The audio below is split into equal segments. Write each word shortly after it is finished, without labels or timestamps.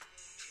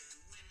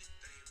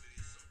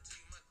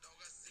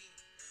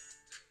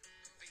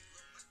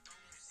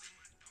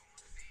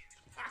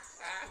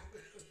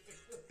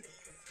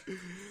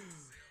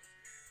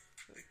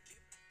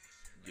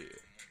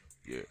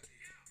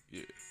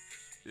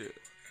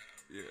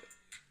Yeah.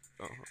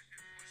 Okay.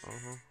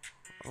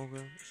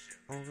 Okay.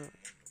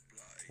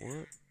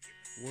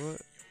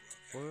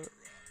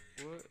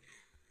 What?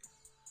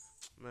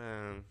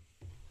 Man.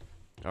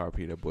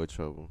 RP that boy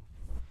Trouble.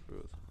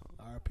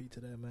 RP to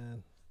that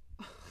man.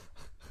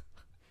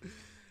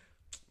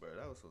 Bro,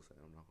 that was so sad.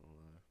 I'm not gonna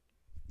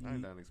lie. I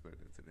didn't expect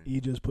it today.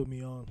 He just put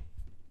me on.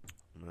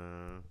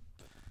 Man.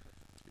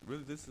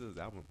 Really, this is his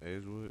album,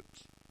 Edgewood.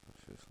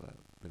 It's like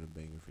been a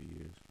banger for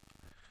years.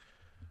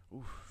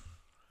 Oof.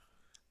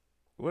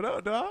 What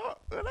up, dog?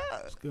 What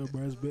up? It's good,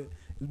 bro. It's been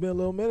a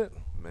little minute.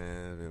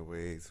 Man, been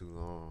way too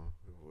long.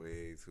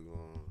 Way too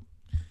long.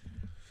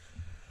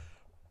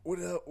 What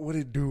up? What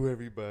it do,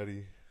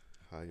 everybody?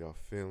 How y'all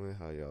feeling?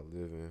 How y'all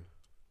living?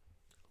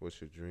 What's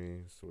your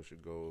dreams? What's your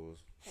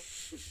goals?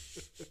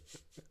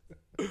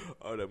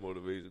 All that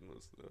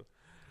motivational stuff.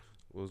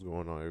 What's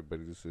going on,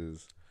 everybody? This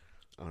is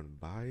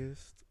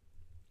Unbiased.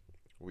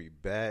 We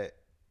back.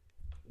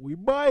 We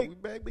back,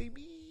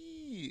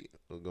 baby.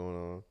 What's going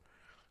on?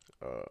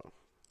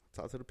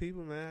 Talk to the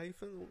people, man. How you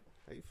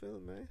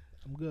feeling, man?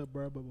 I'm good,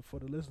 bro. But before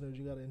the listeners,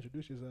 you gotta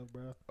introduce yourself,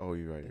 bro. Oh,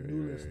 you're right. The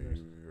new listeners.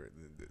 You're right.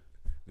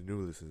 The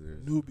new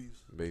listeners.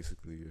 Newbies.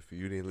 Basically, if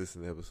you didn't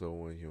listen to episode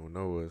 1, you don't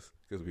know us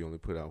because we only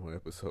put out 1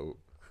 episode.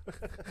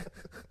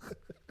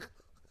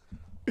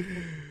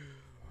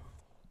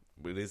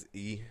 But it's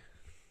E.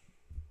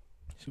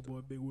 It's your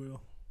boy Big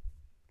Will.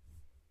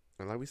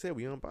 And like we said,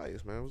 we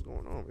unbiased, man. What's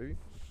going on, baby?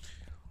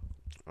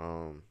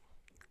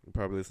 You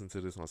probably listen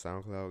to this on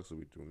SoundCloud, so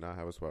we do not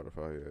have a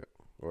Spotify yet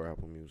or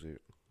Apple Music.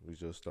 We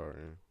just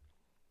starting.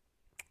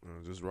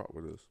 Just rock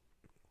with us.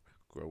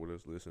 Grow with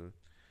us, listen.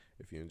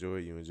 If you enjoy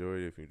it, you enjoy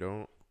it. If you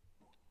don't,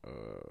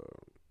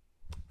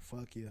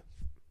 fuck yeah.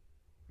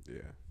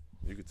 Yeah.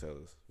 You could tell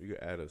us. You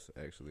could add us,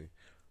 actually,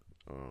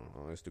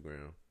 on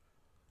Instagram.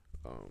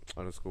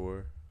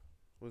 Underscore,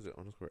 what is it?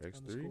 Underscore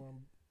X3?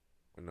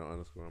 No,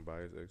 underscore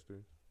Unbiased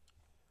X3.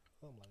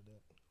 Something like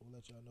that. We'll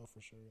let y'all know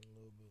for sure in a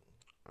little bit.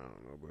 I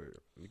don't know,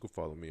 but you can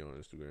follow me on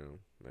Instagram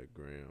at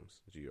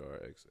Grams,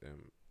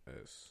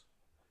 GRXMS.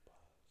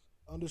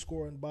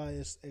 Underscore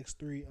Unbiased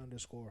X3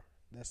 underscore.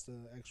 That's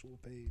the actual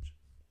page.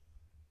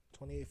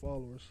 28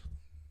 followers.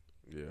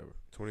 Yeah,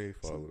 28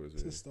 followers.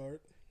 To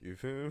start. You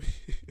feel me?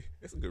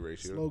 It's a good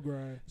ratio. Slow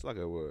grind. It's like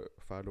a,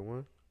 5 to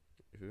 1?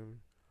 You feel me?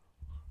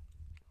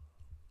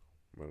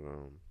 But,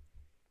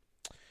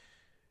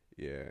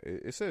 yeah,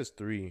 it says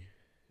 3.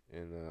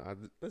 And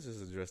let's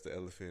just address the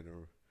elephant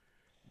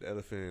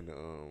in the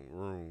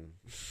room.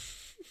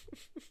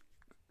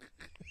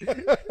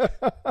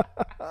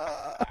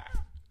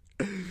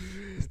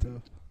 It's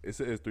tough. It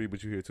says 3,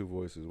 but you hear 2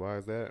 voices. Why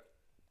is that?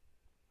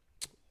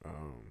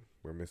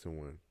 We're missing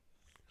 1.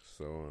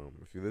 So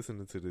if you're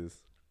listening to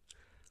this,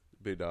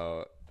 big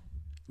dog,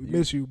 we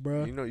miss you,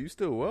 bro. You know, you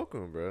still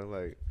welcome, bro.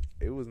 Like,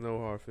 it was no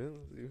hard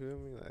feelings. You feel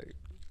me? Like,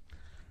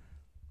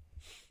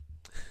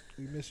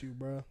 we miss you,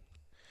 bro.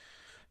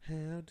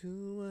 How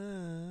do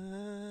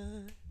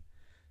I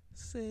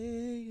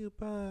say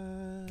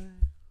goodbye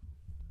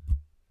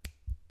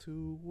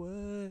to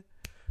what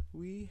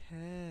we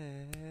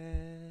had?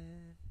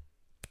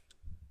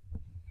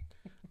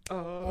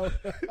 I'm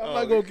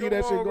not gonna keep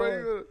that shit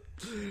going.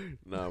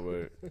 Nah,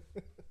 but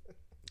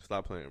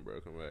stop playing,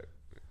 bro. Come back.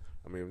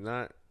 I mean, if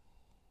not,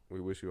 we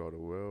wish you all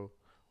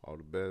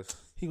the best.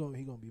 He gonna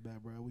be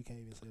back, bro. We can't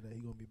even say that. He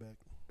gonna be back.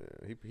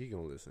 Yeah, he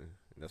gonna listen.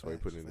 That's why he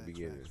put it in the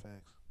beginning.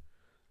 Facts.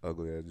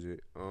 Ugly as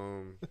shit.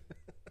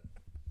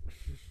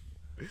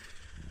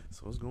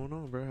 So what's going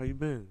on, bro? How you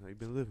been? How you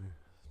been living?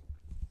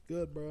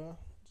 Good, bro.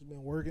 Just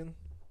been working.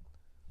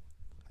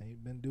 I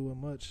ain't been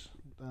doing much.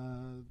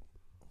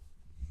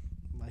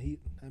 My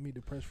heat had me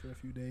depressed for a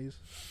few days.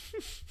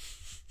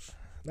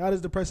 Not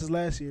as depressed as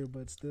last year,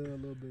 but still a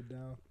little bit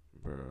down.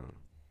 Bro.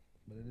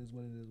 But it is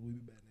what it is. We'll be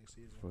back next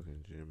season.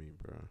 Fucking Jimmy,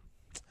 bro.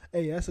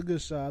 Hey, that's a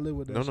good shot. I live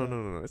with that.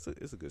 No.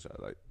 It's a good shot.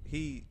 Like,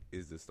 he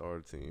is the star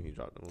of the team. He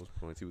dropped the most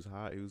points. He was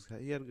hot.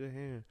 He had a good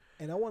hand.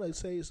 And I want to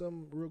say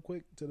something real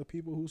quick to the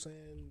people who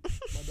saying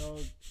my dog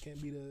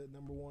can't be the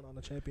number 1 on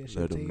the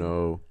championship team. Let him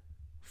know.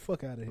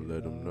 Fuck out of here.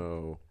 Let him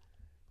know.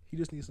 He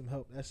just needs some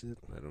help. That's it.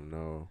 Let him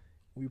know.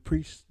 We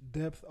preached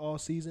depth all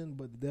season,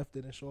 but the depth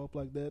didn't show up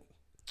like that.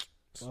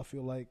 So I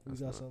feel like we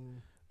got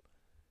some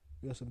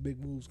big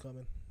moves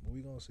coming. But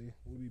we gonna see.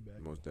 We'll be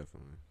back. Most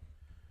definitely.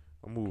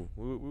 A move.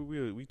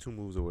 We 2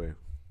 moves away.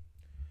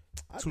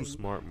 2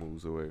 smart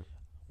moves away.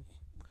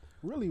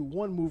 Really,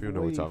 1 move away. You know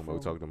what we're talking about.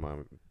 We're talking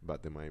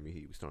about the Miami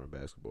Heat. We starting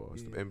basketball.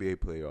 It's the NBA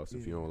playoffs.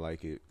 If you don't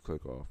like it,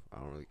 click off. I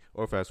don't really.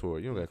 Or fast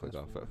forward. You don't gotta click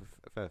off.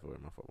 Fast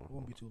forward. My fault. It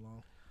won't be too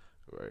long.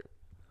 Right.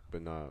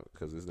 But nah,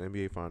 because it's the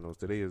NBA Finals.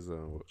 Today is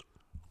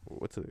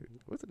what's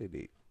the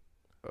date?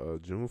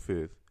 June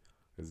 5th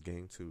is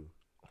Game 2.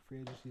 Free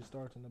agency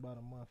starts in about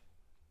a month.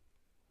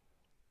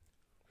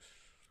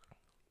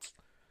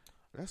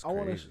 That's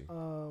crazy. I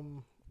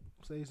want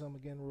to say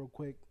something again real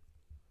quick.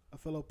 A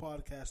fellow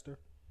podcaster.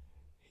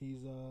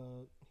 He's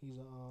a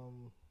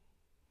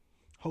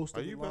host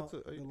of the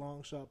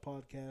Long Shot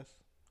podcast.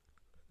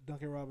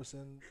 Duncan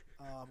Robinson.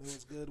 It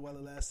was good while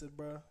it lasted,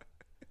 bro.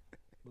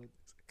 But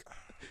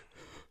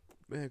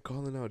Man,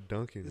 calling out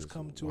Duncan It's is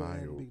come to an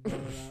end, wild. big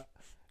brother.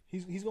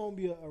 He's gonna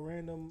be a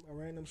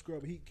random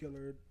scrub heat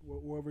killer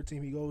wherever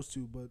team he goes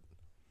to, but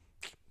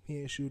he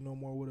ain't shooting no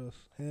more with us.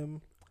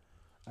 Him,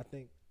 I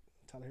think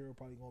Tyler Hero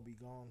probably gonna be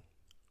gone.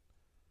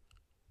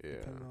 Yeah.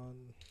 Depending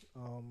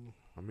on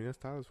I mean, that's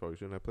Tyler's fault. He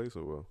shouldn't have played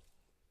so well.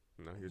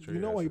 Now he's you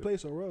know why he played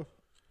so rough.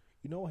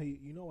 You know why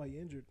he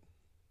injured.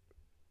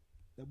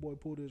 That boy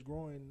pulled his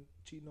groin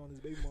cheating on his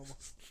baby mama.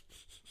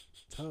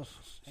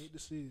 Tough. Hate to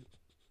see it.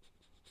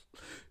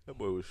 That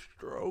boy was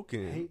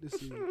stroking. Hate to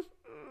see it.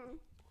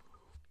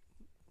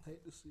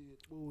 Hate to see it.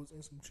 Boy was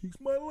in some cheeks.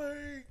 My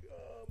leg.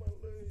 Oh, my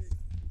leg.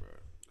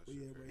 But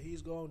yeah, bro.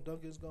 He's gone.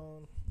 Duncan's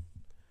gone.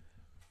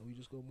 So we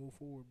just gonna move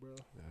forward, bro.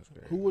 That's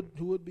crazy.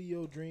 Who would be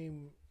your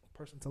dream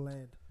person to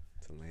land?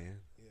 To land?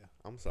 Yeah.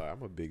 I'm sorry.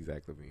 I'm a big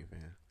Zach LaVine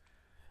fan.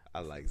 I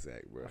like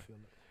Zach, bro. I feel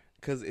it.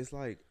 Because it's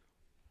like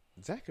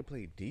Zach can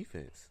play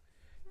defense.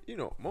 You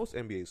know, most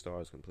NBA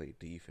stars can play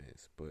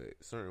defense, but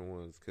certain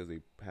ones, because they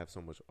have so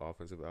much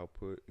offensive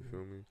output, you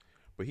feel me?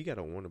 But he got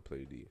to want to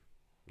play D.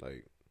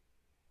 Like,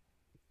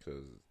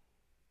 because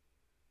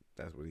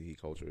that's what he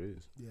culture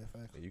is. Yeah,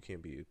 facts. And you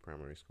can't be a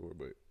primary scorer,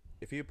 but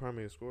if he a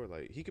primary scorer,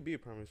 like, he could be a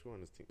primary scorer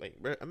on this team. Like,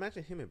 bro,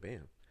 imagine him and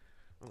Bam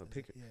on the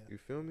pick. Yeah. You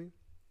feel me?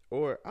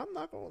 Or, I'm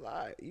not going to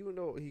lie, even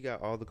though he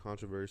got all the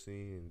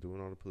controversy and doing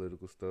all the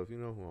political stuff, you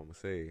know who I'm going to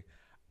say,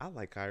 I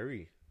like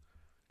Kyrie.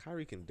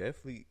 Kyrie can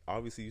definitely,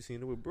 obviously, you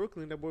seen it with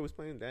Brooklyn. That boy was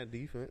playing that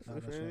defense. No,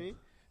 You feel me?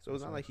 So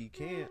it's not like he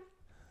can't.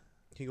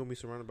 He going to be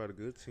surrounded by the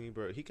good team,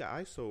 bro. He got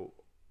ISO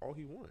all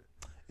he want.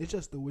 It's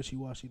just the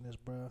wishy-washiness,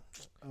 bro.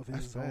 Of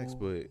his That's facts,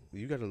 whole- but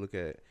you got to look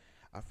at,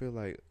 I feel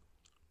like,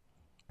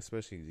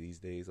 especially these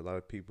days, a lot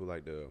of people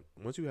like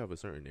once you have a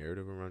certain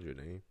narrative around your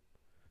name,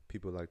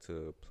 people like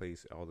to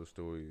place all the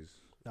stories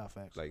Not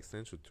facts. like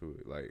central to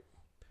it. Like,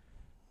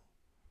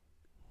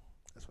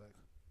 That's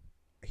facts.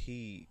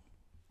 he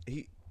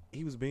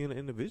was being an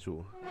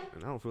individual,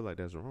 and I don't feel like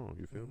that's wrong.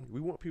 You feel me?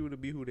 We want people to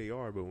be who they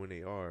are, but when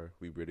they are,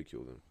 we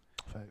ridicule them.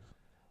 Facts.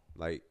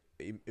 Like,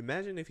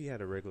 imagine if he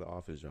had a regular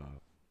office job.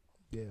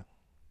 Yeah.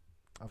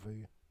 I feel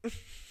you.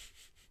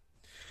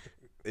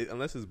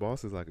 Unless his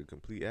boss is like a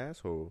complete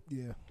asshole,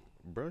 Yeah.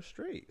 bruh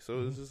straight.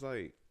 So it's just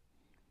like,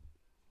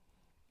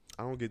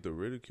 I don't get the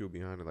ridicule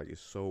behind it. Like,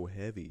 it's so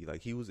heavy.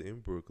 Like, he was in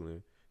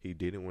Brooklyn. He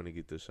didn't want to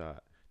get the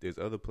shot. There's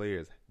other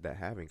players that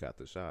haven't got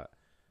the shot.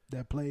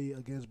 That play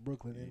against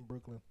Brooklyn in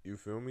Brooklyn. You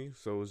feel me?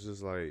 So it's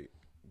just like,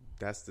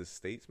 that's the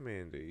state's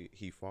mandate.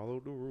 He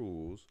followed the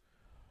rules.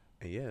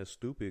 And yeah, it's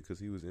stupid because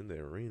he was in the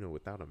arena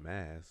without a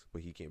mask,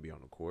 but he can't be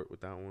on the court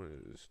without one.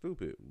 It's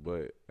stupid.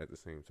 But at the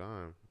same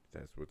time,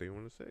 that's what they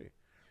want to say.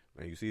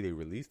 And you see, they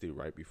released it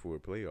right before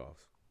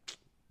playoffs.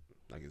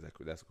 Like,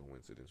 that's a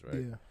coincidence,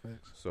 right? Yeah,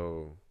 facts.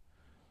 So,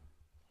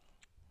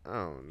 I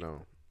don't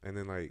know. And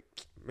then, like,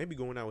 maybe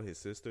going out with his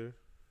sister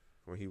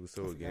when he was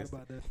so against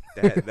about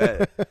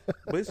that.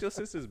 But it's your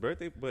sister's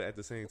birthday. But at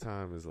the same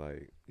time, it's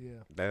like,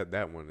 Yeah.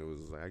 that one, it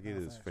was like, I get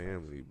his Facts,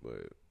 family,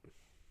 but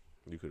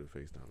you could have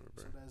FaceTimed her,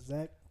 bro. So that's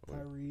Zach,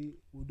 Kyrie.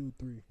 We'll do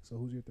 3. So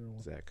who's your third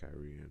one? Zach,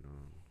 Kyrie, and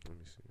let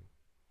me see.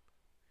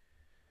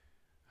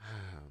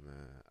 Ah, man.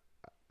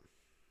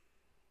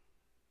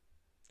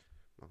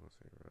 I'm not gonna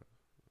say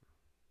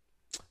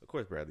Russ. Of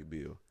course, Bradley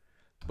Beal,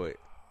 but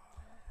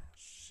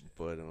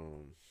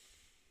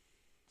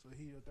So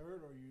he your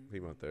third or you? he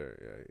my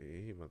third.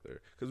 Yeah, he my third.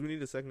 Because we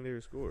need a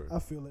secondary scorer. I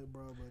feel it,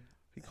 bro. But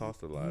He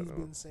cost a lot. He's Though.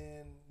 been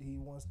saying he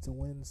wants to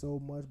win so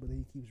much, but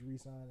he keeps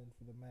re-signing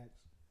for the max.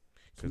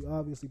 So he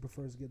obviously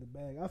prefers to get the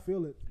bag. I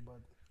feel it,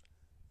 but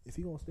if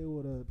he gonna stay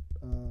with a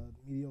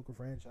mediocre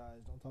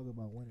franchise, don't talk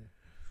about winning.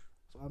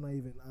 So I'm not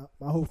even.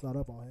 My hopes not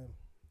up on him.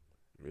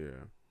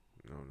 Yeah,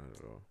 no, not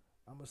at all.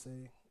 I'm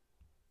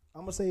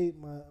gonna say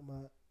my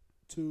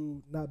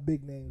 2 not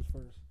big names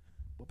first,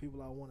 but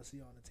people I want to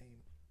see on the team.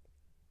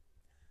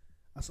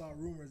 I saw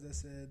rumors that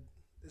said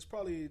it's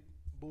probably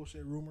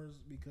bullshit rumors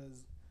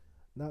because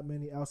not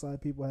many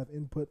outside people have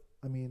input.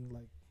 I mean,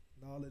 like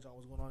knowledge on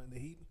what's going on in the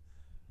Heat.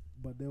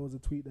 But there was a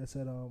tweet that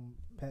said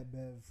Pat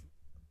Bev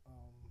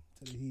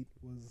to the Heat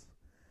was,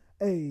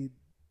 "Hey,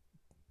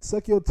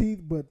 suck your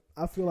teeth," but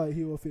I feel like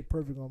he will fit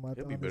perfect on my.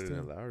 He'll be on this better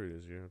team. than Lowry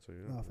this year. I'll tell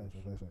you that.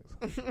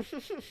 No,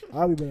 facts.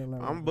 I'll be better than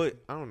Lowry. But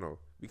I don't know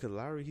because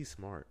Lowry, he's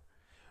smart.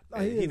 No,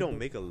 And he is, don't but-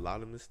 make a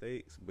lot of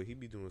mistakes, but he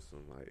be doing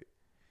some like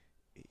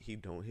he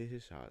don't hit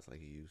his shots like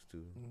he used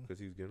to because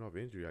he's getting off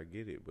injury. I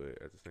get it,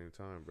 but at the same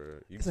time, bro,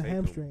 you It's a take him.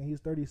 hamstring.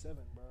 He's 37,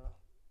 bro.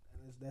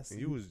 And that's And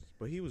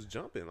he was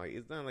jumping. Like,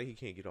 it's not like he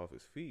can't get off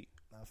his feet.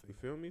 You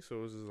feel me?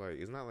 So it's just like,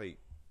 it's not like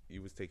he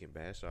was taking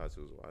bad shots.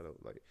 It was wide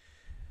open. Like,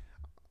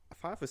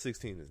 5 for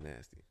 16 is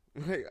nasty.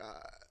 Like,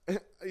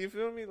 you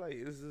feel me? Like,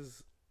 it's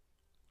just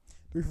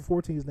 3 for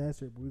 14 is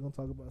nasty, but we're gonna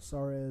talk about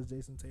sorry ass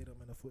Jason Tatum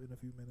in a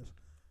few minutes.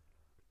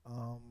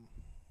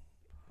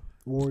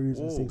 Warriors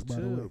in 6, by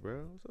the way.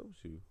 bro. What's up with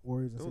you?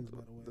 Warriors in 6,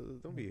 by the way.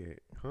 Don't be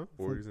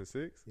Warriors in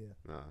 6? Yeah.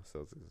 Nah,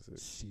 Celtics in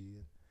 6. Shit.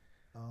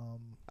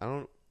 I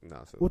don't.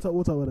 Nah, Celtics. We'll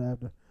talk about that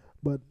after.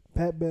 But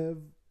Pat Bev,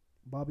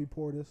 Bobby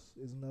Portis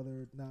is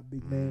another not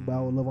big name, but I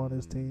would love on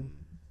his team.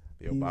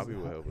 Yo, Bobby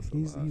will help us a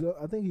He's, lot.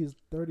 I think he's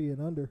 30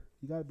 and under.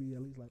 You got to be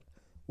at least like,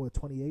 what,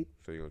 28?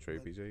 So you gonna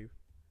trade PJ?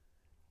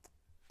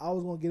 I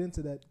was gonna get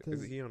into that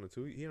because He on the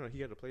two. He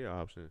had a player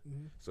option.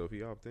 mm-hmm. So if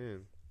he opt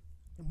in,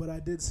 But I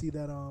did see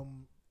that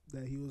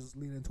that he was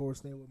leaning towards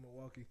staying with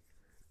Milwaukee,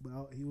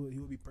 but he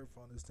would be perfect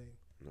on this team.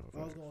 no.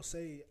 I was gonna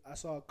say I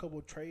saw a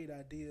couple trade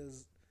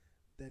ideas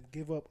that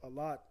give up a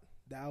lot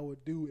that I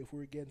would do if we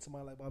were getting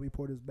somebody like Bobby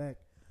Porter's back.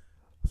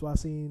 So I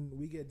seen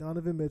we get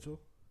Donovan Mitchell,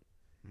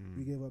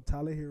 we give up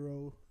Tyler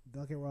Hero,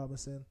 Duncan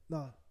Robinson.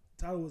 No,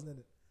 Tyler wasn't in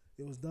it.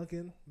 It was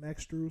Duncan,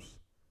 Max Strus,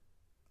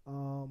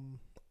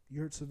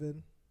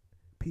 Yurtsevin,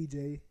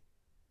 PJ,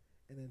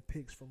 and then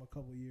picks from a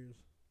couple years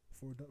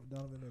for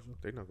Donovan Mitchell.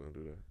 They're not gonna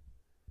do that.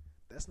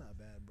 That's not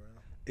bad, bro.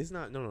 It's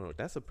not. No.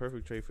 That's a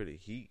perfect trade for the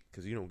Heat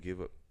because you don't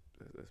give up.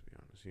 Let's be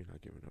honest. You're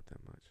not giving up that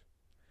much.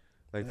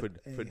 Like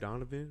for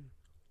Donovan,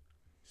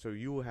 so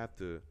you will have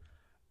to.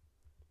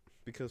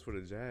 Because for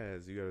the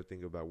Jazz, you got to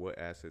think about what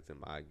assets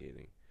am I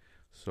getting.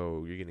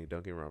 So you're getting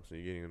Duncan Robinson,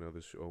 you're getting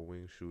another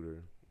wing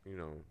shooter,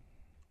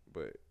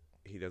 but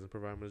he doesn't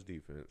provide much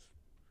defense,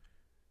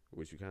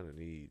 which you kind of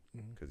need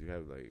because you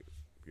have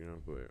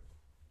But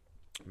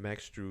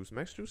Max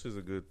Strus is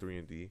a good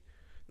 3-and-D,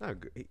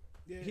 not good.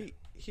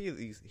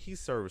 He's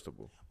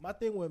serviceable. My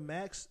thing with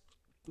Max,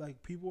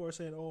 like people are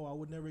saying, "Oh, I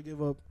would never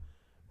give up."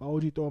 Why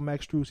would you throw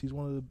Max Strus? He's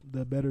one of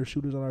the better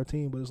shooters on our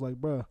team. But it's like,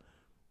 bruh,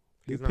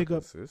 they He's pick not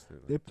up.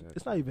 consistent.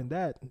 It's not even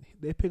that.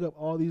 They pick up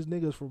all these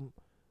niggas from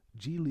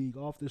G League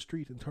off the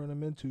street and turn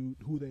them into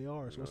who they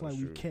are. So it's like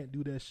we can't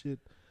do that shit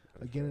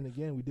again and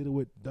again. We did it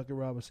with Duncan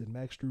Robinson,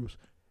 Max Strus,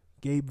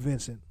 Gabe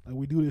Vincent. Like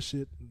we do this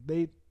shit.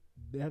 They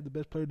have the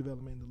best player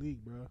development in the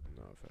league, bro.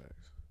 No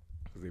facts.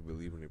 Because they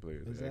believe in their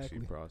players. They Exactly.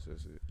 actually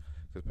process it.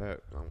 Because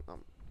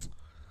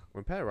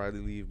when Pat Riley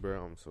leave,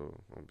 bro, I'm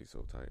gonna be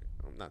so tight.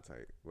 I'm not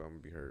tight, but I'm gonna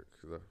be hurt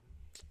because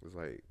it's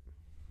like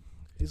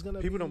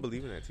people don't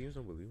believe in that. Teams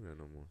don't believe in that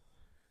no more.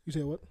 You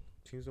say what?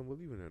 Teams don't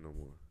believe in that no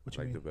more. What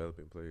you mean?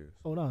 Developing players.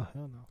 Oh no,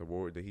 hell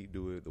no. The Heat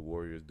do it. The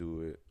Warriors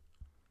do it.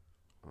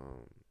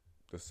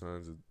 The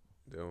Suns.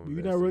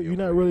 You're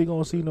not really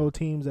gonna see no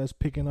teams that's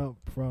picking up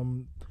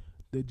from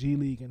the G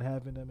League and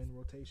having them in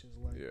rotations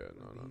like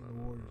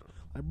No.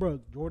 Like, bro,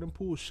 Jordan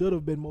Poole should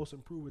have been most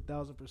improved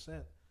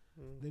 1,000%.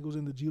 Think was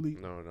in the G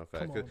League. No,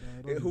 fact. Come on,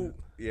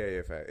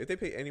 man, Fact. If they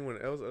pick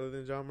anyone else other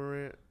than John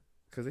Morant,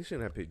 because they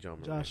shouldn't have picked John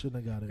Morant. John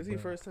shouldn't have got it. Because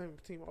he's first time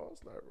team All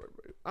Star.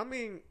 I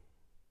mean,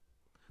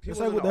 that's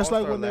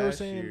like when they were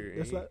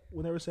saying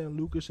when they were saying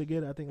Luka should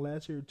get it. I think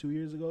last year or 2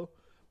 years ago,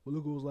 well,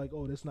 Luka was like,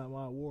 "Oh, that's not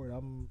my award.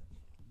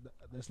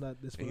 That's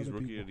not this for other people."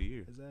 He's Rookie of the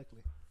Year.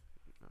 Exactly.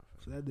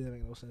 So that didn't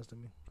make no sense to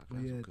me. I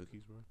got some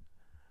cookies, bro.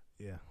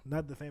 Yeah,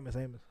 not the famous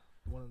Amos,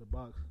 the one in the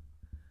box.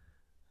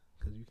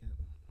 Because you can't.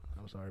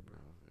 I'm sorry, bro.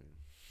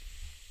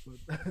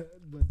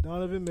 But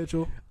Donovan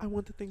Mitchell. I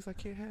want the things I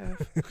can't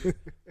have.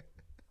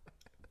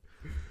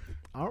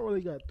 I don't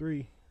really got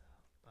three.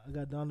 I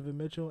got Donovan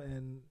Mitchell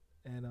and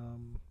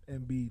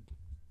Embiid.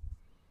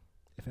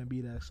 If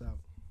Embiid asks out.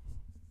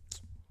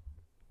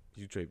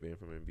 You trade Ben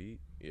from Embiid?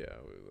 Yeah,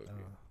 I would look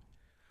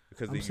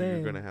because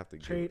you're gonna have to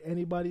trade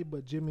anybody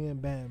but Jimmy and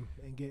Bam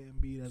and get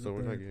Embiid as a third. So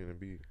we're not getting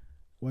Embiid.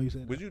 Why you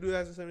saying Would you do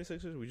that as a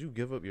 76ers? Would you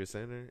give up your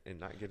center and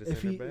not get a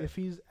center back? If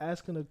he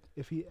asks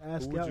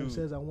out and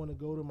says I want to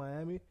go to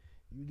Miami,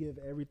 you give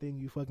everything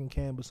you fucking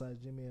can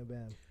besides Jimmy and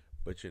Bam.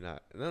 But you're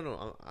not.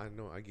 No. I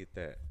know. I get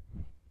that.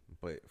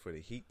 But for the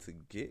Heat to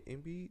get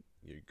Embiid,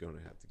 you're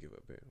gonna have to give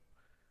up Bam.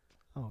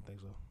 I don't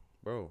think so,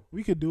 bro.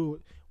 We could do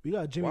it. We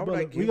got Jimmy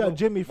Butler. We got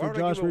Jimmy for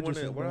Josh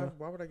Richardson.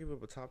 Why would I give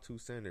up a top 2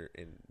 center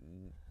and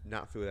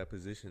not fill that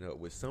position up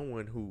with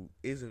someone who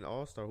is an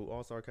all-star, who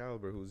all-star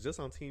caliber, who's just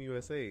on Team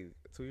USA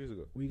 2 years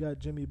ago? We got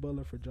Jimmy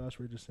Butler for Josh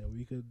Richardson.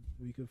 We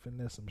could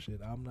finesse some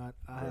shit. I'm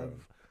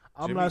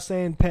not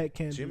saying Pat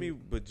can't.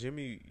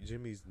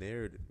 Jimmy's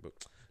narrative, but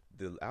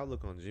the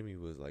outlook on Jimmy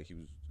was like he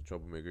was a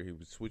troublemaker. He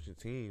was switching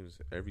teams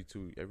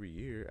every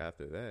year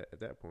after that. At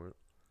that point,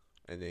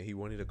 and then he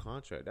wanted a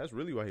contract. That's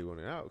really why he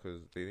wanted out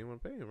because they didn't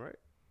want to pay him, right?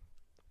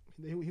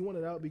 He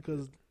wanted out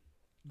because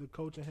the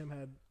coach and him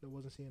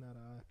wasn't seeing eye to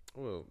eye.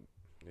 Well,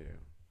 yeah.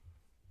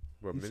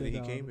 But the minute he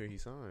came here, he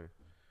signed.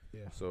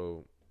 Yeah.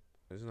 So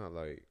it's not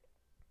like,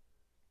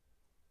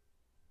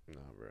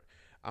 bro.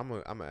 I'm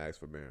gonna ask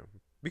for Bam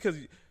because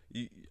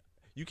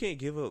you can't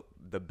give up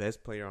the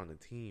best player on the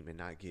team and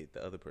not get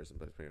the other person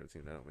best player on the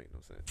team. That don't make no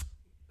sense.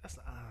 I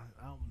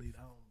don't believe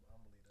that.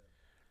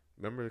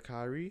 Remember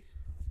Kyrie?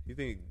 You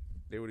think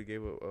they would have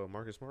gave up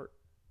Marcus Smart?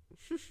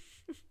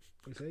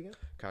 You say again?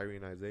 Kyrie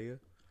and Isaiah.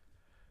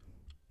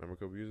 Remember a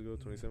couple years ago,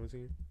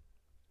 2017.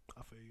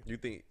 I feel you.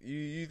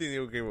 You think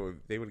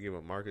they would give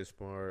up Marcus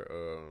Smart,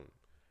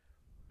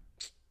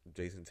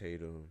 Jason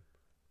Tatum.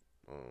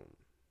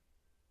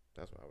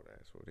 That's what I would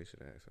ask for. They should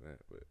have asked for that.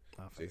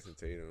 But Jason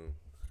Tatum.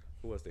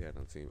 Who else they had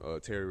on the team?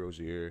 Terry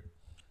Rozier.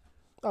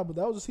 Oh, but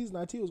that was the season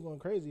IT was going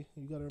crazy.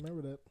 You got to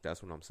remember that.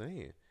 That's what I'm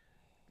saying.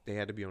 They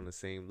had to be on the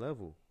same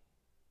level.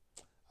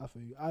 I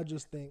feel you. I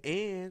just think.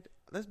 And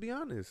let's be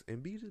honest,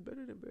 Embiid is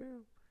better than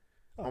Bam.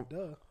 Oh,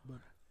 duh. But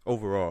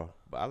overall.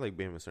 But I like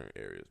Bam in certain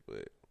areas.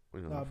 But I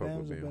fuck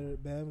Bam's with a Bam.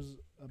 better.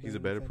 He's a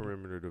better defender.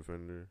 perimeter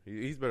defender.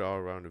 He's better all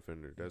around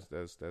defender.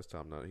 That's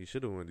top notch. He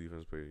should have won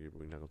defense player of the year,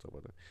 but we're not gonna talk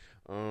about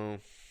that.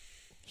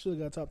 Should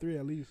have got top 3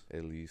 at least.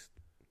 At least.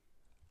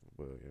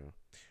 But yeah,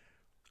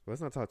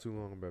 let's not talk too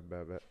long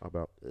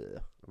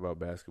about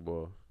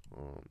basketball.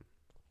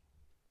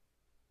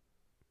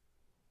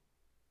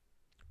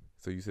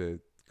 So you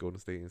said Golden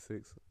State in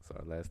 6.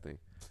 Sorry, last thing.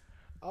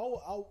 I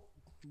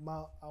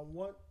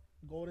want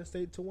Golden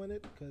State to win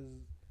it because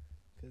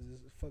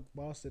fuck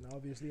Boston.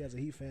 Obviously, as a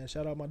Heat fan,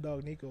 shout out my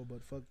dog Nico,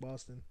 but fuck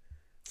Boston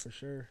for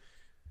sure.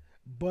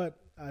 But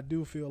I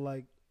do feel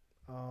like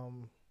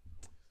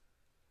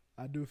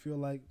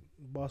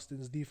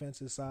Boston's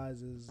defensive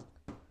size is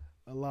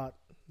a lot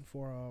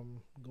for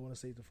Golden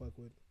State to fuck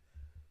with.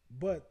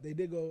 But they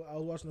did go. I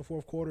was watching the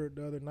fourth quarter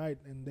the other night,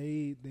 and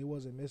they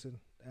wasn't missing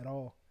at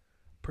all.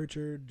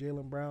 Pritchard,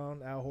 Jaylen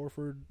Brown, Al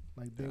Horford,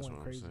 like they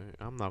went crazy.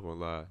 I'm not gonna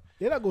lie.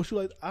 They're not gonna shoot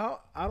like I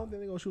don't think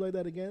they're gonna shoot like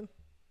that again,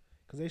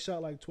 because they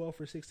shot like 12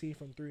 for 16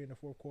 from 3 in the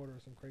fourth quarter or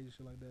some crazy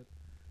shit like that.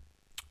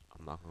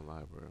 I'm not gonna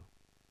lie, bro.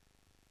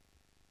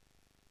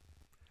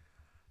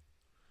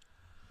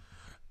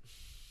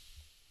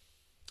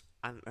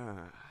 I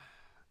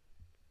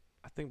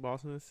think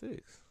Boston is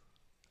 6.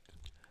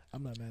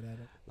 I'm not mad at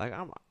it. Like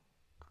of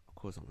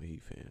course I'm a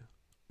Heat fan,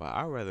 but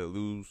I'd rather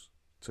lose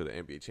to the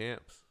NBA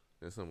champs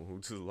than someone who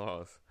just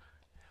lost.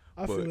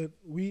 I feel it.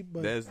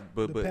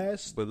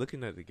 But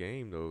looking at the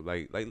game though,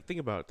 like think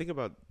about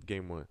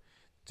game 1.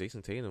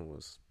 Jason Tatum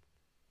was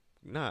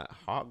not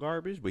hot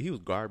garbage, but he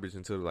was garbage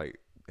until like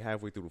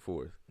halfway through the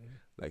 4th. Mm-hmm.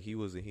 Like he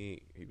was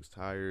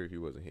tired. He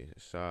wasn't hitting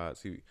his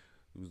shots. He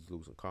was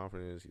losing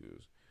confidence. He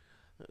was.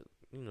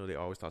 They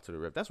always talk to the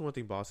ref. That's one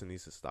thing Boston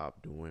needs to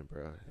stop doing,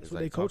 bro. That's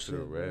what they coach to the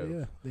ref.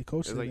 Yeah, they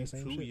coach. It's like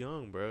you're too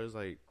young, bro. It's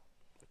like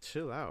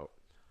chill out.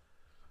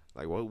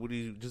 Like, what would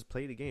you just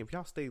play the game? If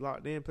y'all stay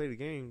locked in, play the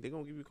game, they're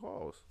gonna give you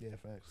calls. Yeah,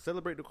 facts.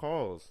 Celebrate the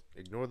calls.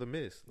 Ignore the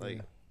miss.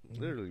 Like,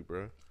 literally,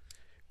 bro.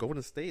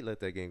 Golden State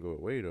let that game go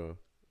away though,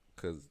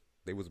 because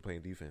they wasn't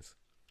playing defense.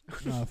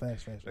 No,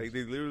 facts. Like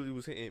they literally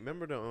was hitting.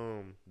 Remember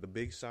the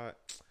big shot?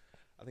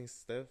 I think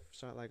Steph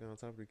shot like on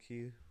top of the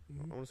key.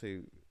 I want to say.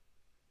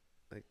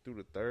 Like through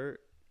the 3rd,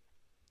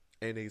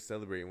 and they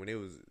celebrated when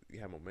you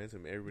had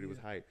momentum. Everybody was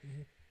hyped,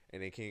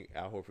 and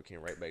Al Horford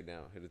came right back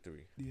down, hit a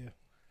 3. Yeah.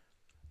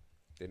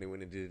 Then they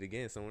went and did it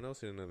again. Someone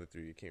else hit another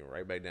 3. It came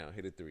right back down,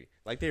 hit a 3.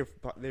 Like they're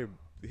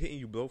hitting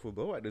you blow for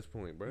blow at this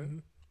point, bro. Mm-hmm.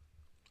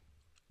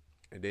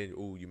 And then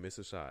you miss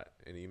a shot,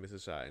 and then you miss a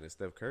shot, and then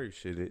Steph Curry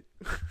shit it.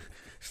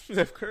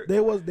 Steph Curry. They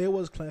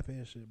was clamping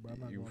his shit, bro.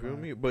 You feel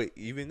me? But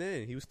even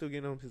then, he was still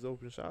getting on his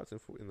open shots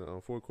in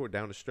the fourth quarter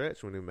down the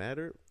stretch when it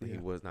mattered. Yeah. He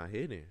was not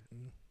hitting,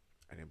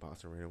 and then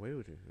Boston ran away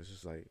with it. It's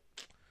just like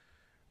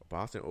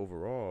Boston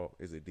overall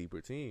is a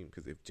deeper team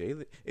because if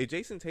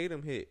Jason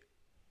Tatum hit,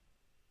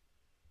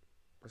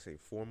 let's say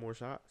 4 more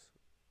shots,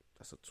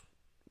 that's a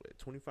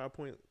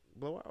 25-point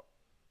blowout.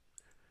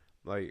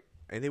 Like.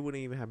 And they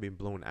wouldn't even have been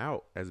blown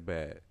out as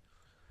bad.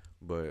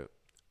 But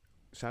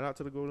shout out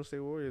to the Golden State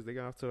Warriors. They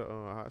got off to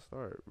a hot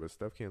start. But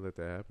Steph can't let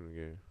that happen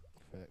again.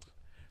 Facts.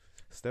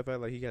 Steph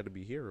act like he got to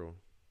be hero.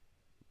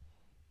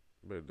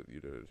 But you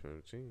the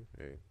team.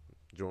 Hey,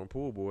 Jordan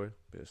Poole, boy,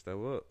 better step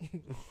up.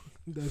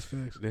 That's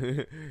facts.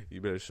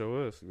 You better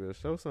show us. You better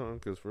show something.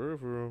 Because for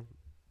real.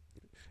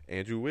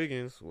 Andrew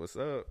Wiggins, what's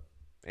up?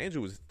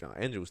 Andrew was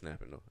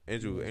snapping, though.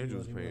 Andrew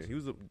was playing. He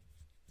was the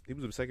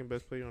second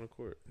best player on the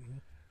court. Mm-hmm.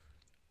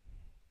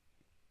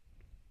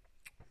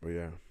 But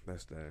yeah,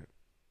 that's that.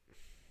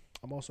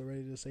 I'm also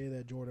ready to say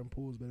that Jordan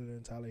Poole is better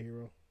than Tyler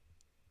Hero.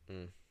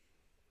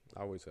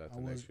 I'll wait till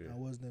after next year. I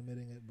wasn't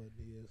admitting it, but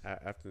he is.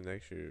 After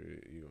next year,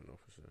 you don't know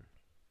for sure.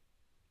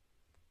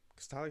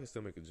 Because Tyler can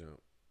still make a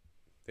jump.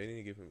 They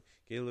need to get a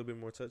little bit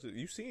more touches.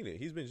 You've seen it.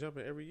 He's been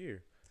jumping every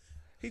year.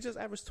 He just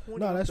averaged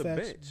 20 off the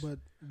bench.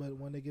 But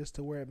when it gets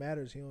to where it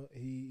matters,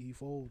 he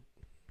fold.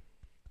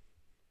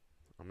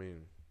 I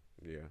mean,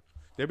 yeah.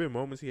 There have been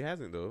moments he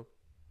hasn't, though.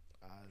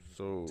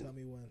 So tell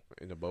me when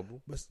in the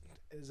bubble. But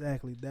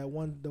exactly the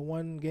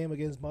one game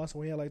against Boston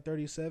where he had like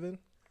 37, and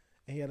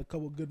he had a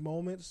couple good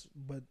moments,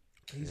 but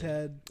he's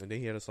had. And then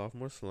he had a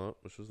sophomore slump,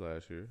 which was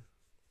last year.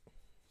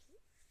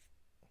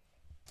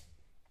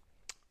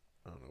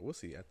 I don't know. We'll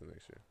see after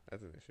next year. But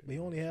he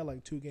only had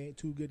like two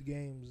good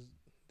games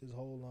this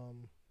whole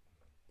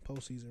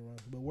postseason run.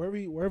 But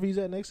wherever he's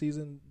at next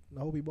season,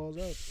 I hope he balls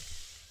out.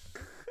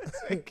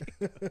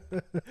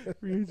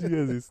 Reggie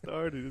hasn't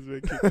started.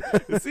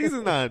 The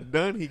season's not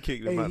done. He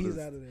kicked him out. He's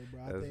out of there,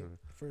 bro. I think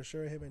for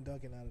sure him and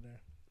Duncan out of there.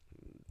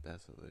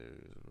 That's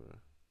hilarious, bro.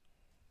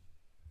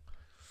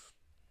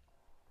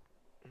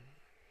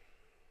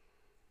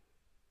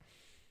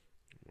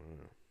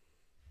 Wow.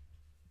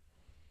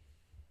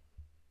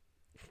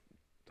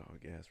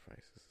 Dog gas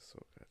prices are so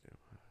goddamn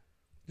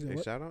high.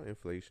 Hey, shout out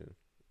inflation.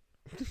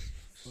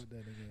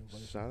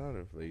 Shout out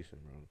inflation,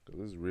 bro. Because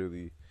it's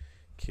really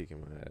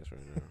kicking my ass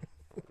right now.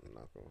 I'm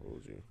not gonna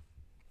hold you.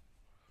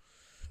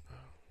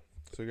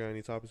 So you got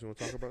any topics you want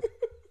to talk about?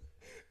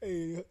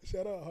 Hey,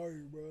 shout out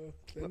Harry, bro.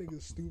 That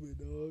nigga's stupid,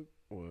 dog.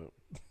 What?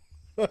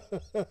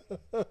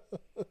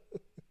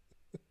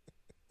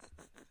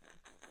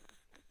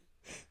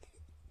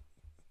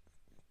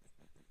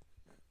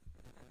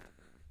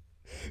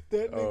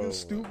 That nigga's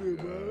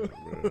stupid, bro.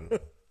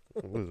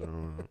 What's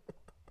wrong?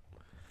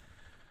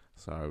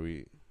 Sorry,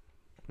 we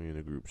in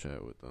a group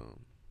chat with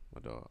my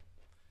dog.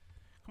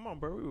 Come on,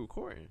 bro. We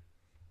recording.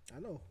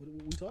 I know. What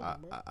we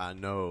talking, bro? I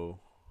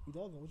know. We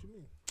talking. What you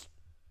mean?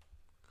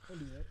 Don't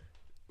do that.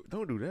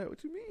 Don't do that.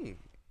 What you mean?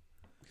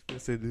 You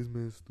said this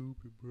man's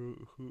stupid, bro.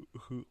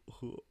 You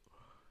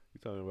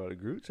talking about a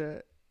group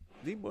chat?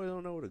 These boys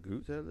don't know what a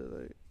group chat is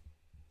like.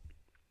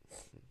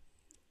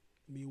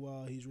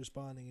 Meanwhile, he's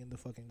responding in the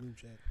fucking group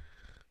chat.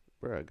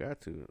 Bro, I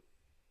got to.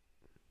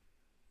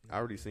 I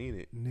already seen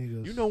it.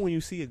 Niggas. You know when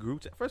you see a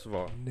group chat. First of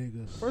all,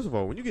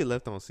 when you get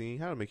left on scene,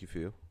 how does it make you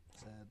feel?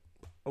 Sad.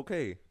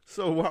 Okay,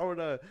 so why would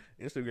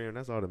Instagram?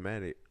 That's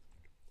automatic.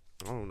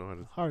 I don't know how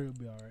to. Harry will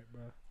be all right,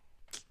 bro.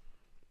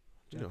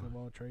 Jack of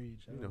all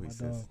trades. You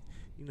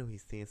know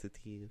he's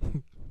sensitive.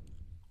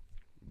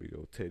 Big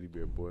old teddy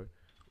bear boy.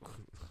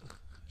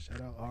 Shout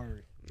out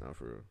Harry. Not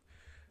for real.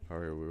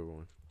 Harry, a weird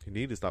one. He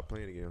need to stop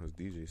playing again on his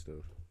DJ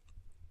stuff.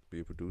 Be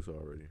a producer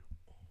already.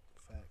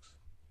 Facts.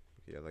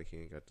 Yeah, like he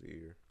ain't got the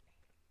ear.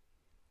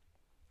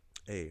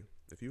 Hey,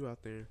 if you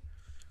out there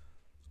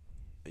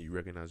and you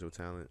recognize your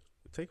talent,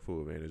 take full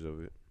advantage of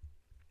it.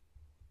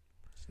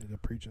 This nigga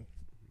preaching.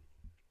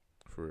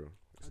 For real.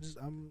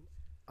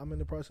 I'm in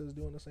the process of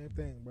doing the same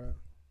thing, bro.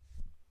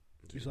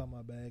 You saw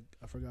my bag.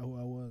 I forgot who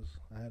I was.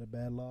 I had a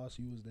bad loss.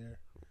 You was there.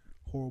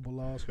 Horrible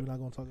loss. We're not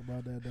gonna talk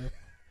about that though.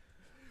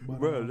 But,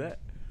 bro,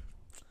 that.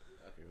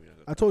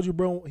 I told you,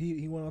 bro.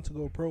 He went on to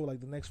go pro like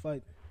the next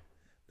fight.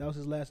 That was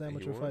his last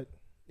amateur fight.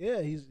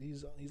 Yeah, he's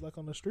like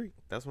on the street.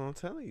 That's what I'm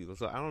telling you.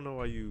 So I don't know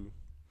why you.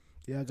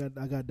 Yeah,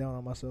 I got down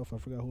on myself. I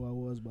forgot who I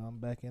was, but I'm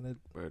back in it.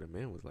 Bro, the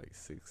man was like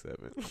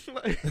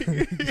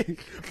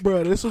 6'7".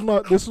 Bro, this was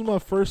my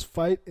first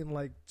fight in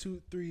like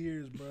 2-3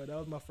 years, bro. That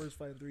was my first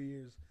fight in 3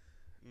 years,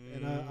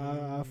 and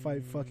I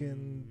fight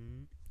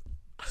fucking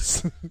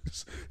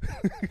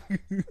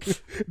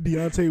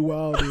Deontay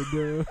Wilder,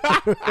 bro.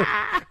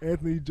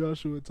 Anthony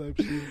Joshua type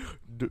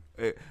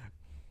shit.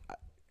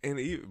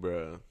 And even,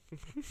 bro,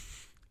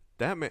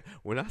 that man.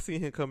 When I seen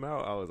him come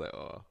out, I was like,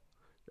 oh.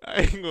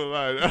 I ain't gonna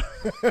lie.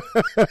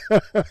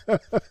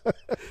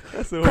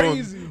 That's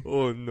crazy.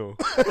 Oh no.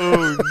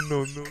 Oh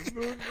no.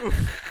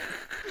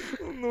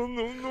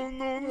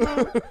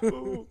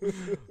 No.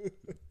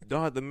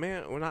 Dog, the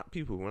man. When I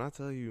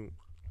tell you,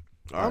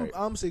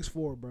 I'm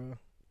 6'4", bro.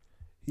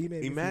 He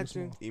made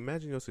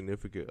imagine your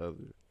significant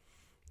other.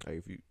 Like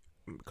if you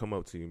come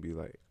up to you and be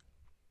like,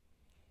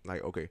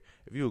 okay,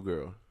 if you a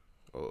girl,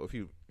 or if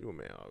you a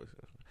man,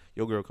 obviously,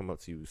 your girl come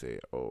up to you and say,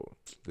 oh,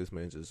 this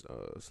man just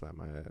slapped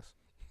my ass.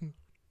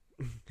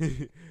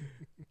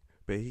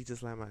 But he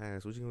just slapped my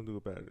ass. What you gonna do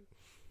about it?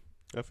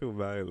 I feel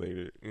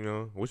violated. You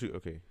know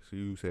okay? So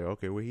you say,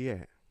 okay, where he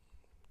at?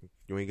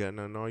 You ain't got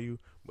nothing on you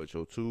but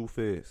your 2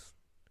 fists.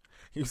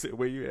 You said,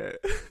 where you at?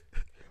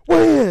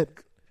 Where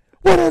that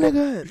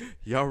nigga at?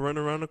 Y'all run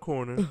around the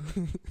corner,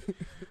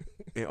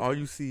 and all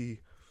you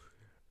see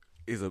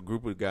is a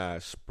group of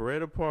guys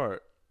spread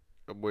apart.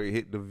 Where you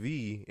hit the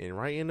V, and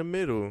right in the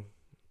middle,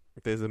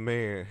 there's a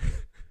man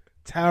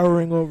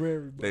towering over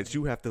everybody that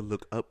you have to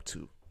look up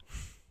to.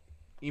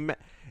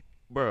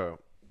 Bro,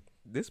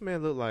 this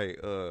man looked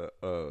like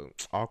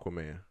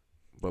Aquaman,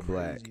 but crazy,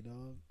 black.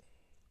 Dog.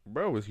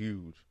 Bro was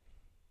huge.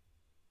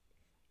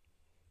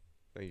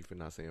 Thank you for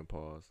not saying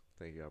pause.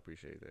 Thank you, I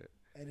appreciate that.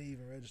 I didn't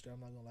even register. I'm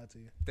not gonna lie to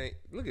you.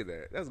 Look at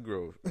that. That's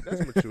growth.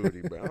 That's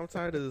maturity, bro. I'm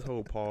tired of this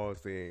whole pause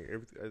thing.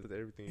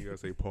 Everything you gotta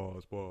say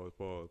pause.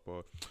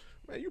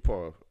 Man, you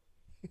pause.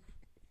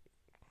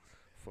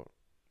 Fuck.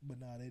 But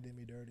nah, they did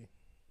me dirty.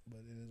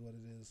 But it is what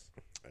it is.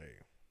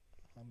 Hey,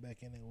 I'm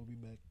back in it. We'll be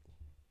back.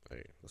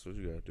 Hey, that's what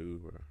you gotta do,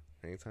 bro.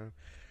 Anytime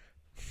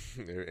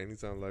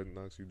life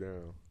knocks you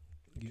down,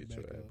 get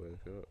your ass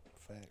back up.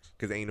 Facts.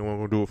 Cause ain't no one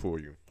gonna do it for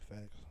you.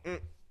 Facts.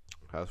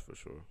 That's for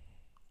sure.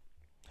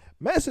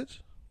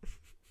 Message.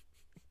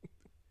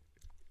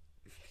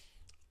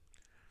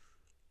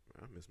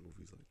 I miss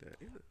movies like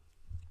that. Yeah.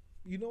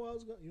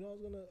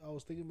 I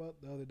was thinking about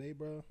the other day,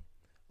 bro.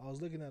 I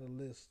was looking at a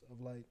list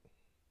of like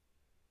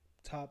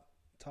top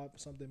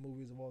something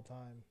movies of all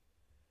time,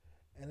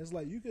 and it's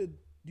like you could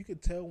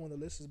tell when the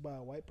list is by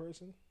a white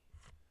person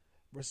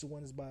versus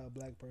when it's by a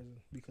black person,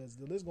 because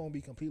the list gonna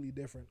be completely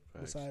different.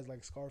 Facts. Besides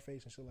like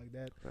Scarface and shit like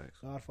that, Facts.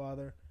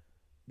 Godfather,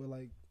 but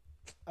like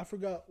I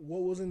forgot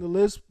what was in the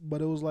list,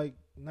 but it was like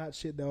not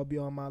shit that would be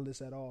on my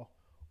list at all,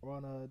 or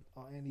on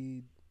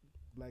any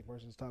black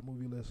person's top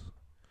movie list.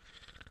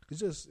 It's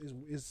just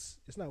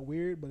it's not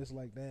weird, but it's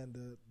like, damn,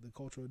 the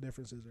cultural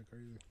differences are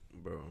crazy,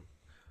 bro.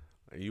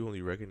 You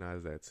only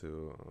recognize that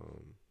till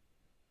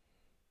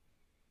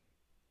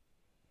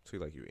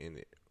like you're in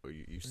it or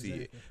you see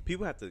it.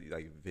 People have to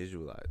like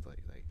visualize, like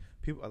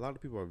people. A lot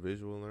of people are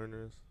visual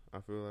learners, I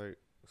feel like,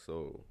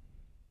 so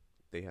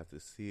they have to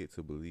see it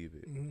to believe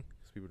it. Because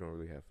people don't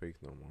really have faith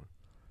no more.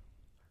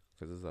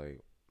 Cause it's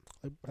like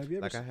have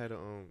you ever? I had a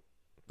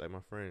like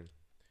my friend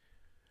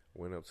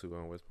went up to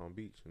West Palm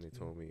Beach and they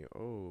told me,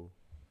 oh,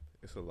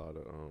 it's a lot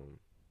of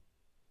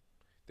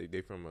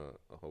they from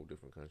a whole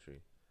different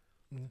country,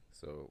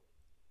 so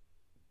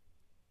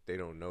they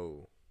don't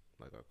know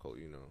like our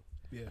culture,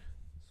 Yeah.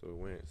 So it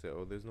went and said,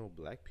 oh, there's no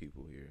black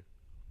people here.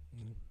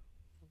 And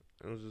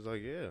it was just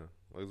like, yeah,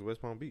 like it's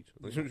West Palm Beach.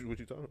 Like, what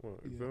you talking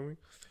about? You feel me?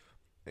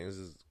 And it's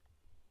just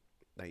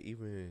like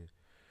even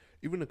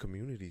the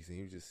communities, and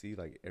you just see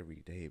like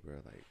every day,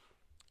 bro. Like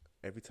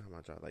every time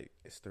I drive, like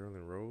it's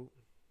Sterling Road.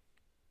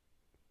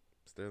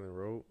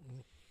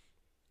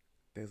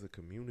 There's a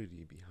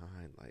community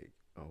behind like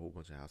a whole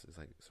bunch of houses,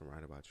 like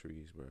surrounded by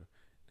trees, bro.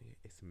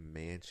 It's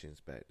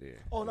mansions back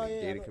there. Oh no,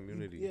 yeah, gated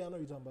community. Yeah, I know what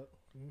you're talking about.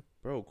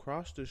 Bro,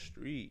 cross the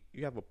street,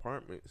 you have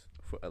apartments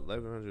for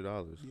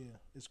 $1,100. Yeah,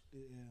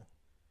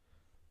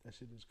 that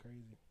shit is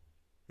crazy.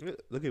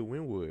 Look at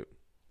Wynwood.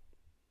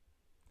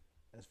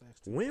 That's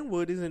facts too.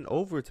 Wynwood is in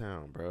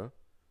Overtown, bro.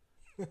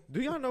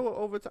 Do y'all know what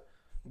Overtown?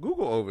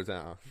 Google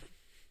Overtown.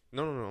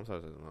 No, I'm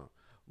sorry, no.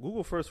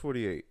 Google First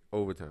 48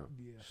 Overtown.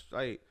 Yeah,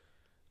 like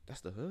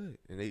that's the hood,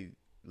 and they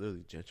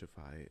literally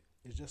gentrify it.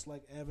 It's just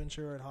like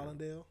Aventura and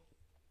Hollandale.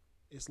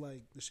 It's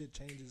like the shit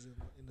changes in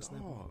the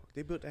snap.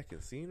 They built that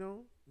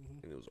casino,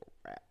 and it was a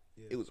wrap.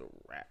 Yeah. It was a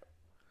wrap.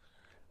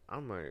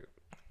 I'm like,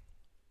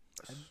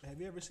 have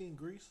you ever seen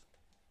Grease?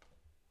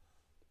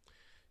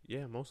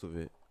 Yeah, most of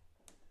it.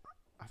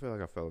 I feel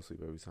like I fell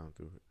asleep every time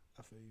through it.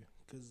 I feel you,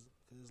 cause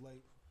it's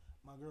like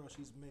my girl,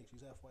 she's mixed.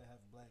 She's half white, half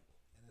black,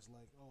 and it's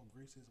like, oh,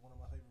 Grease is one of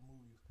my favorite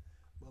movies.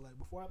 But like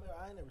before I met her,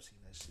 I ain't never seen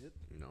that shit.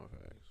 No,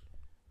 facts.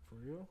 For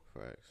real?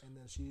 Facts. And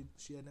then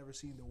she had never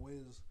seen The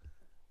Wiz.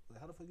 Like,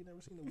 how the fuck you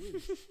never seen The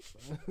Wiz?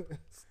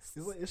 It's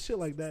like it's shit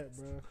like that,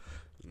 bro.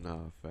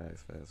 No,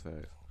 facts.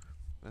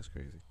 That's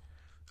crazy.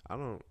 I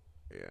don't.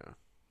 Yeah.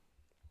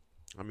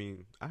 I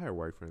mean, I had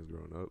white friends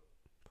growing up.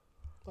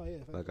 Oh yeah.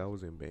 Facts. Like I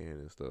was in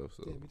band and stuff.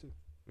 So yeah, me too.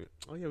 Yeah.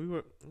 Oh yeah, we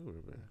were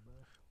in band.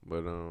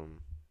 But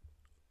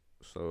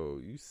so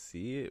you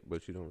see it,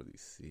 but you don't really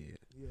see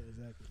it. Yeah,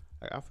 exactly.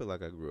 I feel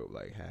like I grew up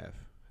like half.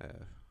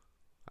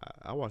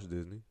 I watched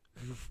Disney.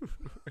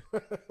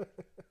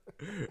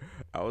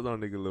 I was on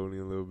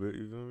Nickelodeon a little bit,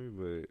 you feel me?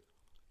 But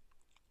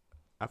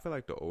I feel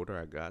like the older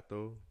I got,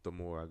 though, the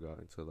more I got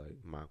into like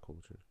my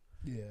culture.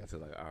 Yeah. Into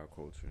like our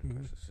culture,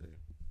 I should say.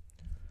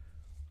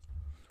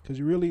 Because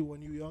you really,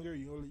 when you're younger,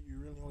 you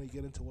really only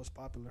get into what's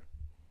popular.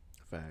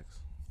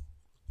 Facts.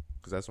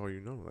 Because that's all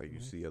you know. Like you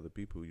see other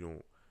people,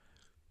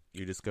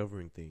 you're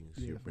discovering things.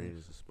 Yeah, your brain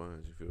is a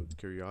sponge. You feel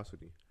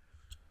curiosity.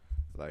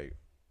 Like,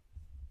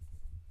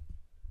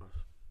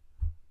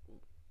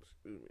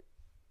 excuse me.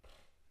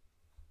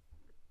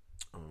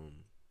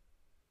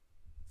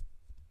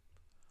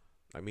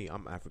 Like me,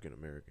 I'm African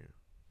American,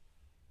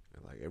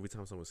 and like every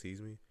time someone sees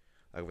me,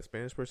 like if a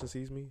Spanish person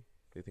sees me,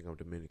 they think I'm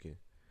Dominican.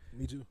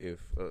 Me too. If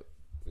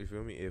you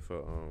feel me, if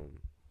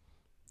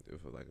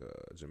like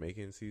a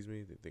Jamaican sees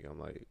me, they think I'm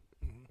like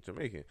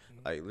Jamaican.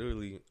 Like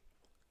literally,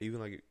 even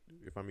like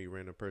if I meet a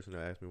random person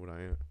that asks me what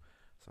I am,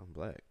 so I'm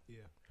black.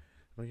 Yeah.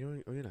 Like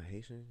you're not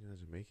Haitian, you're not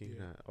Jamaican,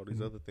 you're not all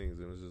these other things,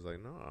 and it's just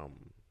like no, I'm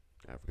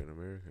African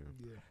American.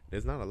 Yeah. There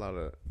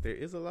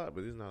is a lot,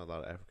 but there's not a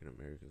lot of African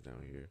Americans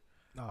down here.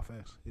 Nah,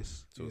 facts.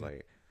 It's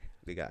like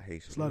they got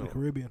Haitian. It's a lot of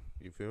Caribbean.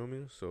 You feel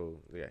me?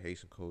 So they got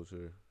Haitian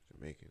culture,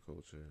 Jamaican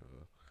culture,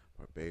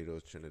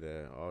 Barbados,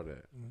 Trinidad, all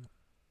that.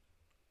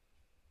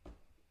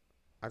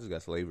 I just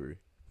got slavery.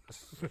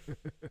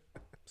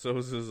 So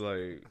it's just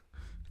like,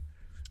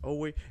 oh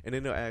wait, and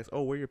then they'll ask,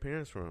 oh, where your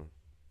parents from?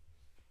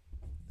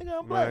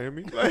 I'm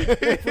Miami. Like,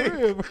 they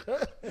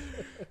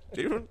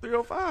from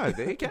 305.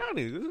 They ain't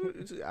county.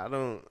 I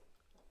don't.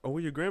 Oh,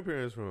 where your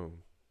grandparents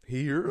from?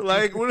 Here,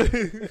 like what?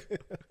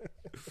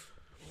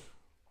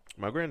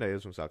 My granddad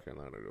is from South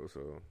Carolina though,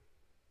 so.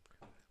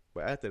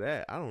 But after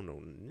that, I don't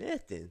know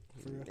nothing.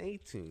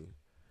 18.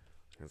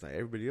 It's like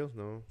everybody else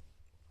know.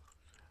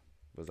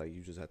 But it's like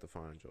you just have to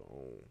find your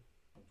own.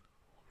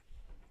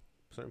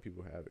 Certain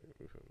people have it.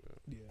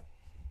 Yeah.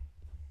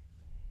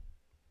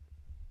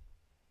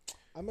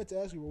 I meant to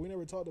ask you, but we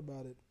never talked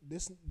about it.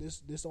 This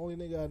the only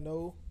nigga I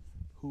know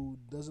who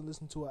doesn't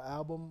listen to an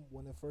album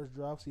when it first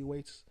drops. He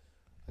waits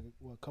like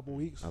a couple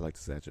weeks. I like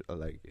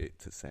it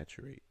to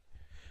saturate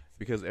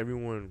because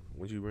everyone,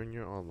 when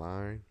you're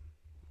online,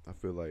 I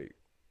feel like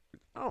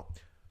I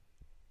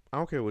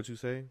don't care what you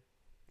say.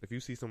 If you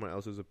see someone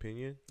else's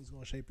opinion, it's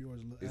gonna shape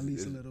yours at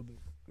least a little bit.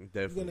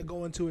 Definitely, you're gonna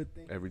go into it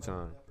thinking every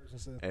time.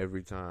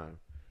 Every time,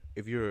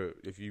 if you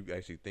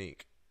actually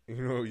think.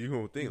 You're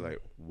going to think,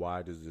 like,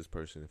 why does this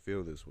person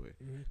feel this way?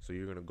 So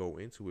you're going to go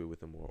into it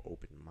with a more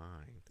open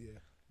mind. Yeah.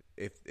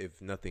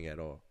 If nothing at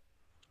all.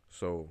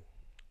 So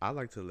I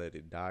like to let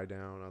it die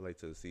down.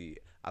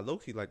 I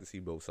low-key like to see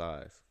both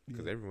sides.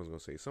 Because everyone's going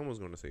to say, someone's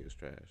going to say it's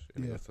trash.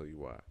 And I'll tell you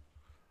why.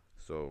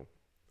 So,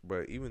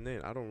 but even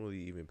then, I don't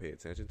really even pay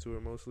attention to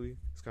it mostly.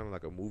 It's kind of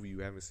like a movie you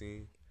haven't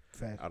seen.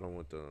 Fact. I don't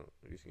want the,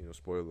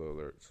 spoiler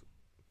alerts.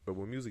 But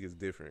with music, it's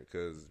different.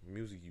 Because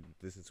music, you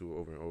listen to it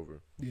over and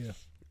over. Yeah.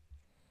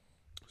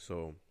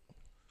 So,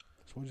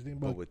 So what you think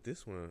But about? with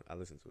this one, I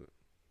listened to it.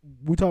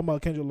 We talking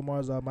about Kendrick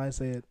Lamar's album. I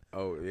said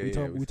Oh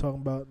yeah, we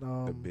talking about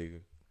the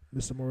big.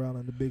 Mr. Morale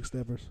and the Big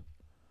Steppers.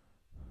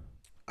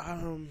 I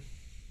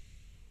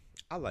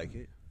like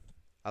it.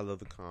 I love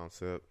the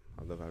concept.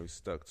 I love how he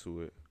stuck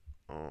to it.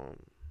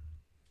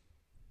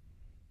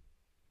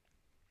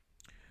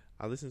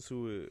 I listened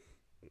to it.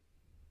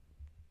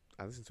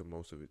 I listened to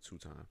most of it 2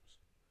 times,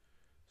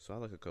 so I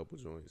like a couple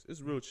joints.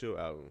 It's a real chill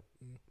album,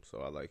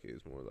 so I like it.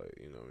 It's more like,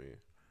 you know what I mean.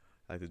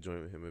 I like the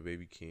joint with him and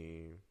Baby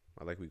King.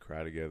 I like We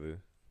Cry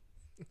Together.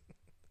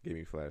 Gave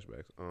me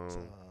flashbacks. Oh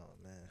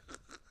man,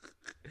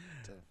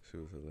 she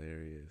was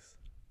hilarious.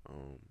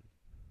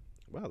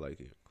 But I like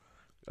it.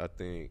 I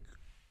think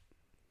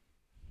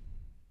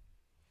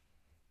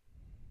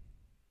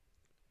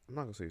I'm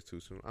not gonna say it's too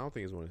soon. I don't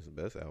think it's one of his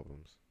best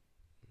albums.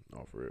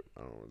 Off rip,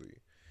 I don't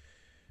really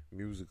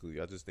musically.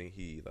 I just think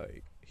he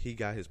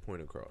got his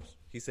point across.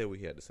 He said what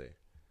he had to say.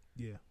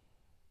 Yeah,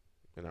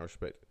 and I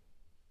respect it.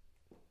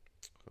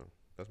 So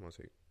that's my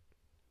take.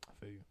 I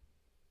feel you.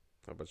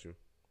 How about you?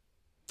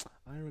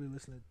 I ain't really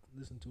listen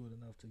to it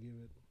enough to give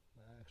it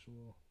an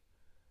actual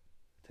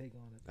take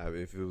on it.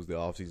 If it was the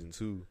off season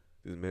 2,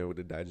 this man would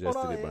have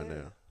digested it by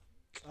now.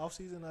 Off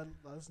season, I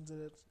listened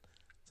to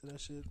that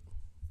shit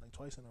like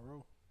twice in a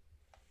row.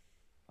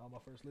 On my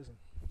first listen.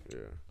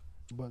 Yeah.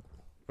 But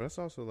that's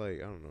also like,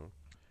 I don't know.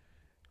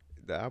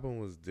 The album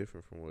was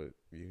different from what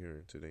you're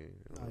hearing today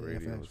on the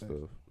radio and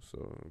stuff.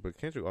 So, but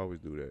Kendrick always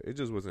do that. It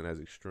just wasn't as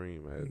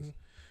extreme as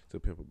To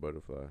Pimp a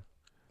Butterfly.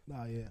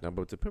 Nah, yeah. Now,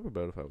 but To Pimp a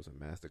Butterfly was a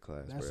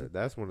masterclass.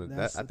 That's one of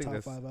that. I think top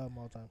that's 5 album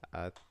all time.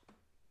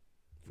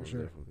 For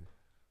sure. Definitely.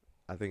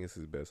 I think it's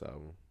his best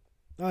album.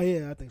 Oh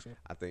yeah, I think so.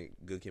 I think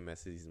Good Kid, Mad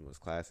City is the most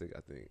classic.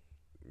 I think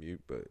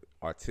but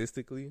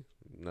artistically,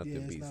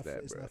 nothing beats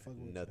that, bro.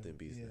 Nothing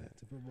beats that.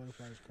 To Pimp a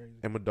Butterfly is crazy.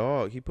 And my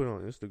dog, he put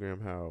on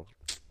Instagram how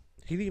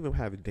he didn't even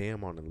have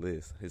Damn on the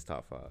list. His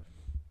top 5.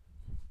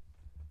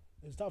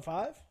 His top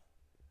 5?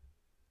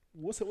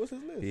 What's his list?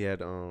 He had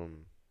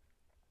Good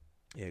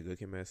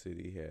Kid, Mad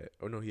City. He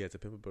had To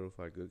Pimp a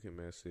Butterfly, Good Kid,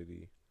 Mad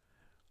City,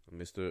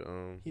 Mr.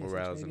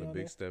 Morales and the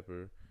Big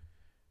Stepper.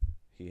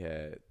 He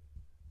had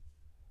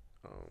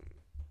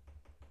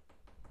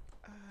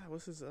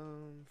what's his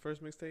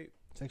first mixtape?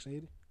 Section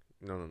 80?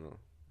 No.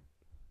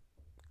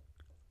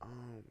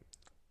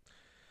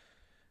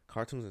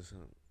 Cartoons and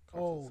Son.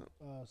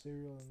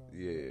 Cereal and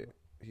yeah,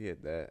 he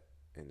had that,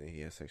 and then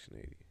he had Section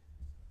 80.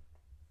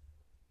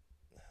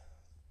 I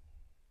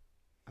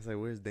was like,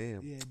 "Where's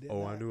Damn?" Yeah,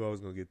 I knew I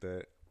was gonna get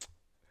that.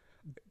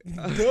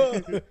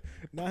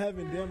 Not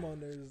having Damn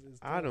on there is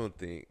tough. I don't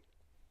think.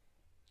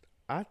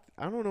 I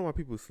don't know why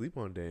people sleep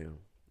on Damn.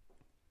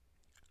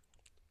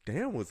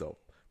 Damn was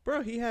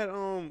bro. He had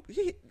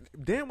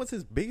Damn was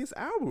his biggest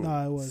album.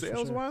 Nah, it was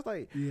sales wise.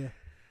 Like, yeah.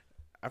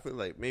 I feel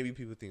like maybe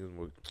people think it was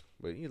more,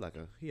 but he a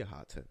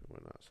hot tech and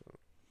whatnot. So,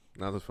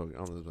 not just fucking.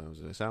 I'm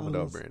just shout my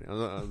dog Brandon.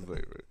 I'm just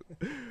like,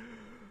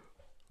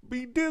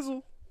 be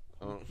Dizzle.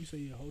 You say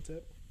you're a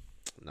Hotep?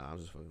 Nah, I'm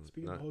just fucking.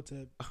 Speaking of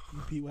Hotep,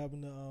 you peep what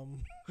happened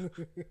to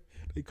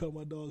they caught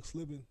my dog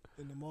slipping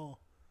in the mall.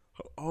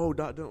 Oh,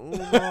 Dr.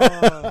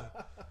 Umar.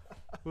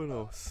 What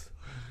else?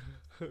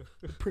 The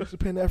Prince of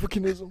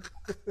Pan-Africanism.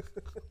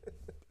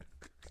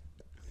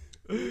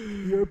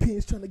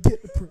 Europeans trying to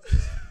get the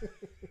prince.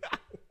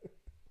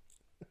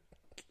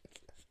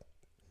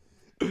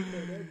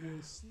 That boy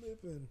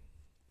slipping.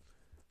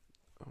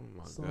 Oh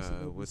my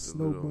God! With the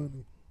little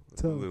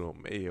little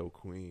Mayo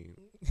Queen.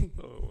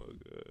 Oh my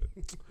God!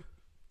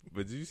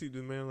 But did you see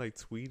the man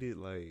tweeted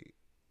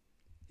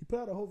he put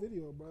out a whole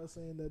video, bro,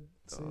 saying it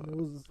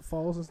was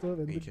false and stuff,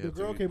 and the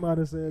girl tweeting. came out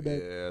and said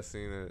that. Yeah, I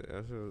seen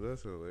that.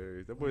 That's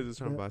hilarious. That boy just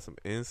trying to buy some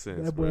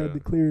incense. That boy had to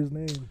clear his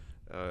name.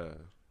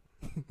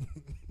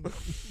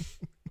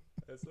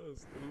 That's so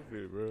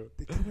stupid, bro.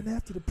 They're coming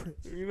after the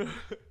prince. You know.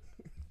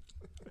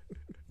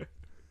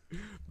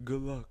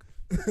 Good luck.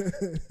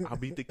 I'll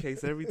beat the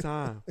case every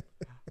time.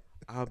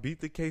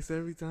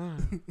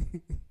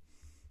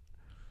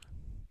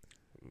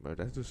 But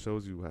that just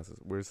shows you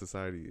where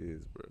society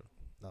is, bro.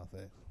 No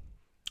thanks.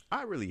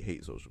 I really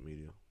hate social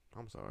media.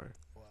 I'm sorry.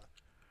 Why?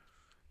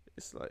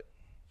 It's like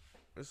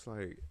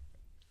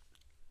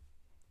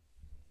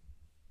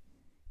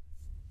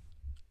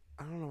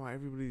I don't know why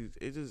everybody.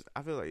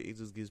 I feel like it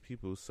just gives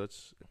people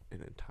such an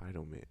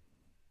entitlement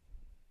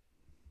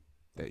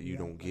that you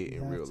don't get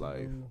in real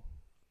life.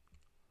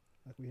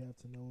 Like we have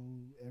to know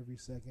every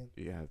second.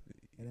 Yeah.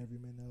 And every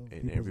minute.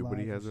 And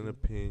everybody has an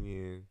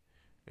opinion.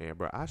 And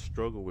bro, I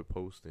struggle with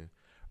posting.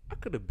 I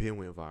could have been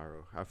went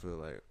viral. I feel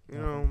like, you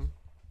know,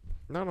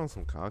 not on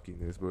some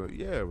cockiness, but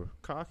yeah,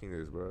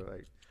 cockiness, bro.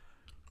 Like,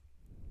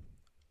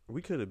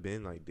 we could have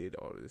been did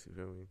all this. You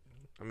feel me?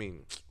 I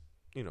mean,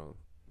 you know,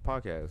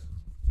 podcast,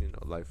 you know,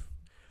 life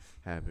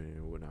happening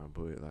and whatnot,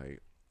 but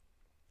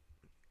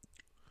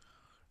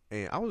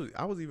and I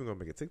was even gonna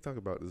make a TikTok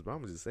about this, but I'm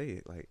gonna just say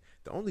it.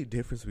 The only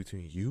difference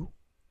between you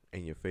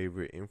and your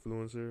favorite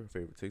influencer,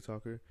 favorite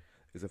TikToker,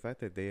 is the fact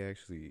that they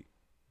actually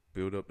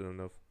build up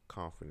enough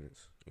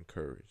confidence and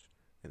courage,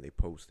 and they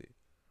post it.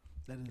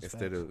 That is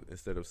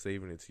instead of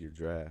saving it to your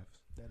drafts.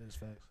 That is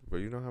facts. But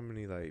you know how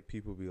many like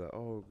people be like,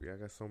 oh, yeah, I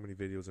got so many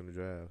videos in the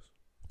drafts.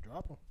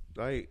 Drop them.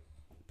 Like,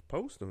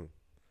 post them.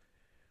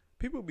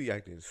 People be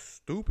acting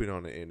stupid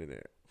on the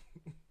internet.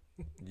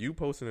 You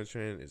posting a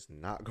trend is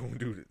not gonna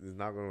do this. It's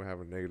not gonna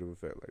have a negative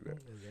effect like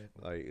that.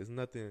 Exactly. Like, it's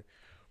nothing.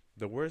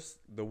 The worst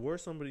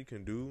somebody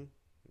can do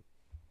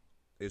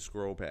is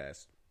scroll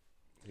past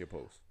your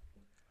post.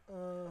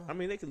 I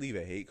mean, they could leave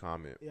a hate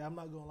comment. Yeah, I'm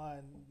not gonna lie.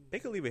 They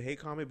could leave a hate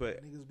comment,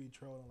 but niggas be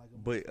trolling like.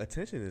 But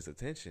attention is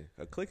attention.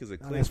 A click is a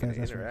click, and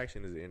an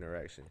interaction is an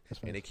interaction.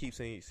 And they keep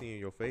seeing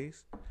your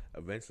face.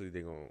 Eventually,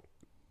 they're gonna.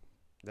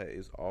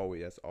 That's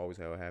always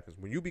how it happens.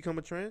 When you become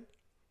a trend,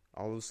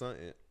 all of a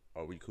sudden,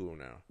 are we cool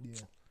now? Yeah.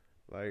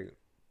 Like.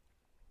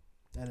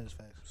 That is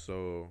facts.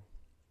 So,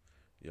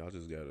 y'all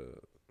just gotta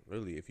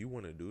really, if you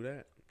want to do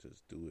that,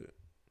 just do it.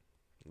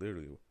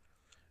 Literally.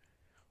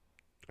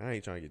 I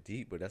ain't trying to get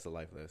deep, but that's a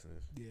life lesson.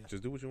 Yeah.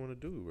 Just do what you want to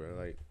do, bro.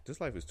 Like, this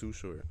life is too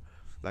short.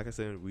 Like I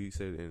said, we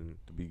said in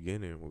the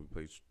beginning when we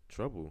played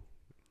Trouble,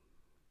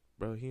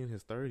 bro, he in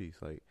his 30s.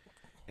 Like,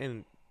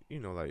 and,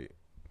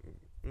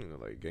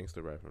 like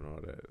gangster rap and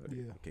all that. Like,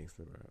 yeah.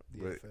 Gangster rap.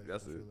 Yeah, but fact.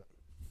 that's a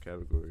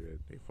category that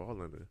they fall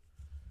under.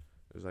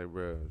 It's like,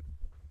 bro,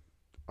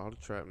 all the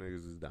trap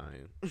niggas is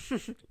dying.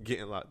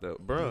 Getting locked up.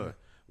 Bro,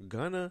 yeah.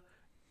 Gunna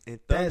and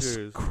Thuggers.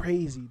 That's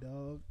crazy,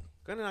 dog.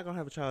 Gunna not going to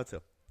have a child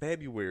till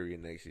February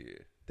of next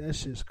year.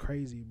 That's just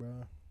crazy,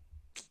 bro.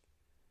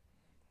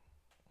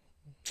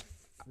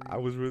 I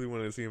was really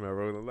wanting to see him at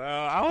Rolling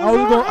Loud.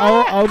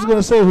 I was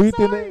gonna say who you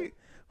think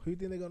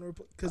they're gonna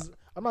replace? Because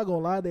I'm not gonna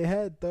lie, they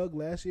had Thug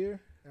last year.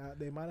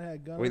 They might have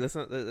had Gunna. Wait, let's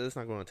not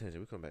go on tangent.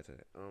 We'll come back to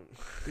that.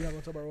 We not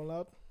gonna talk about Rolling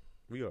Loud.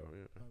 We are,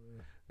 yeah. Oh,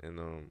 yeah.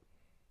 And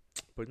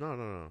but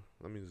no.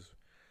 Let me just.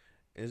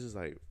 It's just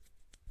like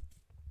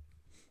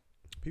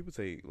people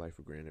take life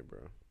for granted, bro.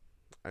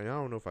 I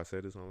don't know if I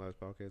said this on the last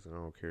podcast, and I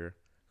don't care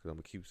because I'm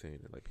gonna keep saying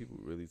it. Like, people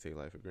really take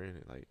life for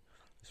granted, like,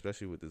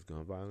 especially with this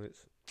gun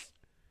violence,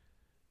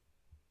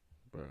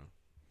 bro.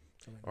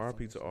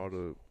 RIP to all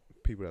the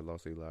people that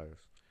lost their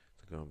lives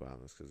to gun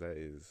violence, because that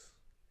is.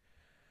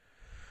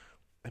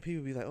 And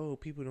people be like, "Oh,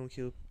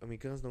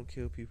 guns don't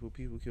kill people.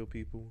 People kill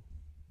people."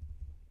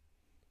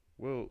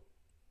 Well,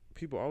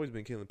 people always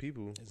been killing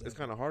people. Exactly. It's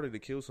kind of harder to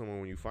kill someone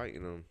when you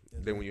fighting them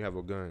than when you have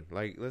a gun.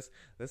 Like, let's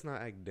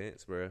not act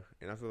dense, bro.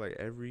 And I feel like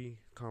every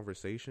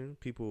conversation,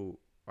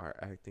 people are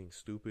acting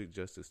stupid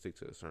just to stick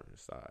to a certain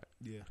side.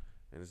 Yeah.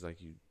 And it's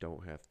like, you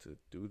don't have to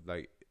do,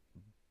 like,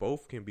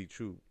 both can be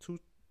true.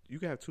 You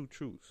can have two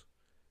truths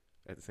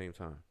at the same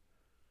time.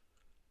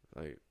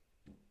 Like,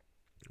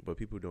 but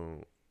people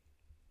don't.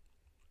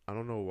 I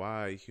don't know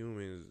why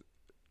humans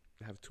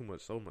have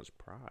so much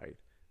pride.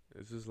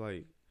 It's just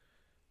like,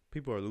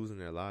 people are losing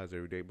their lives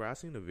every day. Bro, I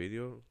seen a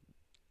video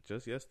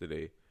just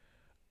yesterday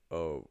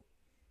of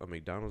a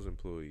McDonald's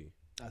employee.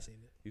 I seen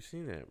it. You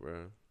seen that,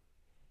 bro?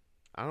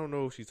 I don't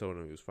know if she told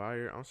him he was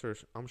fired.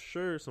 I'm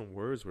sure some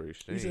words were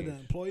exchanged. You said the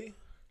employee?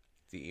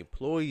 The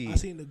employee. I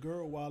seen the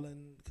girl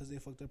wilding because they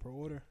fucked up her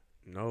order.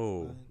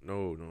 No.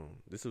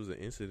 This was an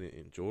incident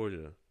in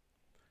Georgia.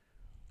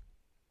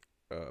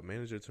 A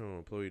manager told an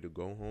employee to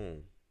go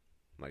home.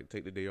 Like,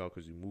 take the day off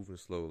because you're moving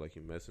slow. Like,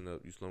 you're messing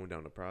up. You're slowing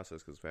down the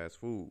process because fast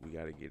food, we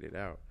got to get it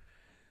out.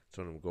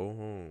 Told him, go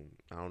home.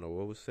 I don't know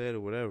what was said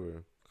or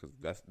whatever.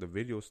 Because the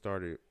video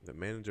started, the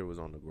manager was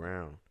on the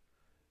ground.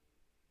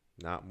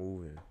 Not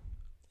moving.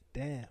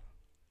 Damn.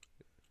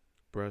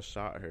 Bruh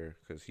shot her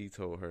because he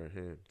told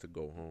him to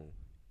go home.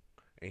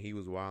 And he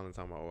was wild and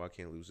talking about, I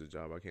can't lose his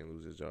job.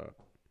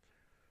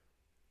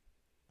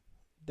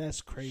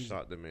 That's crazy.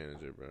 Shot the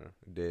manager, bro.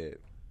 Dead.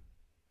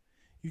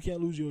 You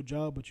can't lose your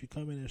job, but you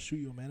come in and shoot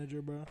your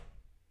manager, bro.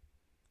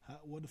 How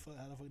the fuck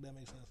that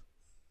makes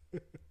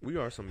sense? We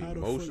are some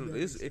emotional.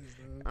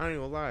 I ain't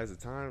gonna lie. As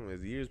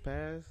years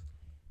pass,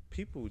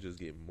 people just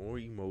get more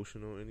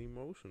emotional,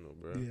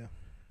 bro. Yeah.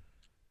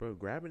 Bro,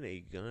 grabbing a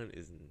gun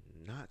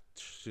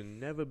should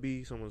never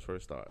be someone's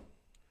first thought.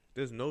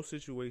 There's no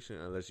situation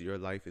unless your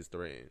life is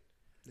threatened.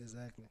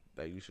 Exactly.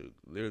 That you should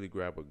literally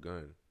grab a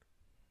gun.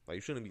 Like,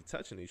 you shouldn't be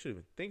touching it. You should have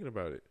been thinking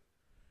about it.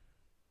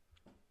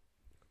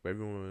 But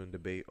everyone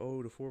debate,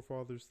 the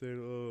forefathers said,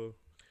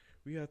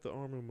 we have to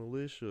arm a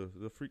militia.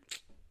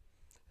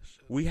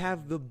 We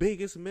have the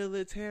biggest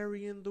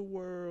military in the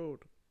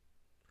world.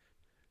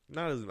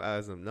 Not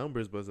as of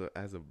numbers, but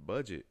as a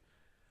budget.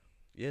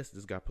 Yes,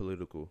 this got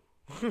political.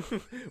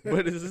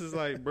 But it's just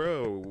like,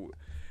 bro,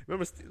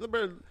 remember,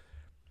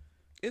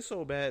 it's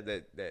so bad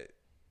that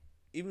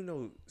even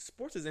though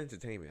sports is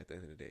entertainment at the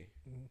end of the day.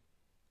 Mm-hmm.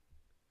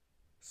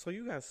 So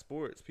you got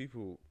sports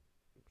people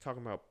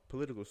talking about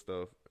political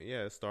stuff.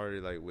 Yeah, it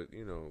started like with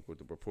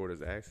the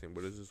reporters asking,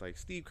 but it's just like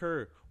Steve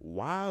Kerr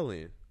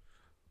wilding,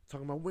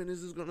 talking about, when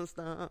is this gonna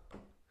stop?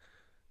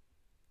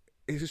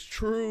 It's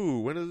true.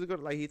 When is it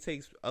gonna, like, he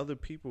takes other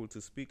people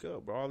to speak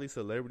up, but all these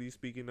celebrities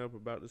speaking up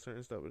about the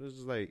certain stuff. It's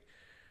just like,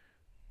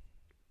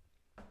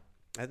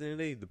 at the end of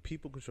the day, the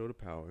people control the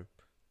power,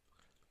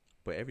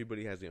 but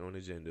everybody has their own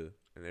agenda,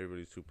 and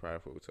everybody's too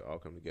prideful to all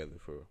come together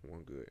for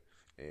one good.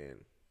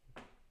 And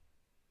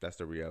that's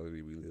the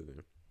reality we live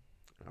in.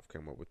 I've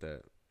come up with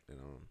that, and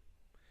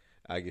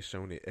I get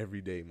shown it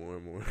every day more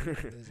and more.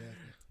 Exactly.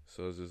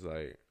 So it's just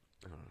like,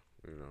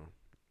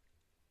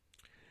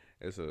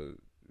 it's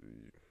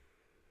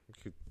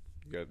you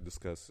gotta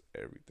discuss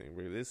everything.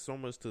 Really, there's so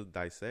much to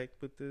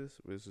dissect with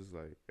this. It's just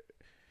like,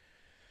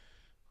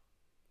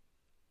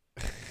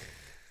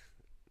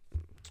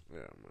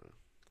 yeah, man,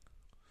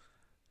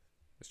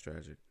 it's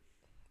tragic.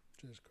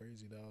 Just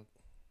crazy, dog.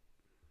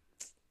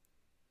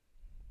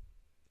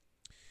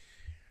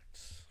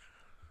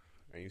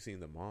 And you seen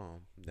the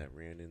mom that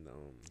ran in the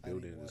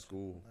building in the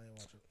school, I ain't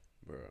watch it.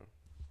 bro.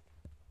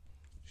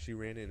 She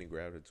ran in and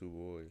grabbed her 2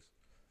 boys.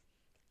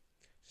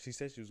 She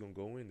said she was gonna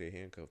go in. They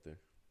handcuffed her.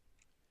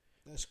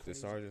 That's crazy. The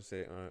sergeant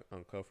said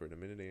uncuff her. The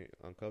minute they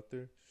uncuffed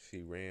her,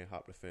 she ran,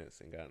 hopped the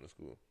fence, and got in the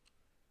school.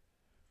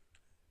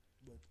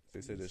 But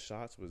They said the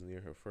shots was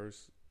near her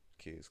first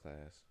kid's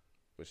class,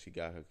 but she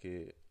got her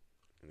kid,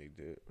 and they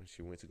did. When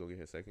she went to go get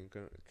her second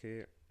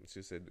kid,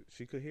 she said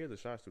she could hear the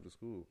shots through the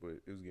school, but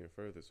it was getting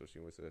further, so she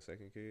went to the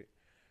second kid.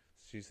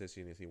 She said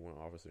she didn't see one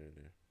officer in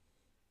there.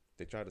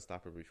 They tried to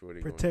stop her before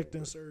they protect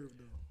and serve,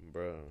 though.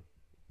 Bro.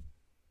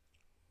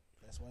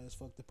 That's why it's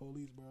fuck the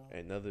police, bro.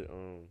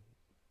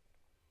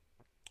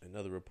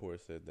 Another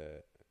report said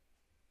that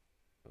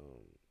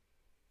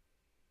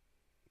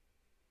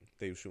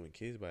they were shooting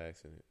kids by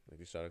accident. Like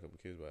they shot a couple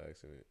kids by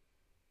accident.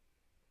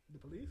 The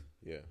police?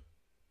 Yeah.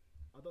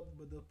 I thought,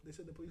 but they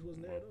said the police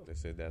wasn't there though. They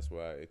said that's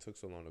why it took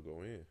so long to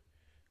go in,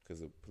 because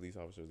the police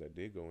officers that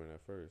did go in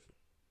at first.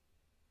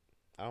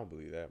 I don't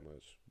believe that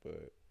much,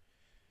 but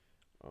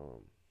I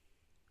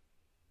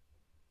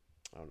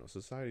don't know.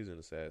 Society's in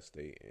a sad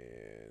state,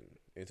 and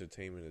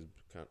entertainment is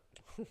kind of,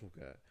 oh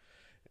god.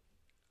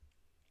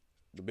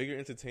 The bigger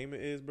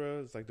entertainment is,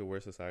 bro, it's like the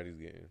worse society's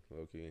getting,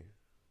 low-key.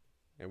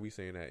 And we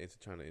saying that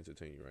trying to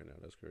entertain you right now.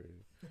 That's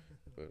crazy.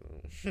 But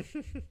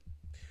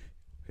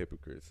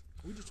hypocrites.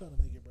 We just trying to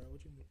make it, bro.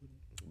 What you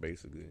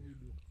basically. What we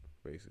do?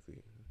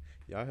 Basically.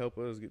 Y'all help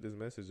us get this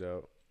message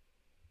out.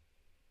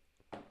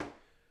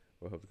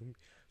 We'll help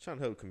trying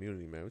to help the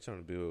community, man. We're trying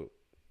to build,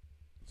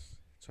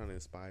 trying to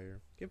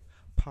inspire, give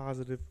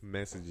positive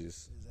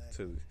messages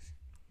to.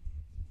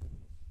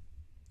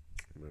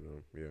 But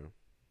yeah,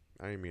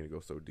 I didn't mean to go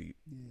so deep.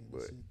 Yeah,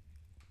 but it.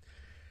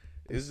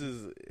 it's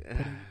just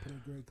put a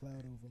gray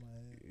cloud over my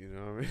head. You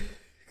know what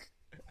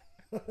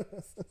I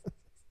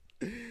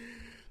mean?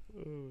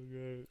 Oh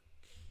god!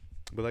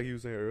 But like you were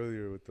saying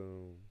earlier with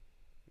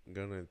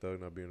Gunna and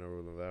Thug not being no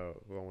rolling loud,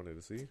 who I wanted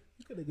to see.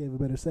 You could have gave a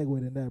better segue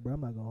than that, bro.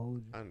 I'm not gonna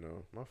hold you. I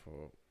know, my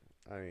fault.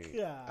 I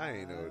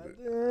ain't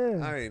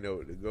know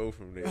what to go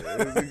from there.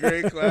 It was a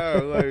great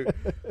cloud. Like,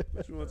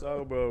 what you want to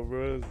talk about,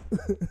 bro?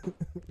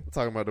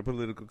 Talking about the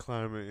political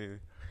climate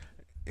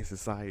and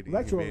society,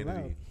 and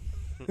humanity.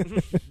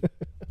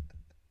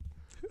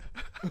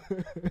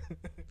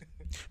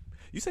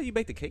 You said you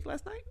baked a cake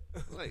last night?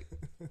 Like,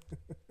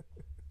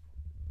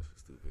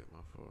 stupid. My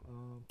fault.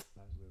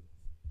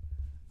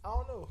 I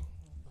don't know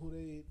who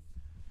they.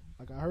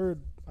 Like I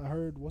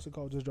heard. What's it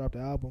called? Just dropped the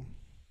album,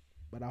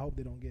 but I hope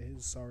they don't get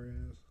his sorry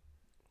ass.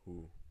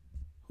 Who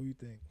you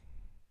think?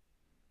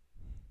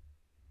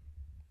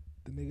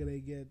 The nigga they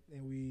get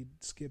and we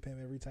skip him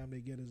every time they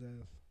get his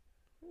ass.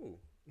 Who?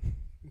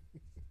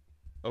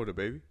 Oh, the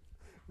baby?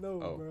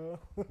 No,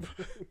 bro.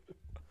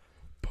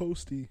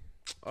 Posty.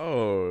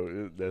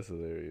 Oh, that's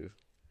hilarious.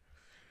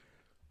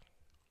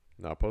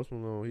 Nah, Post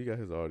Malone, he got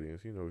his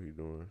audience. He know what he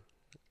doing.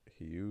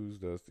 He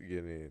used us to get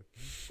in.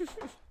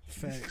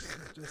 Facts.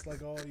 Just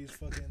like all these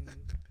fucking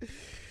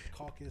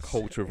caucus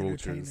culture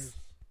vultures.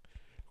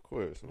 Of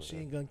course.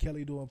 Machine Gun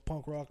Kelly doing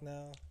punk rock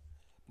now.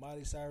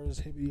 Miley Cyrus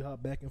hippity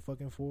hop back and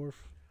fucking forth.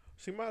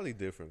 See, Miley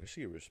different because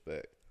she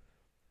respect.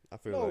 I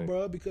feel no, like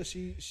bro, because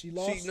she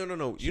lost.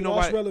 No. She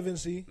lost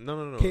relevancy.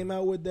 No. Came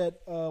out with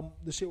that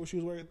the shit where she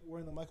was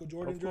wearing the Michael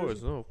Jordan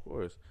jersey. Of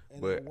course.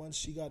 And but then once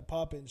she got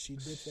popping, she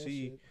ditched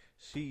that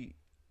shit.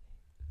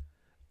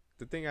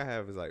 The thing I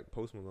have is like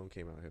Post Malone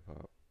came out hip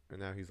hop, and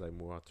now he's like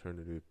more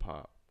alternative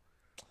pop.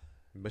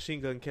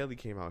 Machine Gun Kelly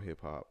came out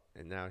hip hop,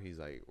 and now he's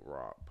like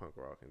rock, punk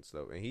rock and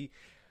stuff. And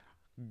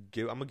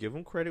I'm gonna give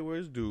him credit where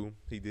it's due.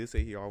 He did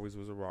say he always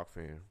was a rock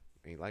fan.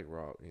 He liked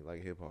rock. He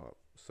liked hip hop.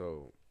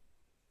 So,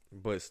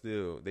 but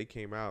still, they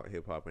came out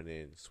hip hop and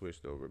then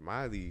switched over.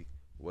 Miley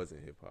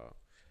wasn't hip hop.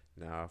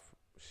 Now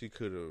she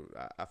could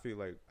have. I feel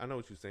like I know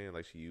what you're saying.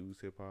 Like she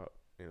used hip hop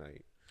and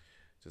like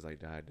just like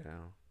died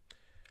down.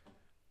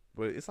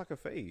 But it's like a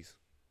phase.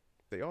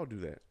 They all do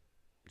that.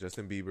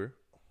 Justin Bieber's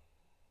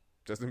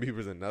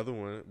another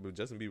one, but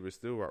Justin Bieber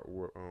still work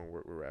with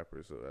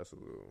rappers, so that's a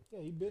little.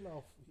 Yeah, he been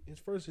off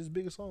his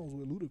biggest songs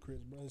with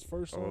Ludacris, bro. His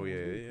first song. Oh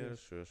yeah,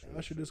 sure.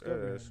 Usher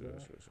discovered him, bro.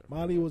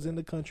 Miley was in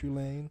the country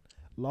lane,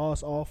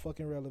 lost all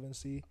fucking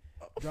relevancy,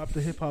 dropped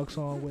a hip hop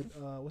song with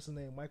what's his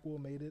name, Mike Will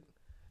made it,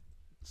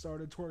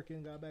 started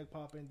twerking, got back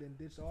popping, then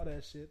ditched all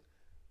that shit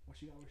when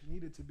she got where she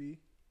needed to be,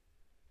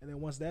 and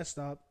then once that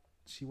stopped,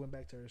 she went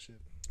back to her shit.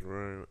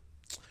 Right.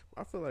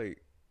 I feel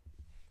like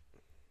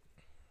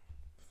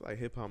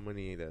hip hop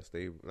money ain't that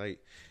stable. Like,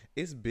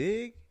 it's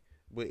big,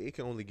 but it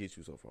can only get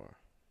you so far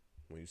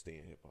when you stay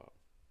in hip hop.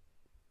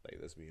 Like,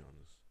 let's be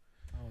honest.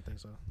 I don't think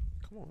so.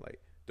 Come on,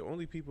 like the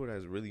only people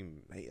that's really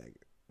made,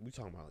 like, we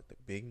talking about like the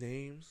big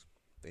names,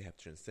 they have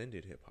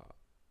transcended hip hop.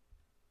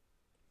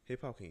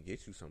 Hip hop can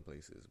get you some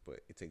places, but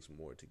it takes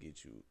more to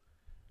get you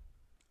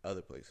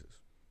other places.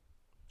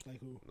 Like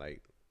who?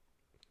 Like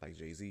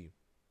Jay-Z.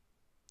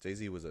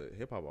 Jay-Z was a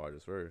hip hop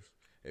artist first.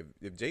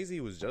 If Jay-Z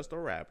was just a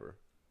rapper,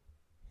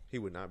 he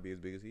would not be as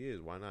big as he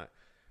is. Why not?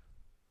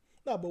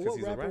 No, but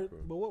what rapper?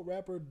 But what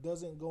rapper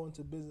doesn't go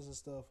into business and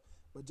stuff?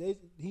 But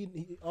he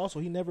also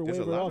never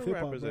wavered off hip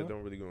hop. There's a lot of rappers that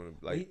don't really go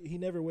into, like, he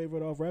never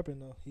wavered off rapping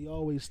though. He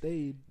always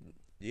stayed.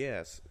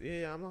 Yes,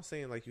 yeah. I'm not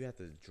saying like you have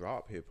to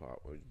drop hip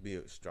hop or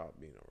stop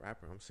being a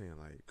rapper. I'm saying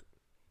like.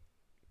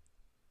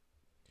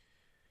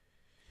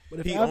 But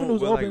if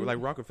avenues open,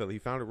 like Rockefeller, he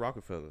founded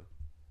Rockefeller.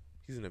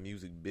 He's in the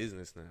music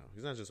business now.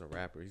 He's not just a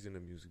rapper. He's in the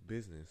music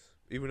business.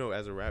 Even though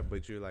as a rapper,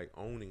 but you're like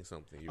owning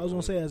something. I was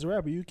gonna say, as a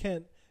rapper, you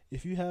can't.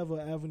 If you have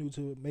an avenue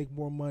to make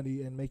more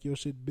money and make your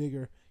shit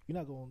bigger, you're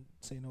not gonna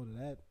say no to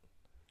that.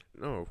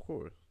 No, of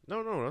course.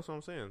 No, that's what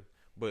I'm saying.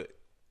 But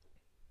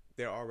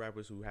there are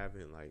rappers who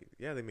haven't, like,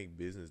 yeah, they make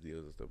business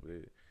deals and stuff, but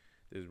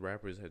there's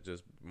rappers that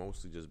just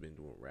mostly just been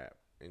doing rap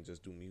and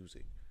just do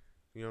music.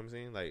 You know what I'm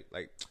saying? Like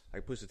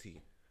Pusha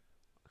T.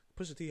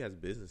 Pusha T has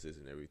businesses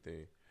and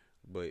everything,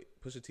 but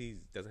Pusha T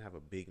doesn't have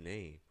a big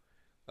name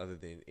other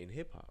than in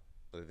hip hop,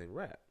 other than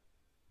rap.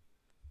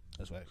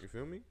 That's right. You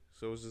feel me?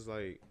 So it's just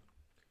like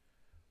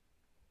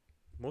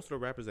most of the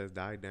rappers that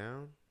died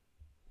down,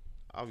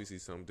 obviously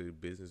some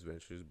did business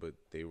ventures, but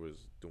they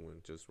was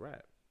doing just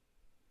rap.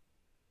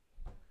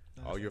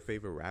 All your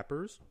favorite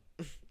rappers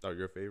are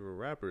your favorite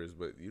rappers,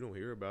 but you don't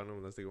hear about them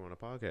unless they go on a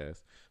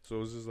podcast.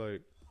 So it's just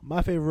like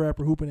my favorite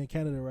rapper hooping in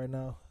Canada right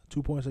now,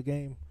 2 points a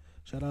game.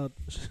 Shout out.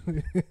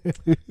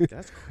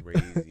 That's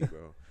crazy,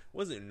 bro.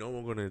 Wasn't no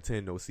one gonna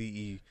attend no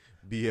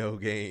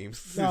CEBL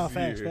games? No,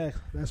 facts.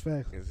 That's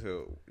facts. And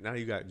so now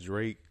you got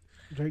Drake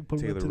pulling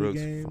Taylor up to Rooks,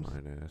 the games.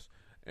 fine ass,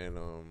 and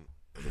I'm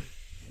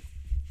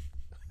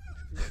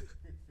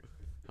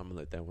gonna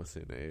let that one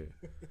sit in the air.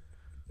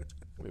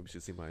 Maybe you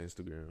should see my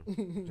Instagram.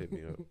 Hit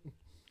me up.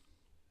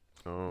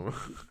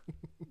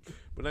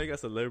 But now you got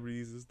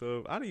celebrities and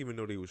stuff. I didn't even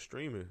know they was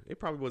streaming. It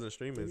probably wasn't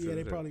streaming. Yeah,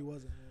 they probably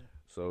wasn't. Yeah.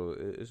 So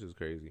it's just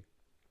crazy.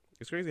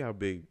 It's crazy how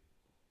big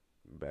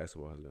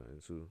basketball has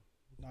gotten too.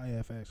 Oh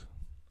yeah, facts.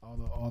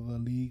 All the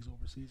leagues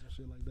overseas and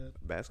shit like that.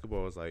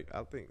 Basketball is like,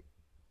 I think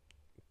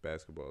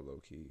basketball low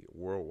key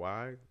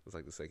worldwide is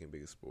like the second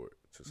biggest sport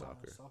to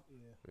soccer.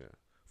 Yeah.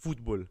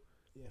 Football.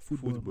 Yeah,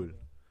 football.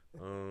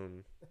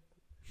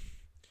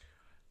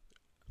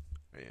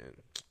 Man,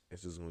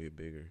 it's just gonna get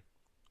bigger.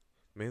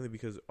 Mainly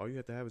because all you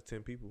have to have is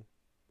 10 people.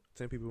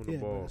 10 people in the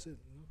ball. That's it.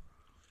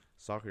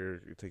 Soccer,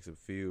 it takes a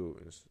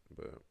field,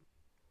 but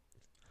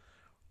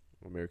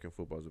American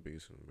football is the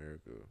biggest in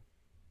America.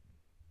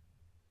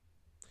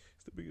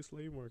 It's the biggest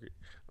slave market.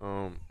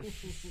 I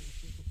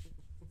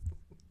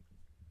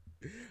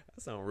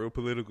sound real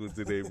political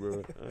today,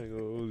 bro. I ain't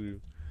gonna hold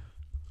you.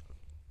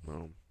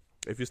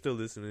 If you're still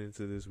listening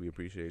to this, we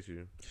appreciate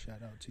you.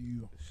 Shout out to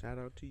you. Shout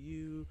out to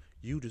you.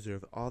 You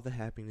deserve all the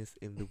happiness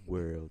in the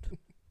world.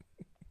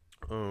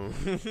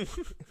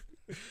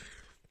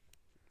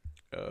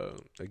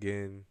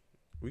 Again,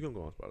 we gonna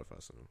go on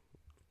Spotify soon.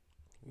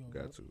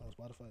 Got to. On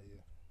Spotify,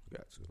 yeah.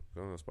 Got to.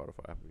 Go on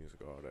Spotify, Apple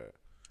Music, all that.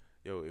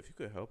 Yo, if you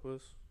could help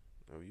us,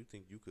 or you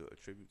think you could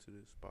attribute to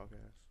this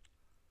podcast,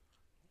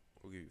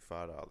 we'll give you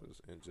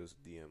 $5 and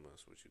just DM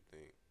us what you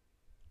think.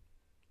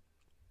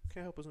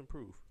 Can help us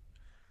improve.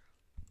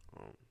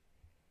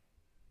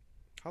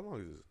 How long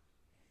is this?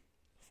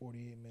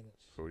 48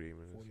 minutes. 48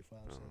 minutes. 45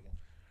 seconds.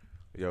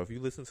 Yo, if you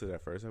listen to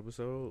that first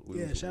episode,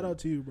 shout out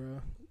to you,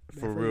 bro.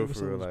 For real.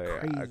 Like,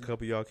 a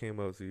couple of y'all came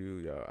up to you,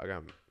 y'all. I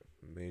got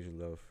major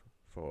love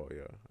for all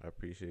y'all. I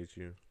appreciate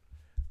you.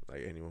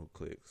 Like, anyone who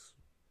clicks,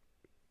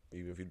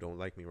 even if you don't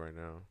like me right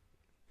now,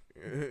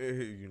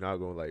 you're not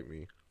gonna like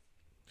me.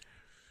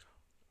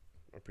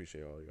 I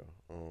appreciate all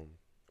y'all.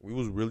 We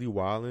was really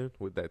wilding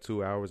with that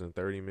 2 hours and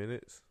 30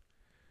 minutes,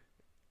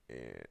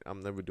 and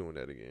I'm never doing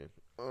that again.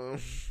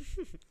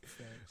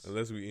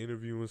 Unless we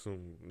interviewing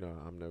some. No,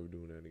 I'm never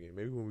doing that again.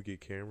 Maybe when we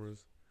get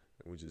cameras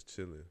and we just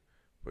chilling.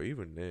 But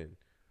even then,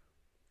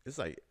 it's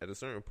like at a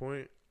certain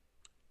point,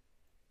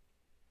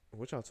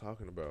 what y'all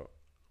talking about?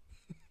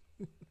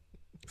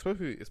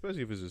 especially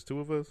if it's just two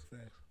of us.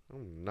 Thanks.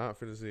 I'm not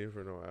finna sit here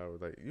for no hour.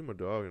 Like, you my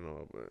dog and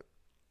all, but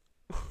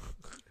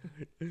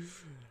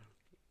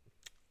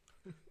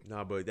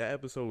nah. But that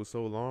episode was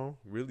so long,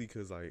 really,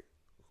 cause like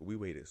we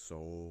waited so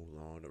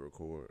long to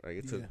record. Like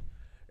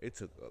it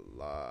took a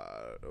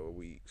lot of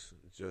weeks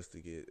just to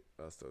get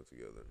our stuff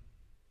together.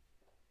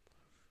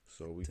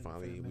 So we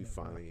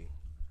finally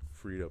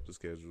freed up the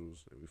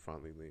schedules and we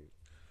finally linked.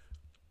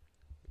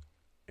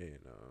 And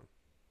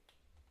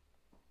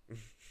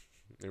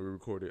and we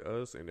recorded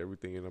us and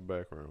everything in the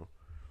background.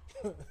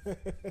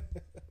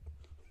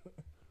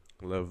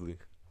 Lovely.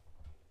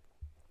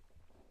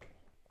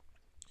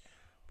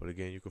 But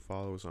again, you can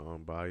follow us on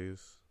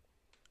Unbiased.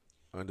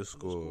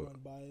 Underscore.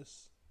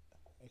 Unbiased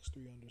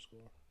X3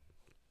 underscore.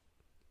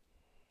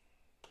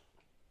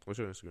 What's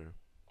your Instagram?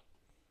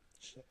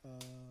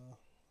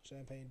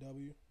 Champagne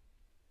W.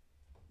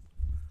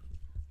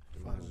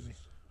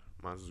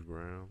 Mine's is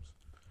Grams.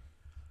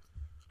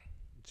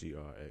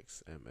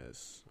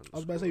 GRXMS. I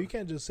was about to say, you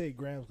can't just say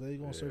Grams because they're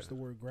going to search the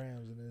word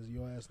Grams and then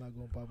your ass not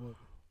going to pop up.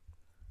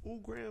 Ooh,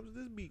 Grams,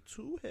 this beat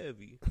too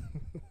heavy.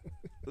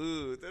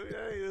 Ooh, tell me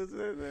how you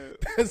said that.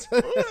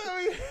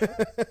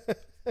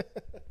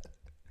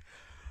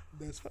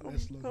 That's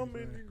how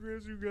many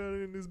grams you got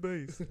in this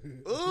bass?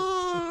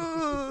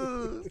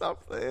 Ooh,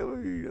 stop playing with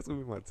me. That's going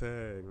to be my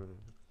tag, man.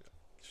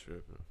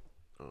 Tripping.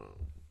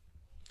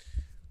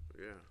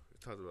 Yeah, we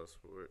talked about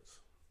sports.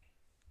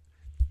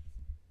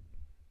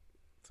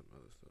 Some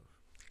other stuff.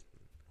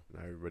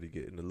 Now everybody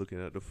getting to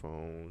looking at the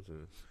phones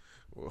and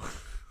well.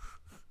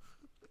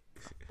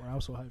 Bro,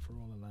 I'm so hyped for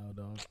Rolling Loud,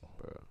 dog.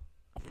 Bro,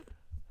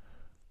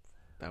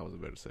 that was a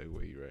better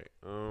segue, you right?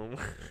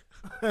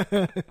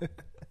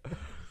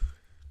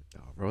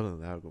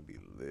 Rolling Loud gonna be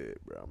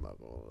lit, bro. I'm not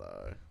gonna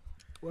lie.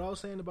 What I was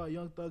saying about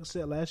Young Thug's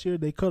set last year,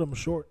 they cut him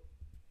short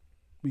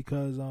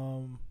because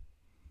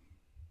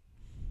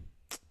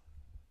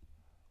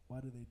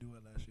why did they do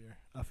it last year?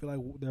 I feel like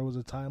there was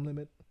a time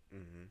limit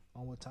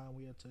on what time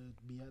we had to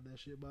be at that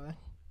shit by.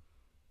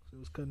 So it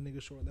was cutting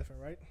niggas short left and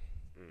right.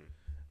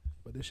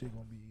 But this shit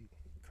gonna be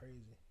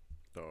crazy.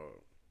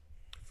 Dog.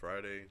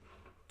 Friday's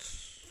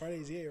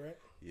yeah, right?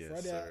 Yes,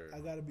 Friday, sir. I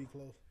gotta be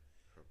close.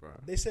 Bro.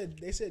 They said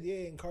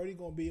yeah, and Cardi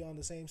gonna be on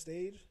the same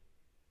stage,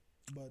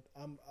 but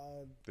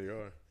They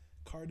are.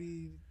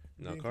 Cardi.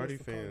 No, Cardi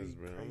fans,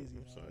 man. I'm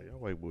sorry, y'all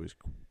white boys.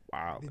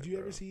 Wow. Did you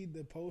ever see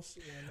the post?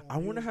 When, I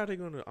wonder how they're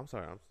gonna. I'm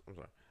sorry.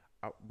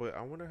 But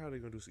I wonder how they're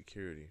gonna do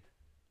security.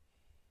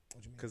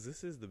 What you mean? Because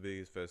this is the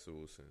biggest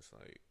festival since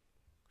like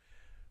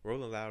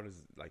Rolling Loud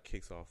is like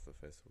kicks off the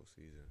festival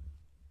season.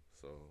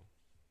 So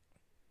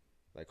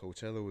like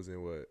Coachella was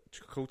in what?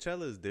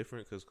 Coachella is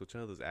different because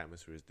Coachella's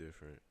atmosphere is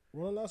different.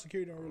 Rolling Loud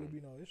security don't really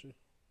be no issue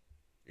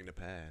in the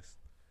past,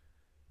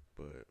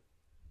 but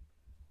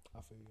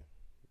I feel you.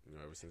 You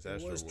know, ever since There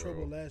Astro was World.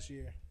 trouble last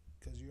year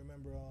because you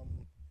remember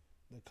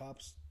the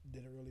cops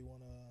didn't really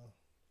want to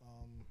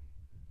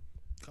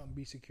come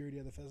be security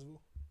at the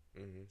festival.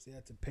 Mm-hmm. So they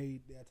had to pay.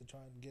 They had to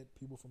try and get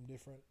people from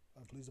different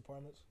police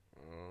departments.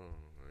 Oh,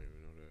 I didn't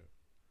even know that.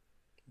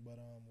 But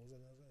what was I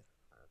gonna say?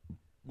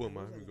 What,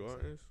 Miami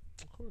Gardens?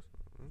 Of course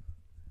not.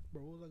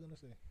 Bro, what was I gonna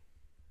say?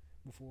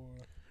 Before.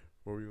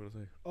 What were you gonna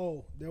say?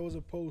 Oh, there was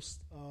a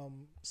post.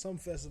 Some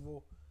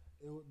festival,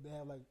 they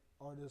have like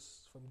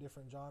artists from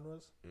different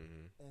genres,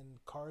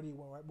 and Cardi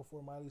went right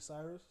before Miley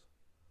Cyrus.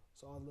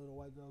 So all the little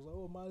white girls, like,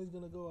 oh, Miley's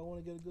gonna go. I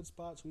want to get a good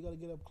spot, so we gotta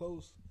get up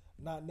close.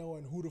 Not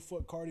knowing who the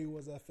fuck Cardi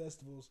was at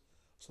festivals,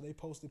 so they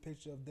posted a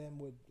picture of them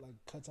with like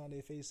cuts on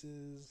their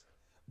faces,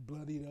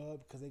 bloodied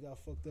up because they got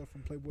fucked up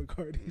from Playboy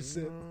Cardi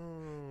set.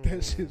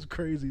 That shit's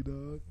crazy,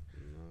 dog.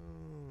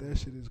 That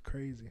shit is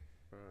crazy.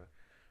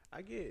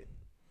 I get.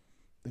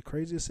 The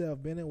craziest set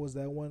I've been in was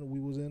that one we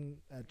was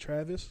in at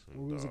Travis,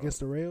 where we was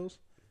against the rails.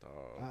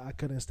 I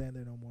couldn't stand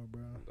there no more,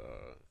 bro.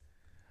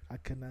 I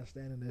could not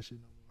stand in that shit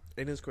no more.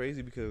 And it's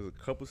crazy because a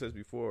couple sets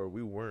before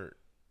we weren't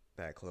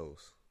that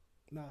close.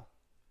 Nah,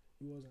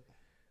 we wasn't.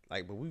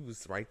 Like, but we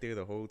was right there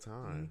the whole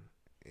time.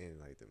 And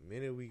like the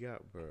minute we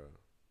got, bro,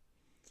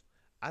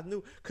 I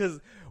knew, cause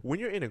when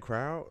you're in a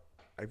crowd,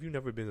 if you've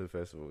never been to the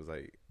festival, it's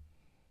like,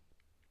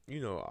 you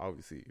know,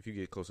 obviously if you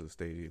get close to the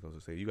stage, you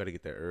got to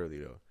get there early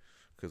though,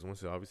 cause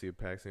once it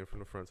packs in from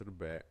the front to the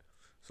back.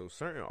 So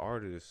certain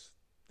artists,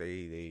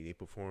 they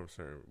perform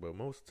certain, but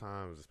most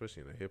times,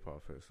 especially in a hip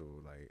hop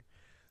festival, like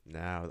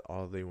now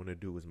all they want to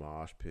do is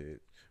mosh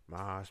pit,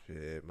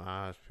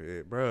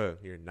 bruh.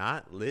 You're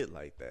not lit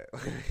like that.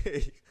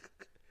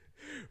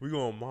 We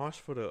gonna mosh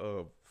for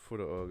the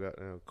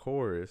goddamn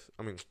chorus.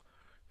 I mean,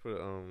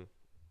 for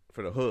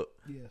the hook.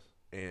 Yes.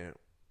 And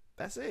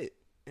that's it.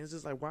 And it's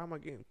just like, why am I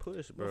getting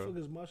pushed, bro?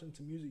 Motherfuckers moshing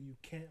to music you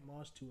can't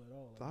mosh to at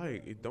all.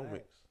 Like it don't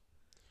make.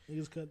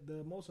 Niggas cut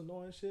the most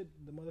annoying shit.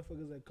 The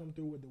motherfuckers that come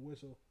through with the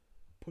whistle,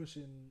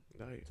 pushing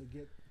to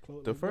get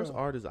close. The first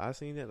artist I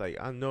seen that, like,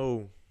 I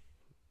know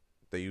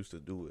they used to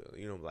do it,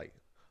 you know, like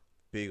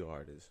big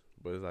artists,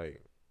 but it's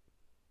like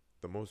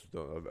the most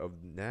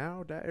of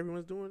now that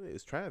everyone's doing it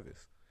is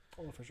Travis.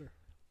 Oh, for sure.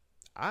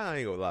 I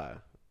ain't gonna lie.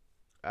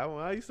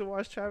 When I used to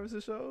watch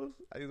Travis's shows,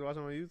 I used to watch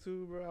them on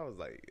YouTube, bro. I was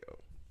like, yo,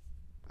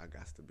 I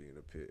got to be in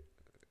a pit.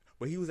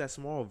 But he was at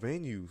small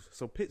venues,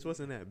 so pits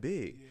wasn't that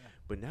big. Yeah.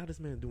 But now this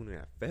man doing it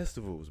at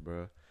festivals,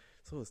 bro.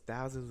 So it's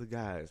thousands of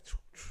guys,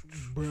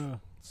 bro,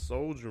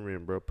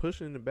 soldiering, bro,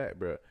 pushing in the back,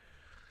 bro.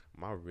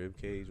 My rib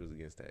cage was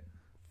against that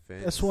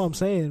fence. That's what I'm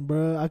saying,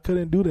 bro. I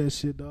couldn't do that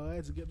shit, dog. I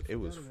had to get the fuck It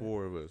was out of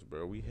 4 of us,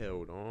 bro. We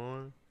held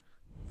on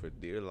for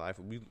dear life.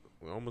 We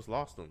almost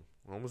lost them.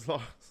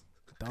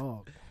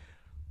 Dog.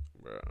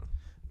 Bro.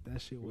 That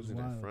shit was in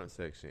wild. That front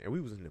section. And we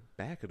was in the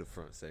back of the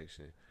front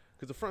section.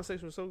 Because the front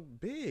section was so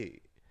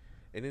big.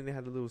 And then they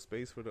had a little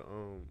space for the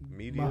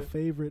media. My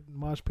favorite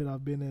mosh pit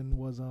I've been in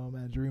was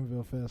at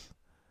Dreamville Fest.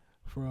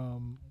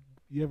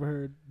 You ever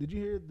heard? Did you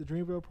hear the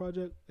Dreamville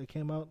project that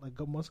came out like a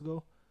couple months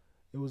ago?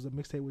 It was a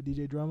mixtape with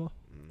DJ Drama.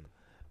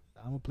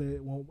 I'm gonna play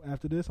it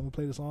after this. I'm gonna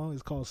play the song.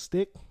 It's called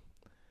 "Stick."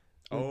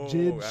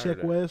 Jid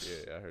Sheck West.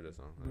 Yeah, I heard that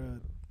song.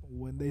 Bruh,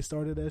 when they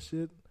started that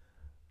shit,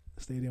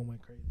 the stadium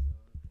went crazy.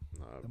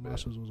 The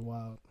Marshalls was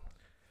wild.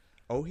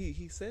 Oh,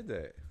 he said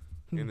that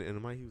in the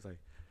mic. He was like,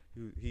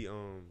 he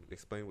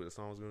explained what the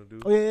song was gonna do.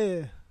 Oh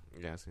yeah.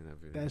 Yeah, I seen that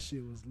video. That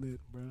shit was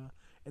lit, bro.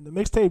 And the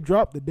mixtape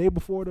dropped the day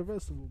before the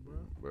festival,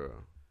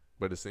 bro.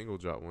 But the single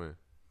dropped when?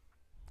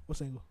 What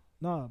single?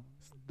 Nah,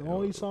 the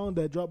only song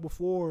that dropped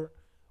before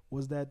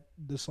was the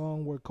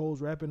song where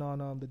Cole's rapping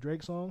on the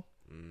Drake song.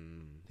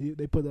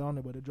 They put it on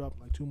there, but it dropped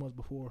like 2 months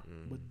before.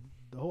 But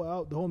the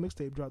whole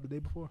mixtape dropped the day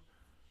before.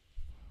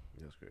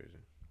 That's crazy.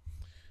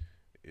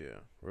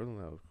 Yeah, Rolling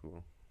Loud was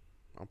cool.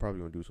 I'm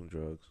probably gonna do some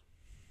drugs.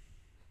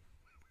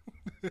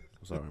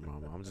 I'm sorry,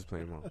 Mama. I'm just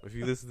playing, Mom. If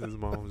you listen to this,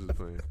 Mom, I'm just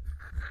playing.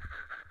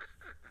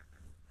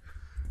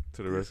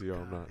 To the rest of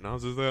y'all, I'm not. No, I'm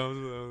just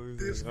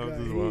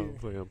playing.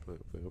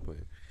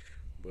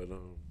 But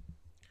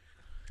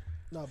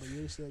Nah, but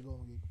you're still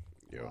gonna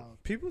get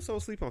wild. People so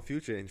sleep on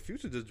Future, and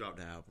Future just dropped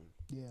the album.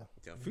 Yeah.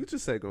 Future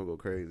said gonna go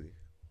crazy.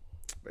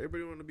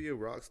 Everybody want to be a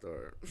rock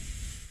star.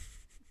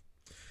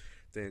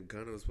 Then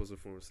Gunna was supposed to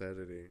perform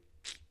Saturday.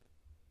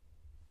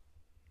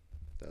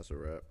 That's a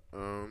wrap.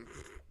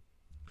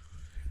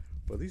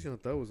 But these Young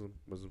Thug wasn't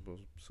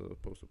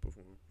supposed to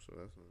perform, so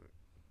that's not.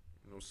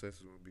 No Sex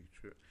is gonna be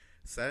trip.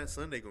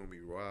 Sunday gonna be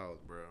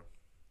wild, bro.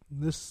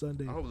 This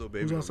Sunday. I hope Lil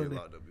Baby gonna get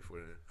locked up before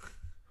then.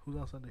 Who's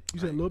on Sunday? You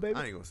said Lil Baby?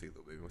 I ain't gonna see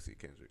Lil Baby. I'm gonna see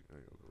Kendrick. I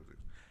ain't gonna go with it.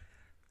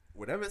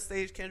 Whatever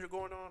stage Kendrick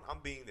going on, I'm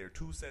being there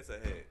 2 sets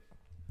ahead.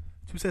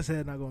 2 sets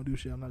ahead, not gonna do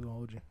shit. I'm not gonna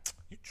hold you.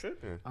 You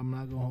tripping? I'm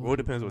not gonna hold you. Well, it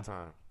depends what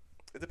time.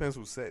 It depends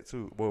who's set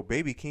too. Well,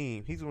 Baby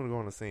Keem, he's gonna go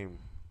on the same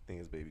thing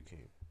as Baby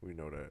Keem. We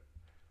know that.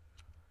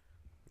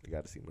 You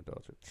got to see my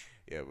daughter.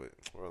 Yeah, but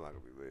we're not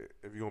gonna be lit.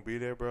 If you gonna be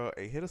there, bro,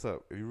 hey, hit us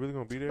up. If you really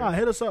gonna be there,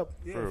 hit us up.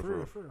 Yeah,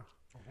 for real.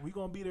 We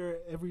gonna be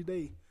there every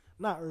day.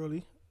 Not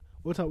early.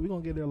 What time? We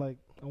gonna get there like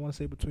I want to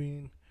say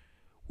between.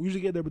 We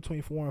usually get there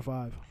between 4 and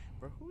 5.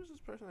 Bro, who is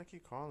this person that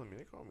keep calling me?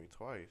 They called me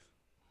twice.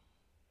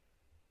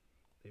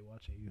 They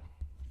watching you.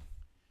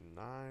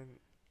 9.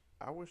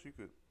 I wish you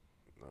could.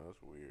 No,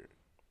 that's weird.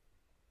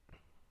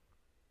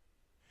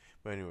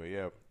 But anyway,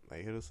 yeah,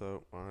 like hit us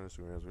up on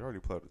Instagram. We already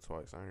plugged it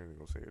twice. I ain't even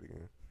gonna say it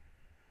again.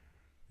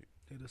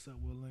 Hit us up.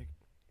 We'll link.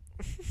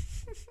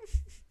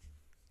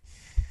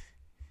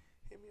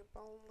 Hit me up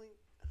on link.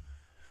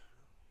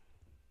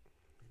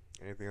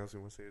 Anything else you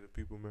want to say to the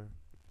people, man?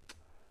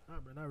 Nah,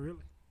 bro, not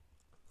really.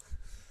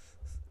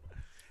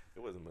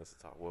 It wasn't much to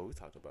talk. Well, we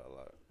talked about a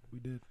lot. We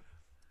did.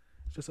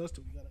 It's just us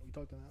two. We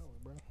talked an hour,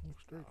 bro.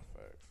 Straight.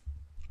 Facts.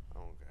 I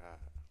don't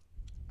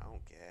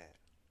get.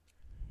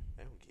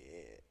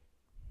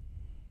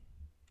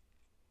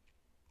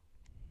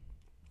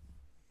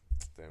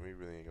 Damn, he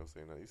really ain't gonna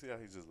say nothing. You see how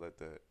he just let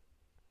that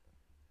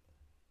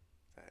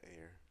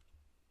air.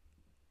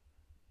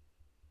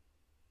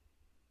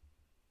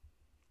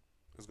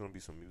 There's gonna be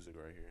some music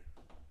right here.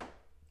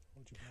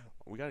 What you playing?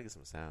 We gotta get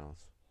some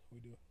sounds. We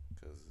do.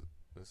 Cause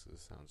this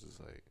sounds just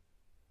like.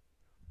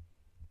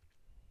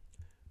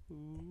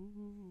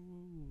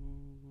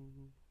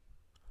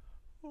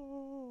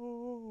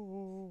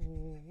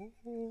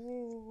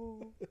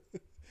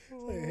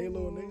 Hey,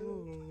 Halo nigga.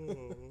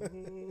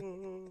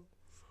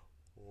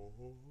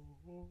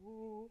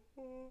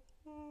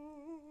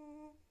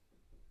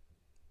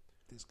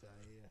 This guy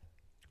here.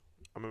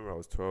 I remember I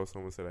was 12.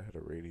 Someone said I had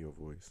a radio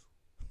voice.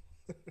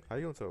 How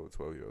you gonna tell a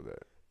 12-year-old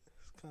that?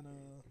 It's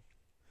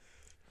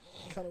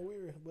kind of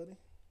weird, buddy.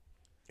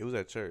 It was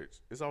at church.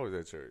 It's always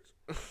at church.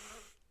 It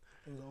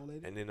was an old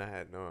lady. And then I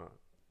had no.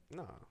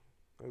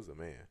 It was a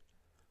man.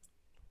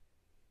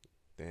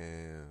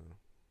 Damn.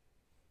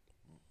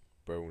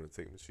 Bro, want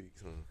to take my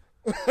cheeks, huh?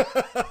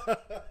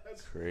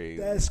 That's crazy.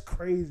 That's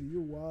crazy.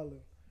 You're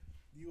wildin'.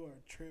 You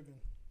are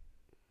tripping.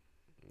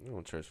 You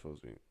know, church folks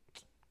be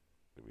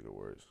the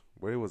worst.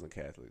 But it wasn't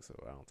Catholic, so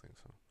I don't think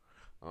so.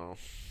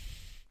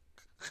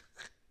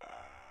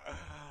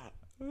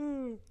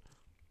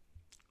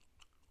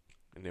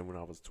 And then when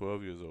I was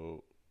 12 years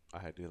old, I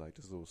had did like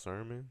this little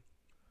sermon,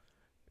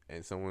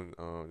 and someone,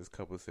 this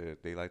couple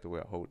said they like the way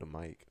I hold the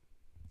mic.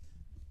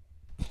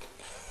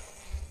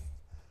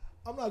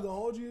 I'm not gonna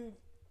hold you.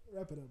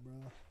 Wrap it up,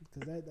 bro,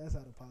 because that's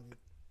out of pocket.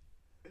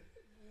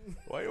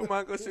 Why your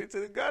mind go straight to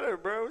the gutter,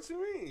 bro? What you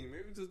mean?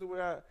 Maybe just the way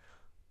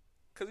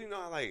cause you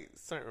know how like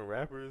certain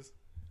rappers.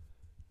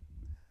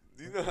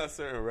 Do you know how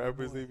certain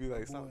rappers they be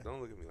like, stop, don't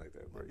look at me like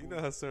that, bro. You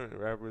know how certain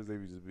rappers they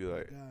be just be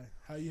like, guy,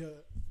 how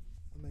you?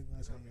 I'm not gonna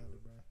ask how you held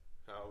it, bro.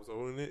 How I was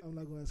holding it. I'm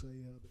not gonna ask how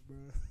you held it,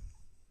 bro.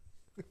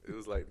 It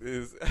was like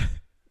this.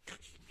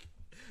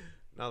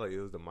 Not like it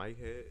was the mic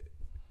head.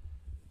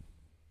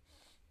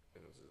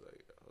 And it was just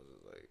like I was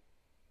just like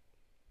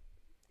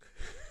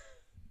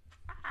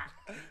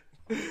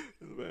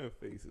this man's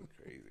face is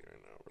crazy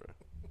right now, bro.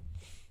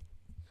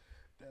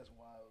 That's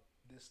wild.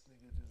 This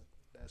nigga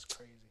just That's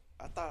crazy.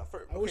 I thought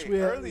I wish we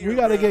had. We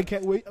gotta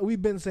get.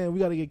 We've been saying we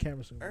gotta get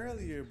cameras soon.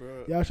 Earlier,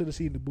 bro. Y'all should have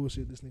seen the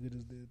bullshit this nigga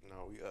just did.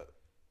 No, we up.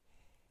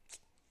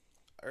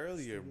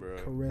 Earlier, bro.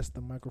 Caress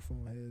the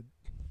microphone head.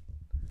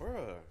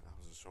 Bro, I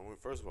was just showing.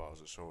 First of all, I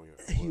was just showing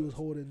you. He was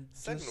holding.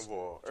 Second of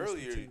all,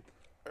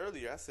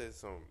 earlier I said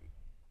something.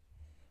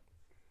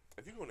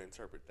 If you're gonna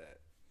interpret that,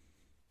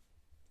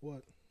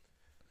 what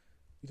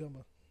you talking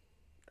about?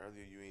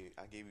 Earlier,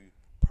 I gave you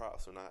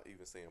props for not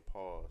even saying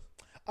pause.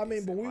 I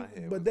mean,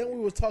 but then we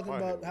was talking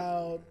about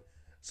how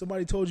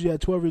somebody told you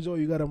at 12 years old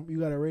you got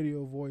a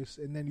radio voice,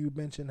 and then you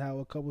mentioned how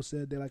a couple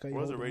said they like how you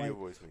hold the mic. What does a radio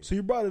voice mean? So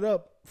you brought it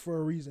up for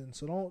a reason.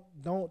 So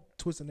don't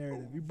twist the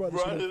narrative. You brought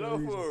it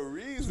up for a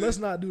reason. So let's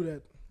not do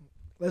that.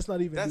 Let's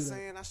not even. That's do that.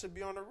 Saying I should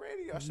be on the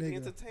radio. I should be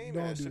entertainment.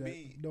 Don't do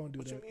that. Don't do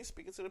that. What you mean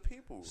speaking to the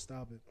people?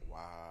 Stop it.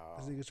 Wow.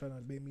 This nigga's trying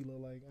to make me look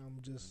like I'm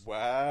just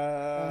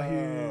out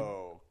here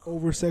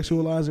over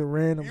sexualizing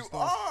random you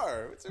stuff. You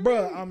are,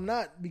 bro. I'm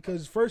not,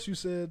 because first you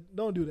said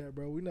don't do that,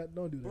 bro.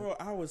 Don't do that, bro.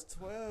 I was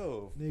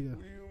 12, nigga.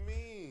 What do you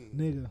mean,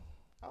 nigga?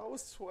 I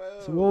was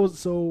 12.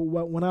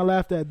 When I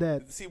laughed at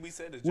that, see, we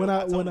said the joke. When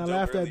I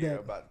laughed at that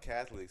about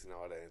Catholics and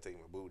all that and taking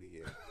my booty,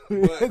 yeah.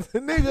 But,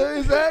 nigga,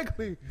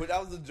 exactly. But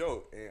that was a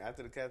joke. And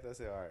after the Catholic, I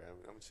said, all right,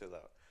 I'm gonna chill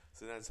out.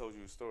 So then I told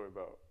you a story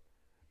about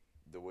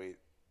the way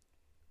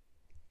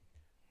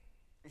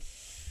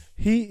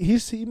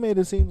he made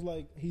it seem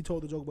like he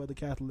told the joke about the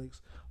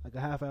Catholics like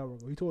a half hour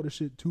ago. He told the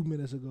shit 2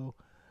 minutes ago.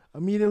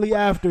 Immediately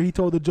after, he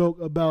told the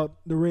joke about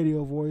the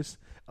radio voice.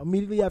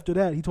 Immediately after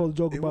that, he told the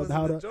joke about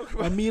how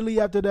immediately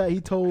after that, he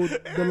told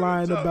the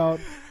line about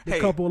the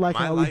couple like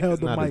how we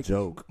held the mic. My life is not a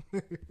joke.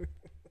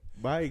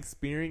 My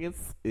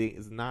experience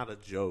is not a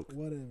joke.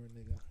 Whatever,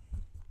 nigga.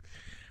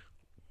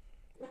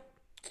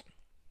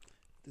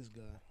 This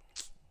guy.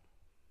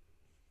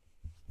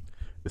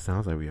 It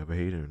sounds like we have a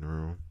hater in the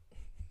room.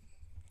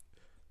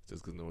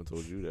 Just because no one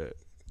told you that.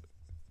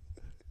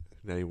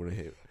 Now you want to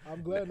hit.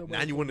 I'm glad nobody.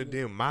 Now you want to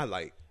dim my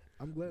light.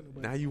 I'm glad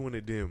nobody. Now you want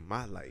to dim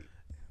my light.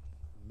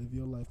 Live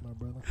your life, my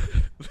brother.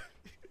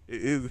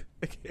 It is.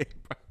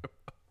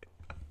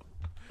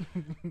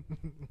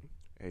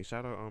 Hey,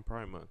 shout out on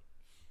Pride Month.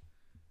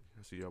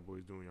 I see y'all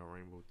boys doing y'all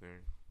rainbow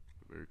thing.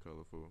 Very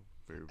colorful.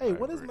 Very. Hey,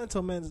 what is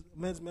men's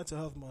mental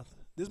health month?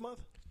 This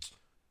month?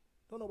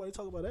 Don't nobody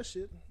talk about that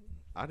shit.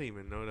 I didn't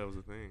even know that was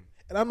a thing.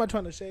 And I'm not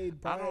trying to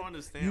shade Pride. I don't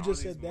understand. You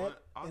just said that,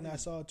 and I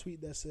saw a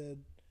tweet that said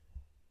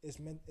it's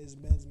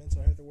men's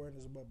mental health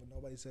awareness month, but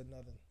nobody said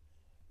nothing.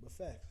 But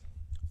facts.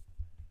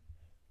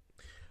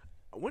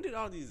 When did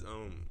all these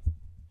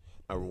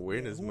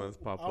awareness months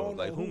pop up?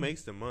 Like, who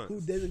makes the months?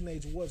 Who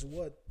designates what's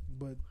what?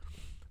 But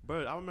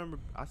I remember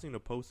I seen a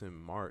post in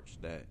March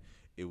that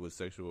it was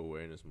Sexual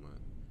Awareness Month,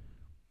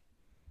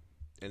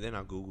 and then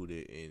I googled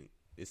it and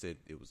it said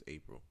it was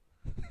April.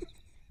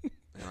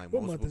 And like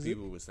multiple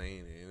people were saying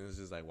it, and it was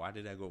just like, why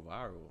did that go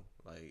viral?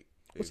 Like,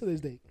 what's today's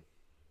date?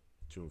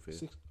 June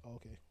 5th. Oh,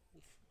 okay.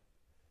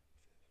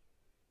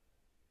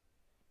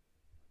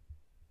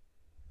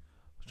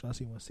 I was trying to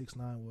see when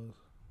 6ix9ine was.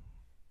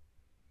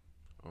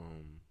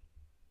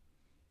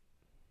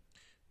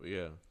 But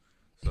yeah.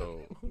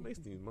 So who makes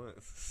these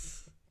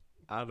months?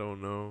 I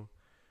don't know.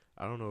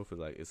 I don't know if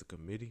it's a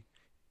committee.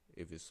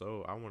 If it's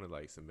so, I want to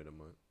like submit a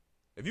month.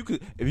 If you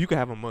could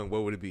have a month,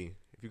 what would it be?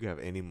 If you could have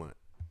any month.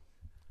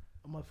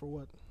 A month for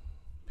what?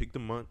 Pick the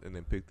month and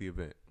then pick the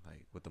event.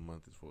 Like what the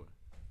month is for.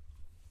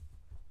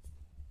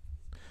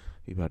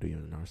 You about to be a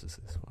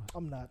narcissist.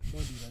 I'm not.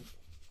 Don't do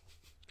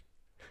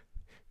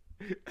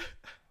that.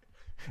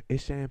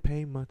 It's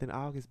champagne month in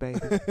August, baby.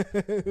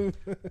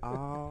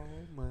 Oh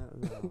my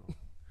Lord.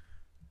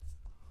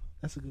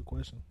 That's a good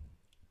question.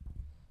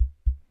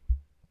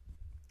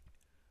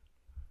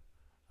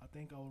 I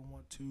think I would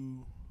want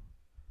to.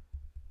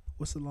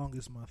 What's the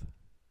longest month?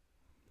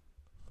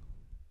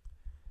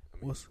 I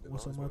mean,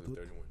 what's a month with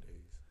 31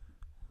 days?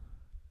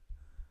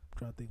 I'm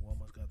trying to think what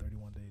month's got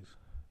 31 days.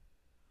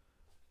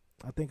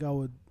 I think I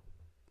would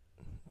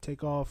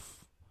take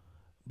off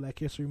Black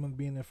History Month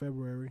being in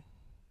February.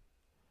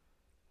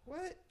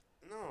 What?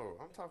 No,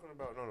 I'm talking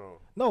about no.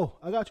 No,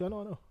 I got you. I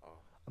know. Oh.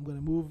 I'm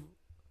gonna move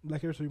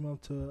Black History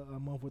Month to a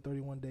month with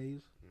 31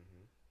 days.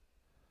 Mm-hmm.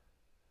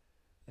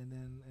 And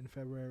then in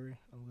February,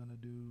 I'm going to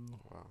do...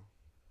 Wow.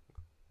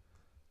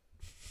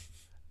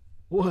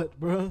 What,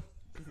 bro?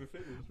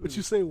 What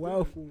you say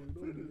wow for?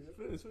 Finish.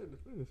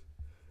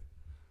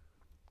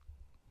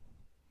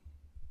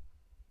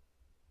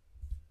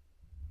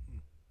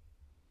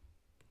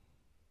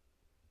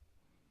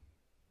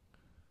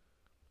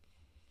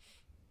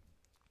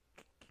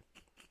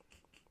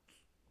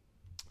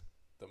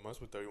 The months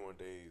with 31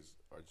 days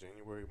are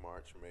January,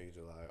 March, May,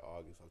 July,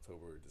 August,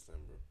 October,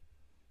 December.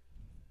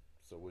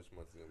 So which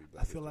month is going to be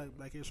Black History? I feel like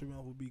Black History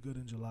Month would be good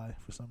in July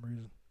for some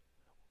reason.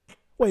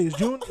 Wait, is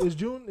June?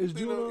 You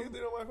think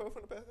my phone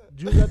from the past that?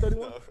 June got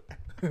 31? No.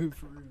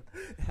 For real.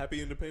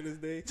 Happy Independence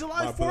Day.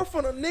 July 4th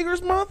on a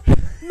niggers month?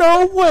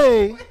 No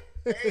way.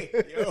 Hey,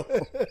 yo.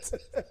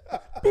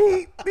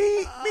 beep.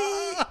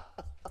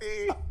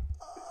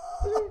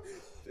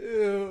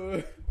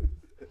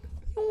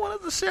 You want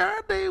to share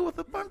a day with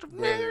a bunch of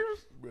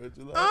niggers. Bro,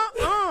 July.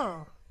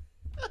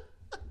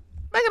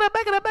 Back it up,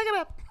 back it up, back it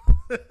up.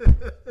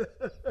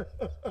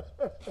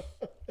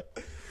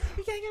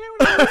 You can't get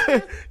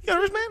it. You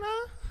a rich man,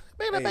 huh?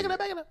 Back it up, back it up,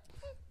 back it up.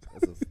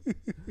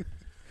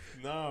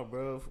 Nah,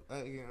 bro.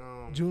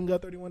 June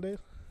got 31 days?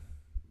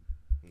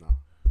 No.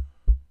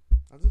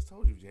 I just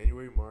told you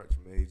January, March,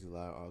 May,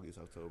 July, August,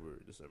 October,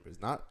 December. It's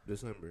not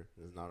December.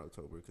 It's not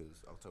October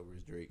because October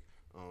is Drake.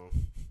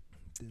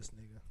 This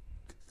nigga.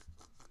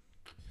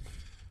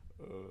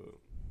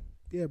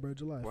 Yeah, bro,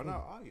 July. Why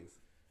not August?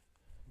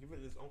 Give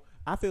it its own.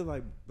 I feel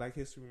like Black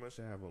History Month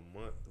should have a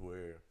month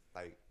where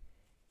like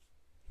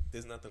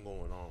there's nothing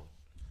going on,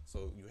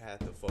 so you have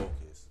to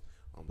focus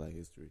on Black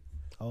History.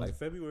 Like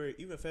February,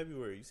 even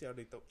February, you see how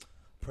they throw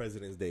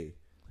President's Day.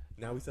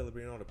 Now we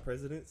celebrating all the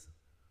presidents.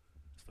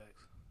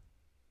 Facts.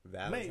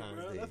 Valentine's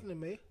May, bro. Day. Nothing in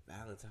May.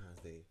 Valentine's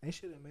Day. Ain't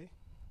shit in May.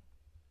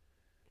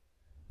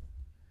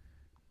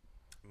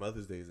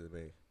 Mother's Day is in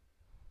May.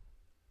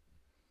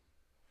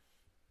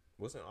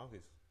 What's in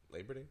August?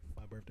 Labor Day?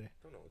 My birthday.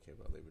 Don't know what care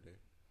about Labor Day.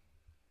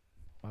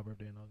 My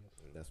birthday in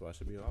August. And that's why I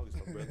should be in August,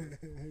 my brother.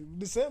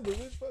 December,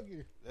 bitch. Fuck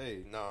you.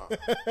 Hey, nah.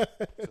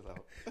 Chill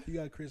out. You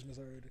got Christmas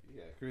already.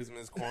 Yeah,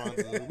 Christmas,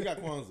 Kwanzaa. We got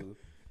Kwanzaa.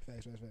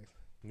 Facts.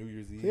 New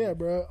Year's Eve. Yeah,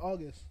 bro.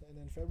 August and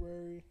then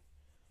February.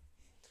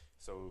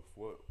 So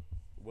what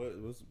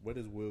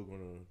is Will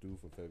gonna do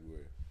for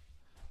February?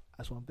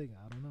 That's what I'm thinking.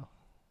 I don't know.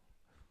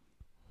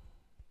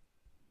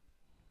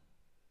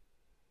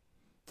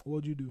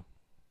 What'd you do?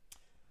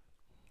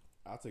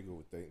 I'll take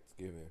over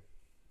Thanksgiving.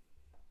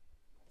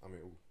 I mean,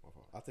 my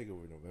fault. I'll take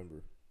over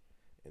November,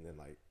 and then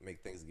like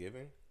make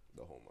Thanksgiving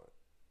the whole month.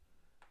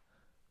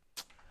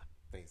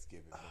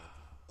 Thanksgiving.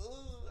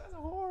 That's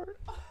hard.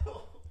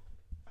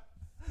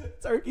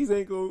 Turkeys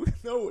ain't gonna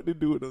know what to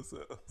do with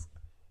themselves.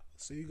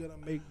 So you gonna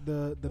make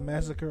the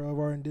massacre of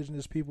our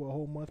indigenous people a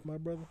whole month, my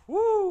brother?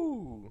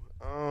 Woo!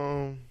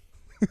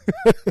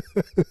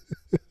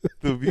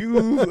 The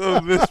views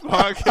of this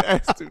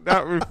podcast do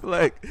not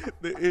reflect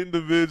the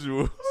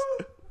individuals.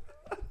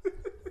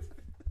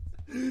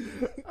 I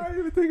didn't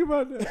even think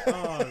about that.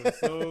 Oh, I'm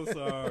so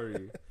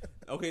sorry.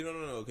 Okay, no.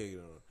 Okay,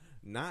 no.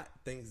 Not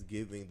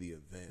Thanksgiving the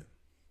event.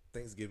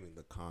 Thanksgiving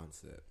the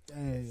concept.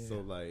 Yeah.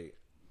 So like,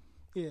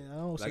 yeah, I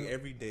don't like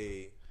every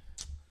day.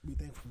 Be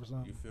thankful for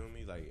something. You feel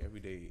me? Like every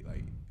day,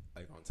 like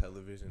on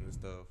television and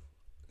stuff,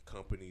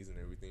 companies and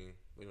everything,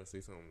 they're gonna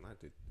say something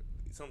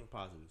something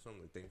positive,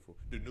 something thankful.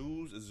 The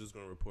news is just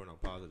gonna report on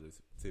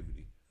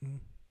positivity, and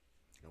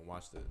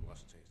watch the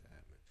change that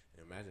happen.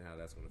 And imagine how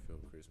that's gonna feel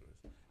for Christmas.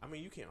 I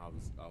mean, you can't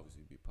obviously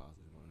be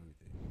positive on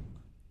everything,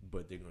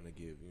 but they're gonna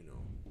give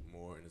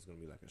more, and it's gonna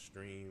be like a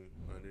stream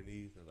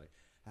underneath, and like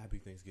Happy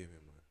Thanksgiving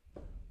month.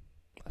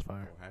 That's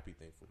fire. Or Happy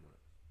Thankful month.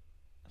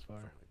 That's fire.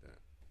 Something like that.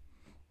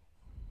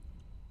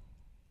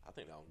 I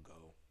think that'll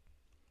go.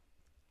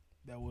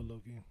 That would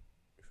look you.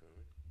 You feel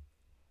me?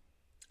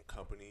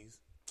 Companies.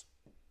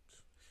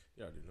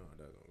 You already know how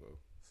that's gonna go.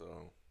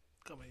 So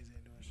companies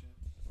ain't doing shit.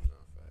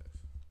 Not fast.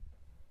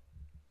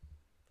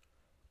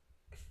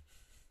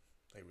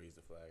 They raised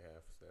the flag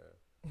half staff.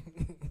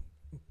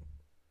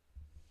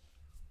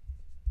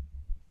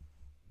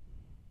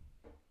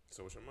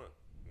 So what's your month?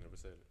 You never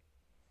said it.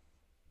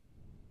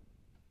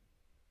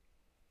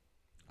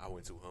 I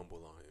went too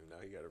humble on him. Now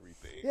he got to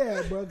rethink.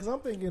 Yeah, bro, because I'm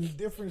thinking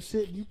different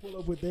shit. You pull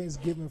up with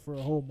Thanksgiving for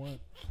a whole month.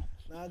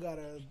 Now I got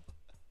to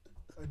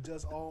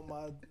adjust all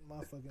my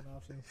fucking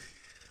options.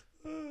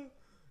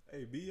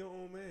 Hey, be your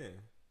own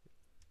man.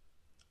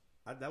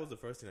 That was the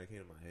first thing that came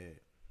to my head.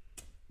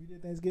 You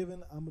did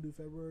Thanksgiving. I'm going to do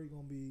February. You're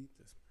going to be...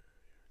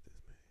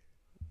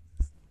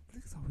 This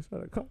nigga's always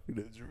trying to copy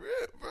the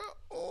drip, bro.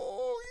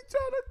 Oh, you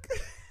trying to...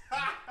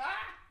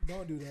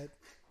 Don't do that.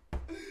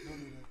 Don't do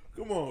that.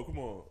 Come on.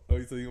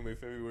 Oh, so you gonna make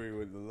February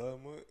with the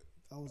love month?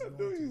 I was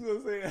knew you was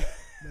gonna say that.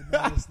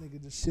 But now this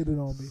nigga just shitted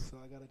on me, so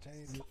I gotta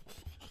change it.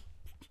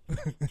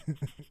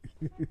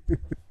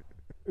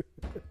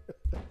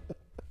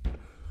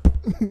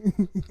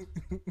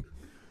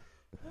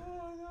 Oh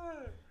my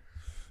god.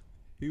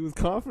 He was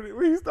confident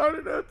when he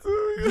started that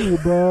too.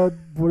 Yeah, bro.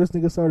 Before this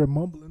nigga started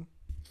mumbling.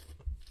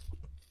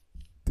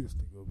 This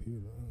nigga over here.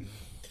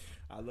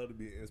 I love to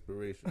be an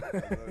inspiration.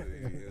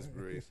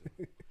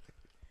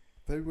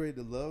 February,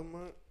 the love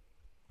month.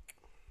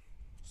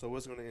 So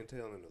what's going to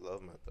entail in the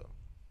love month, though?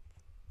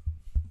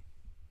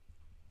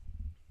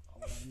 I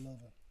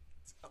love it.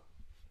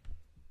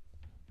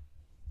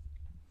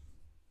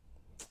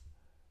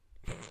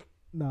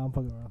 Nah, I'm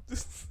fucking around.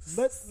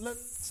 Let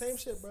same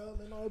shit, bro.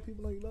 Let all the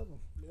people know you love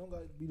them. They don't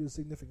got to be the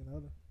significant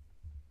other.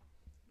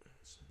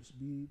 Just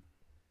be.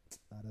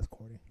 Nah, that's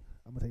corny.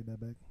 I'm gonna take that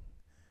back.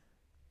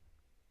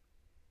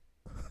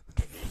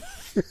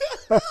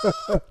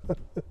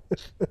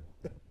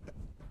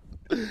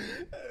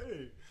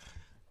 Hey.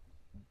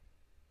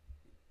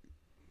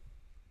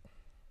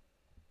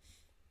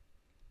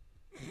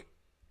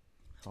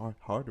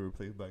 Hard to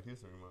replace Black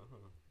History Month,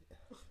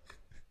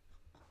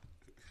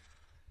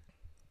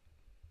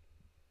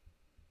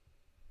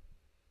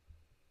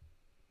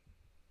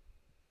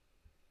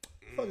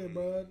 huh? Fuck it,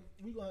 bro.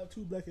 We gonna have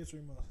 2 Black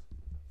History Months.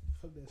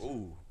 Fuck that shit.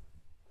 Ooh.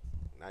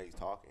 Now he's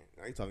talking.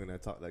 Now he's talking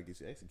that talk that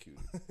gets you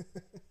executed.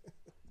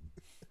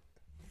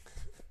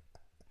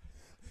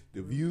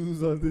 The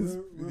views of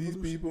these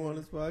people on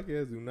this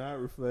podcast do not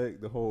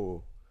reflect the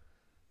whole.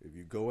 If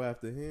you go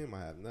after him, I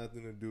have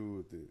nothing to do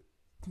with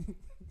it.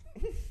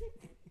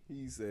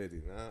 He said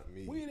it, not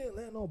me. We didn't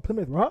land on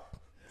Plymouth Rock.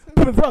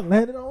 Plymouth Rock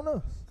landed on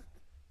us.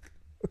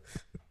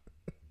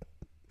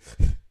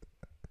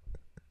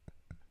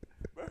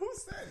 But who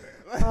said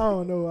that? I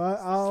don't know. I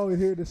always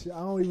hear this shit. I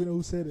don't even know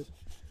who said it.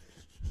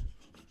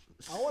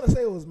 I want to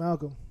say it was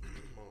Malcolm.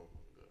 Oh,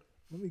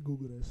 Let me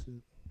Google that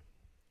shit.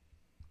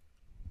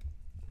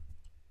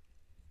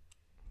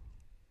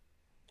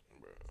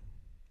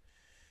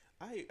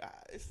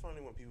 It's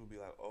funny when people be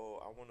like, "Oh,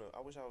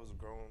 I wish I was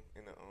grown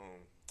in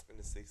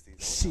the '60s. I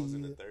wish I was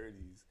in the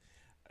 '30s,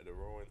 the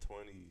roaring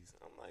 '20s."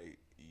 I'm like,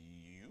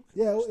 you.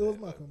 Yeah, it was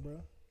Malcolm,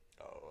 bro.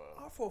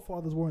 Our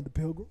forefathers weren't the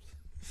Pilgrims.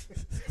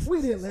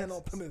 We didn't land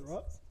on Plymouth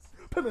Rock.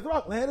 Plymouth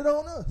Rock landed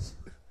on us.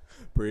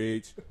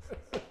 Preach.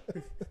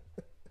 It's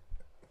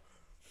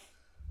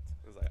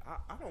like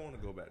I don't want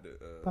to go back to.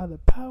 By the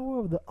power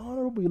of the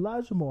Honorable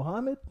Elijah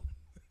Muhammad.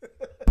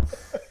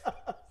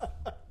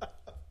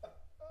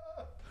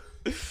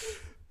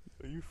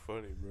 You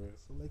funny, bro.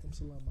 Salaikum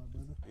salam, my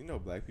brother. You know,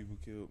 black people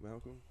killed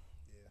Malcolm.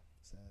 Yeah,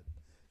 sad.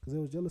 Because they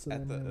was jealous of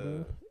At that the, man,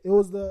 bro.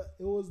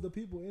 It was the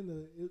people in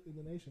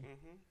the nation.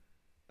 Mm-hmm.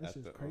 That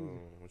shit's crazy.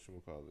 What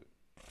you call it?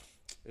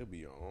 It'll be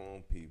your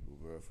own people,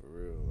 bro. For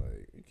real,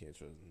 like you can't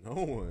trust no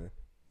one.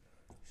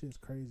 Shit's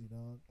crazy,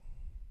 dog.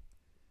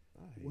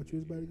 What it you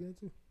was about to here. get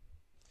into?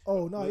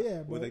 Oh no,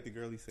 yeah, bro. Well, like the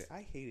girlie said,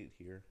 I hate it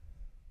here.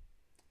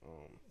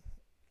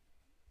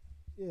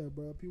 Yeah,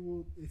 bro.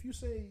 People, if you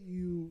say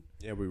you,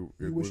 we're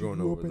wish you going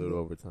grew over up a in little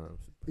the- overtime.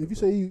 if you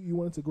say you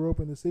wanted to grow up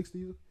in the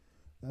 '60s,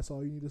 that's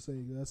all you need to say.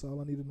 That's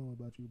all I need to know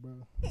about you,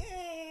 bro.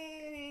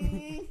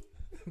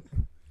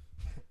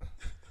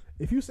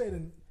 If you say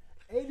the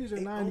 '80s or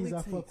 '90s,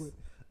 I fuck with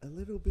a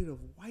little bit of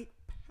white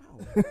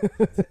power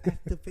to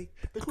activate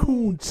the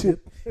coon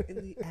chip in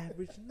the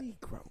average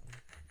Negro.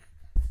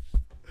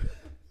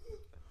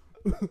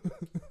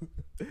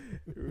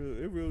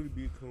 It really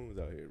be coons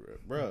out here,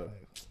 bro.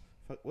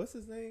 Fuck, what's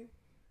his name?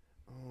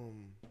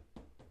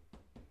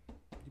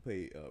 He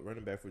played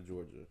running back for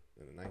Georgia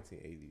in the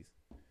 1980s.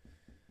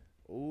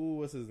 Ooh,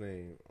 what's his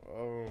name?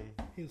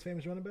 He was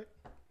famous running back.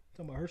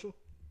 Talking about Herschel.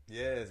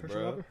 Yes, Herschel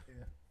bro. Walker?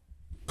 Yeah.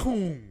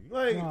 Coon,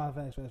 like, Nah,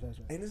 facts.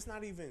 and it's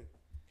not even.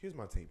 Here's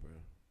my take, bro.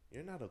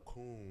 You're not a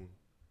coon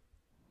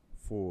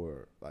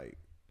for like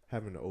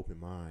having an open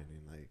mind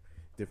and like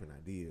different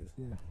ideas.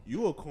 Yeah.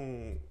 You a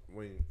coon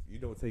when you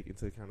don't take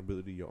into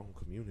accountability your own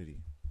community.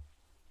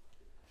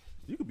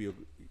 You could be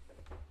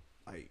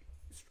like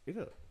straight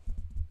up.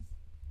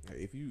 Like,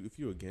 if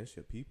you're against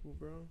your people,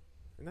 bro,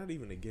 and not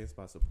even against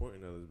by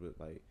supporting others, but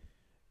like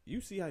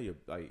you see how you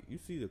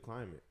see the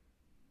climate,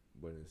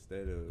 but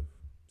instead of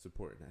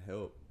supporting that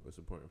help or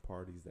supporting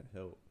parties that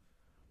help,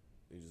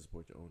 you just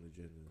support your own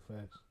agenda.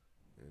 Facts.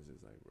 And it's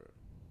just like, bro,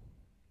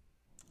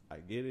 I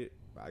get it.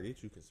 I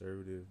get you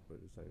conservative, but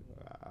it's like,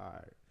 all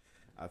right,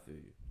 I feel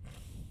you.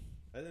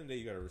 At the end of the day,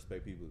 you gotta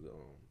respect people's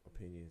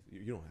opinions.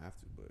 You don't have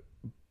to, but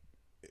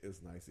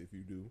it's nice if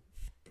you do.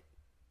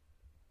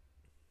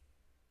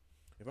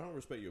 If I don't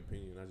respect your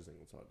opinion, I just ain't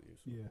gonna talk to you.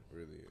 So Yeah,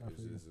 really,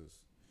 it's just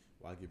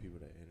why give people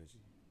that energy?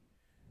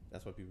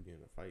 That's why people get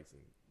into fights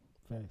and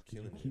Facts.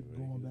 killing Keep it.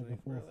 going back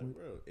and forth.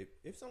 Bro,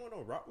 if someone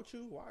don't rock with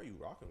you, why are you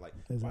rocking? Like,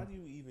 Exactly. why do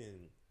you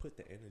even put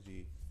the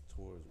energy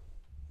towards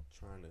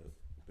trying to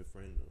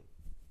befriend them?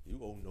 You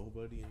owe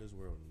nobody in this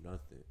world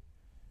nothing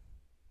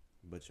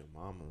but your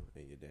mama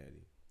and your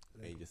daddy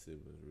and your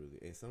siblings, really.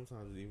 And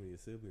sometimes even your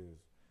siblings,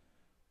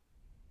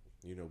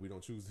 you know, we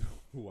don't choose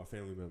who our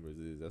family members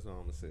is. That's all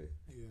I'm gonna say.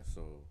 Yeah.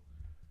 So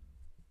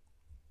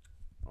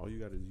all you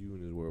got is you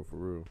in this world for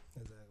real.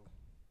 Exactly.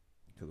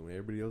 Because when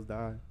everybody else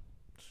die,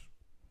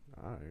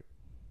 all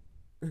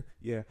right.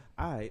 Yeah,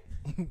 all right.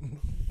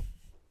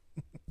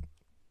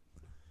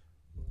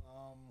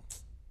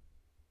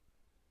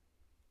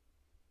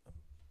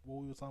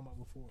 What we were talking about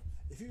before.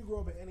 If you grew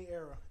up in any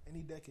era,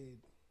 any decade,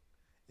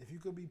 if you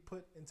could be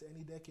put into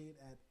any decade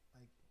at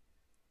like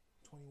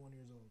 21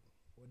 years old,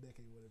 what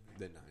decade would it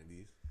be? The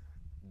 90s.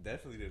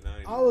 Definitely the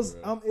 90s.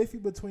 I'm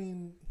iffy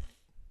between.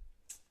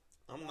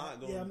 I'm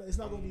not going. Yeah, it's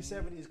not going to be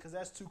 70s because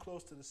that's too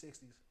close to the 60s.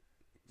 So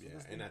Yeah,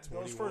 and at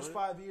 21. those first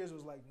 5 years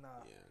was like nah.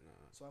 Yeah, nah.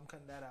 So I'm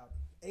cutting that out.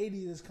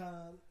 80s is kind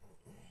of.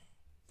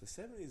 The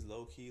 70s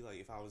low key, like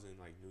if I was in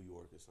like New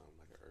York or something,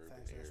 like an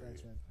urban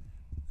area,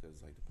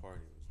 because like the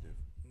partying was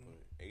different. But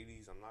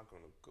 80s, I'm not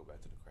gonna go back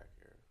to the crack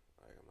era.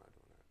 Like I'm not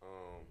doing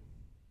that.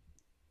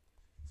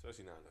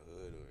 Especially not in the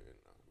hood or in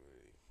the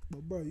community.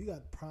 But bro, you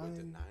got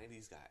prime. But the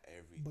 90s got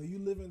everything. But you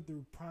living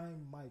through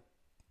prime Mike.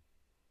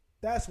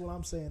 That's what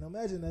I'm saying.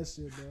 Imagine that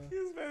shit, bro.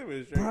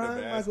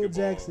 Prime Michael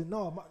Jackson.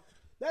 No,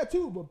 that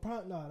too. But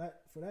prime. No,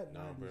 that for that.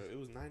 Nah, 90s. bro. It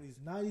was 90s.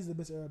 90s the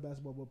best era of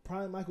basketball. But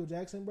prime Michael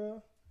Jackson,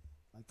 bro.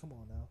 Like, come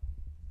on now.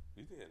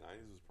 You think the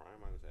 90s was prime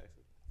Michael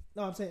Jackson?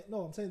 I'm saying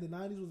the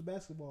 90s was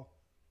basketball.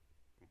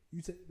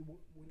 You said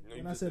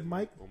when I said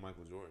Mike or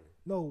Michael Jordan.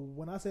 No,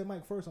 when I said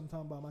Mike first, I'm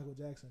talking about Michael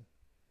Jackson.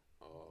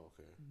 Oh,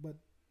 okay. But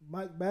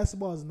Mike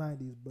basketball is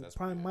 90s, but That's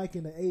prime Mike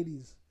in the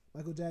 80s,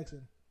 Michael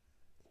Jackson,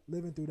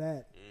 living through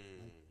that,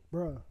 like,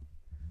 bruh,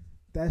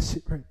 that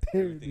shit right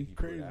there would be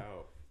crazy. Put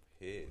out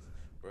hits,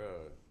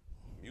 bruh.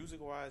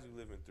 Music wise, you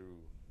living through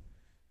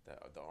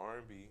the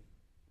R&B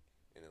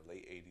in the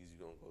late 80s. You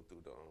gonna go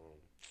through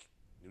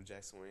the New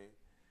Jack Swing.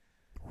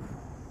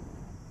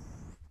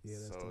 Yeah,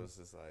 that's so tough. It's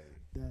just like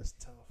that's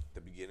tough.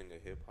 The beginning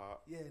of hip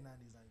hop. Yeah, 90s.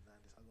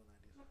 I'll go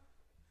 90s.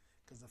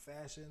 Cause the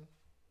fashion,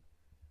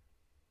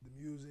 the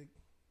music,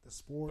 the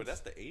sports. But that's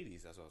the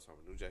 80s. That's what I was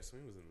talking about. New Jack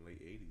Swing was in the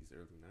late 80s,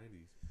 early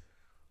 90s.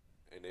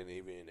 And then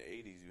even in the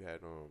 80s, you had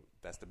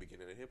that's the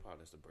beginning of hip hop.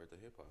 That's the birth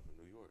of hip hop in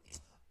New York.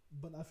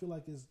 But I feel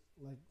like it's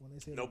like when they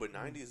say but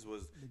 90s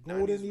was the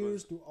golden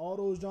years through all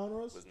those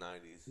genres. Was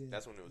 90s. Yeah,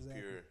 that's when it was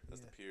exactly. pure.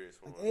 That's the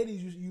purest form. Like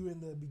 80s, you in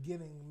the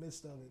beginning,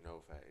 midst of it.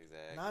 No fact,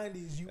 exactly.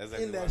 90s, you that's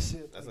in that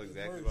shit. That's like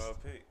exactly what I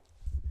picked.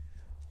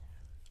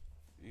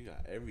 You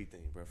got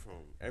everything, bro.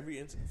 From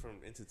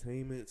from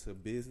entertainment to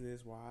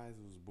business wise,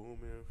 it was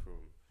booming.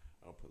 From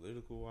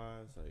political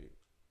wise, like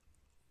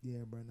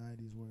yeah, bro.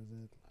 90s, where is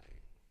that?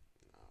 Like,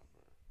 nah,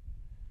 bro.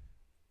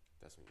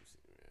 That's when you see,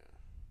 yeah.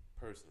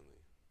 Personally.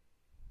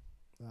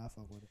 Nah, I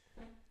fuck with it.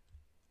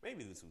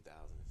 Maybe the 2000s.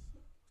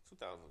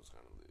 2000s was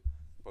kind of lit,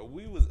 but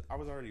I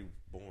was already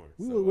born.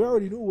 We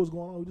already knew what was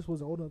going on. We just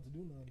wasn't old enough to do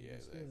nothing. Yeah,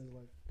 exactly.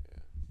 Like,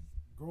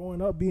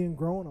 growing up, being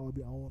grown, I want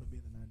to be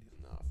in the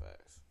 90s. Nah,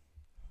 facts.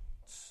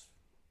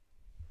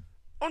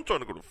 I'm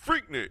trying to go to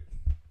Freaknik.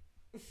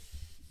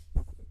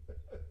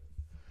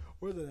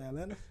 Where's it,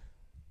 Atlanta?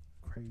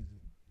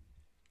 Crazy,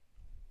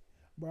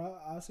 bro.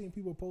 I've seen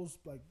people post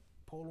like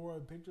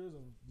Polaroid pictures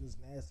of just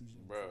nasty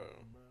shit, bro.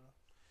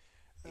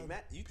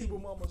 You people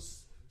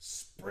mamas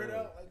spread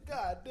out like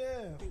god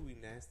damn. I think we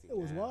nasty. It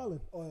was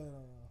wildin'.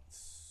 Oh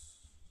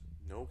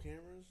no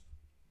cameras.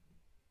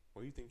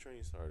 What do you think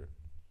train started?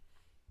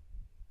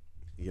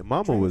 Your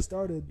mama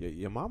started.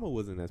 Your mama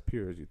wasn't as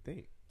pure as you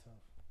think. Tough.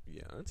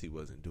 Your auntie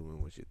wasn't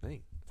doing what you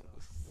think.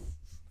 Tough.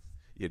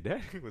 Your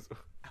daddy was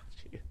out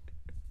here.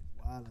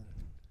 Wildin'.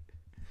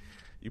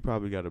 You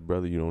probably got a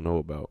brother you don't know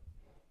about.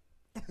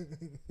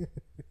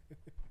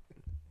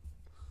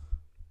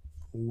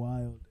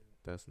 Wild.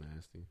 That's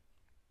nasty.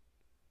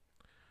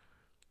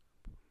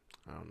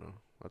 I don't know.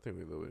 I think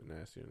we're a little bit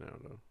nastier now,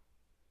 though.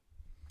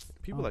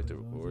 People like to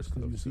record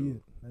stuff you too. See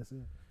it. That's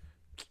it.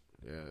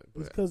 Yeah,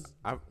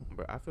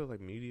 but I feel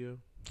like media.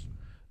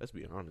 Let's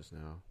be honest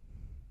now.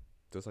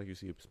 Just like you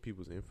see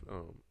people's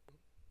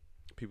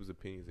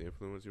opinions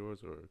influence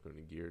yours or going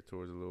to gear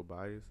towards a little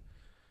bias.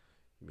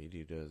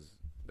 Media does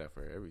that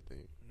for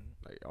everything,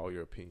 like all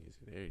your opinions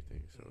and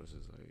everything. So it's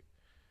just like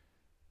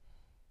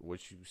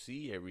what you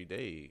see every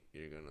day,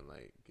 you're gonna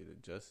like get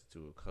adjusted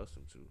to,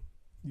 accustomed to.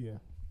 Yeah.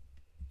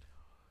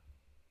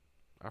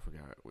 I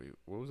forgot. Wait,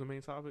 what was the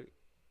main topic?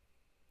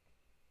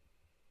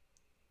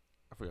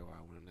 I forgot why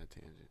I went on that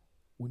tangent.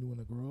 When you want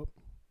to grow up,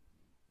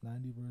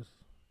 90 versus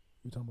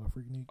we talking about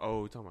Freaknik.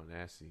 Oh, we talking about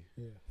nasty.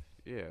 Yeah.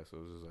 Yeah. So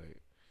it was just like.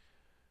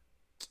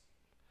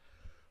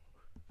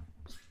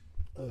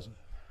 Listen.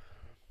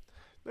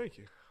 Thank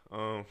you.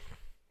 I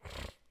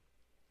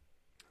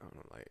don't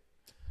know, like.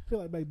 I feel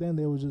like back then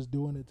they was just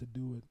doing it to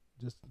do it.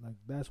 Just like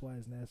that's why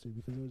it's nasty,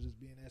 because it was just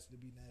being nasty to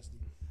be nasty.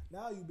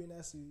 Now you be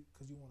nasty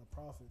because you want to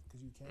profit,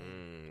 because you can.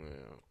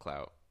 Yeah,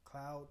 clout,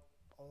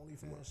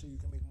 OnlyFans shit. You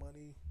can make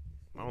money.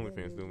 My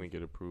OnlyFans still didn't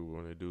get approved.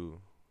 When they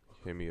do,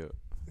 hit me up.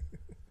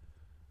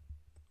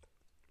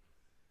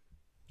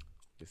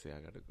 They say I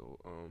gotta go.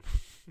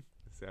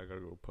 They say I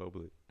gotta go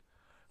public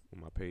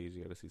on my page.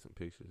 You gotta see some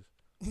pictures.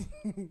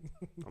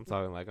 I'm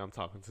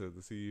talking to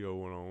the CEO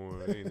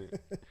 1-on-1, ain't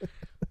it?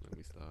 Let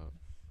me stop.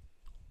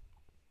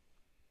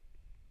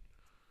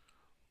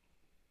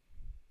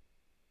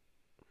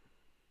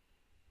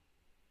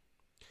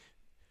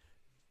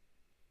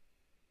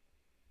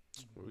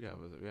 We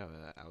have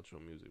that outro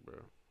music,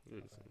 bro. We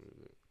got some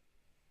music.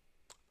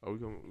 Oh, we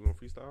gonna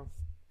freestyle?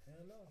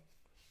 Hell no.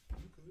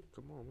 You could.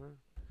 Come on, man.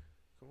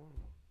 Come on,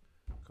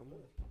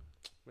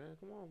 man.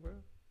 Come on, bro.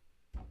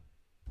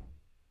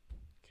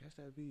 Catch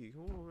that beat.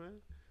 Come on,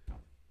 man.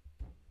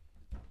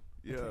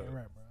 Yeah. I can't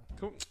rap, bro.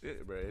 Come,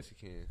 yeah, bro. Yes, you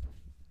can.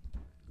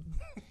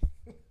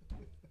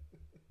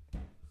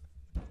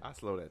 I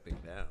slow that thing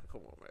down.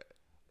 Come on, man.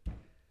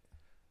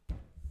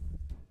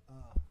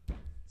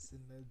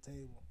 Sitting at the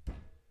table,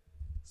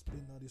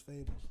 spitting all these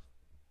fables.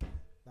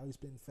 Now we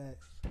spitting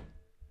facts.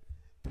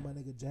 And my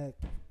nigga Jack.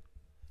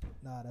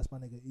 Nah, that's my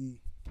nigga E.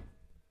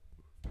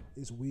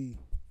 It's we.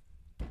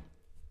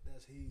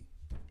 That's he.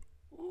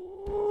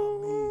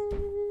 I'm me.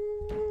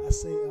 I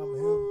say I'm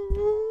him.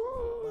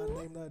 My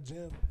name not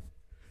Jim.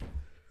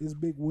 It's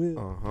Big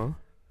Will.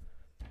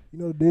 You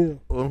know the deal.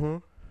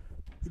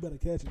 You better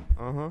catch it.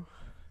 You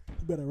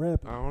better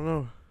rap it. I don't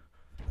know.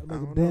 I make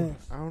him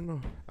dance. I don't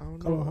know.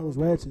 Call him hoes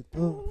ratchet.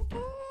 Oh,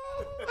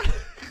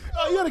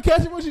 you gotta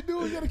catch it. What you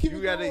do? You gotta keep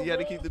it going. You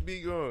gotta keep the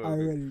beat going. All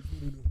right, ready.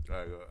 All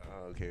right, go.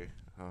 Okay.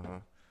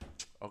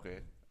 Okay.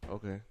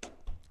 Okay.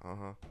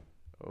 I'm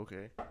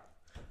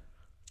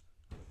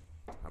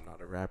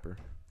not a rapper.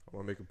 I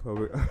want to make a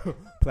public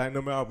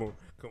platinum album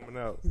coming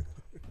out.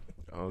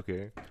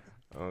 Okay.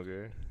 I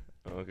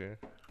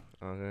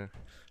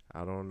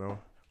don't know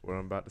what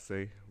I'm about to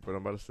say, but I'm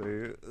about to say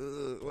it.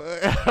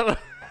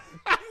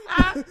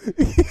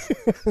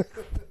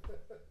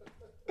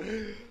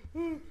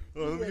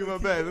 Let me get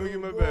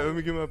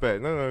my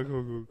bag. No,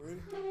 cool.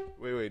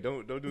 Wait.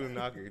 Don't do the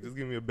knocking. Just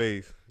give me a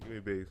bass. Give me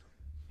a bass.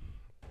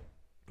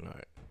 All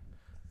right.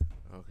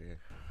 Okay.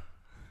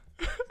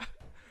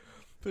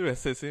 Look at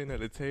that sitting at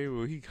the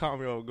table. He caught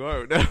me off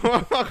guard. I'm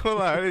not gonna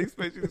lie. I didn't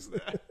expect you to say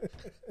that.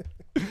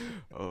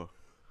 Oh.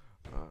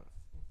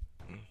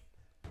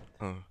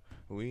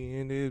 We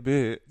in this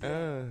bit.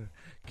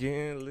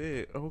 Getting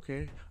lit.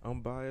 Okay.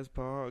 Unbiased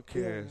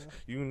podcast. Yeah.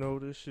 You know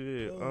the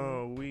shit.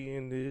 We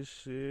in this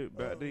shit.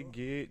 About to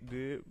get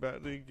lit.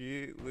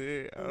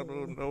 I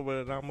don't know,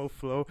 but I'ma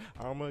flow.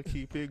 I'ma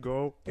keep it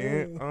going.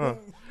 Hitting on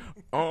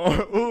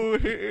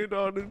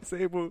the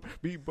table.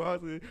 Be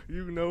bossing.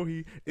 You know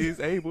he is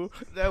able.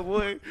 That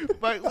boy,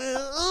 Mike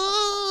Will.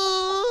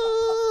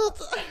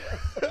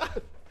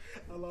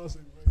 I lost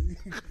it, bro.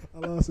 I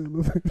lost it a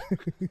little bit.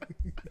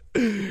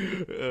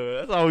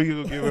 That's all we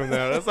gonna give him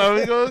now. That's all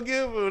we gonna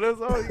give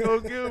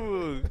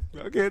him.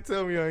 Y'all can't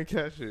tell me I ain't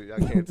catch it.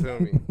 Y'all can't tell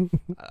me.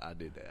 I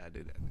did that.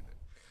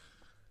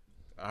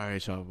 All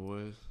right, y'all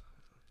boys.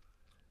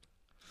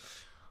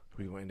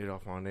 We gonna end it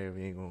off on there.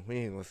 We ain't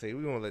gonna say.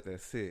 We gonna let that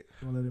sit.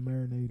 Gonna let it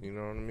marinate. You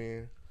know what I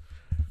mean?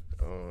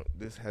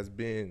 This has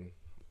been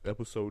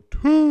episode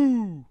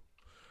 2.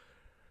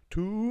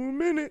 2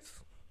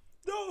 minutes.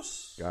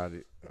 Dos. Got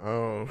it.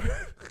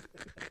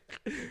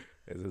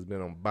 This has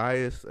been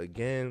Unbiased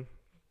again.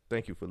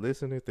 Thank you for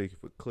listening. Thank you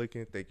for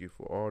clicking. Thank you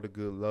for all the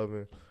good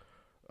loving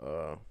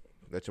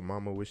that your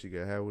mama wish you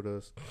could have with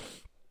us.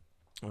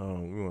 We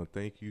want to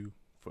thank you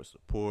for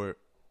support.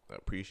 I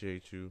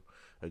appreciate you.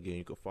 Again,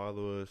 you can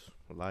follow us,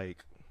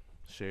 like,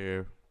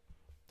 share.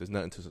 There's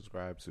nothing to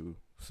subscribe to,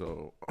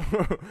 so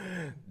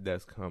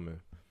that's coming.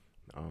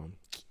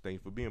 Thank you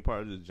for being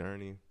part of this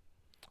journey.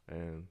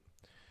 And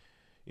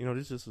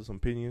this is some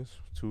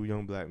opinions. 2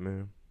 young black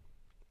men.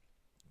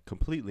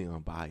 Completely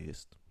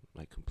unbiased.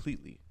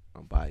 Completely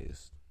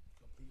unbiased.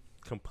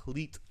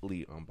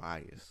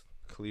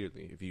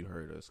 Clearly, if you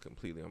heard us,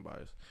 completely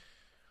unbiased.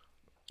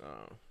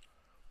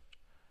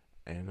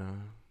 And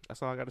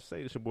that's all I got to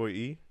say. It's your boy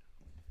E.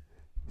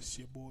 It's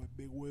your boy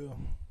Big Will.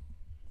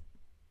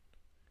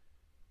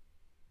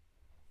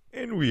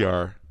 And we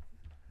out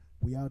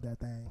that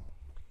thing.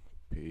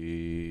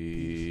 Peace.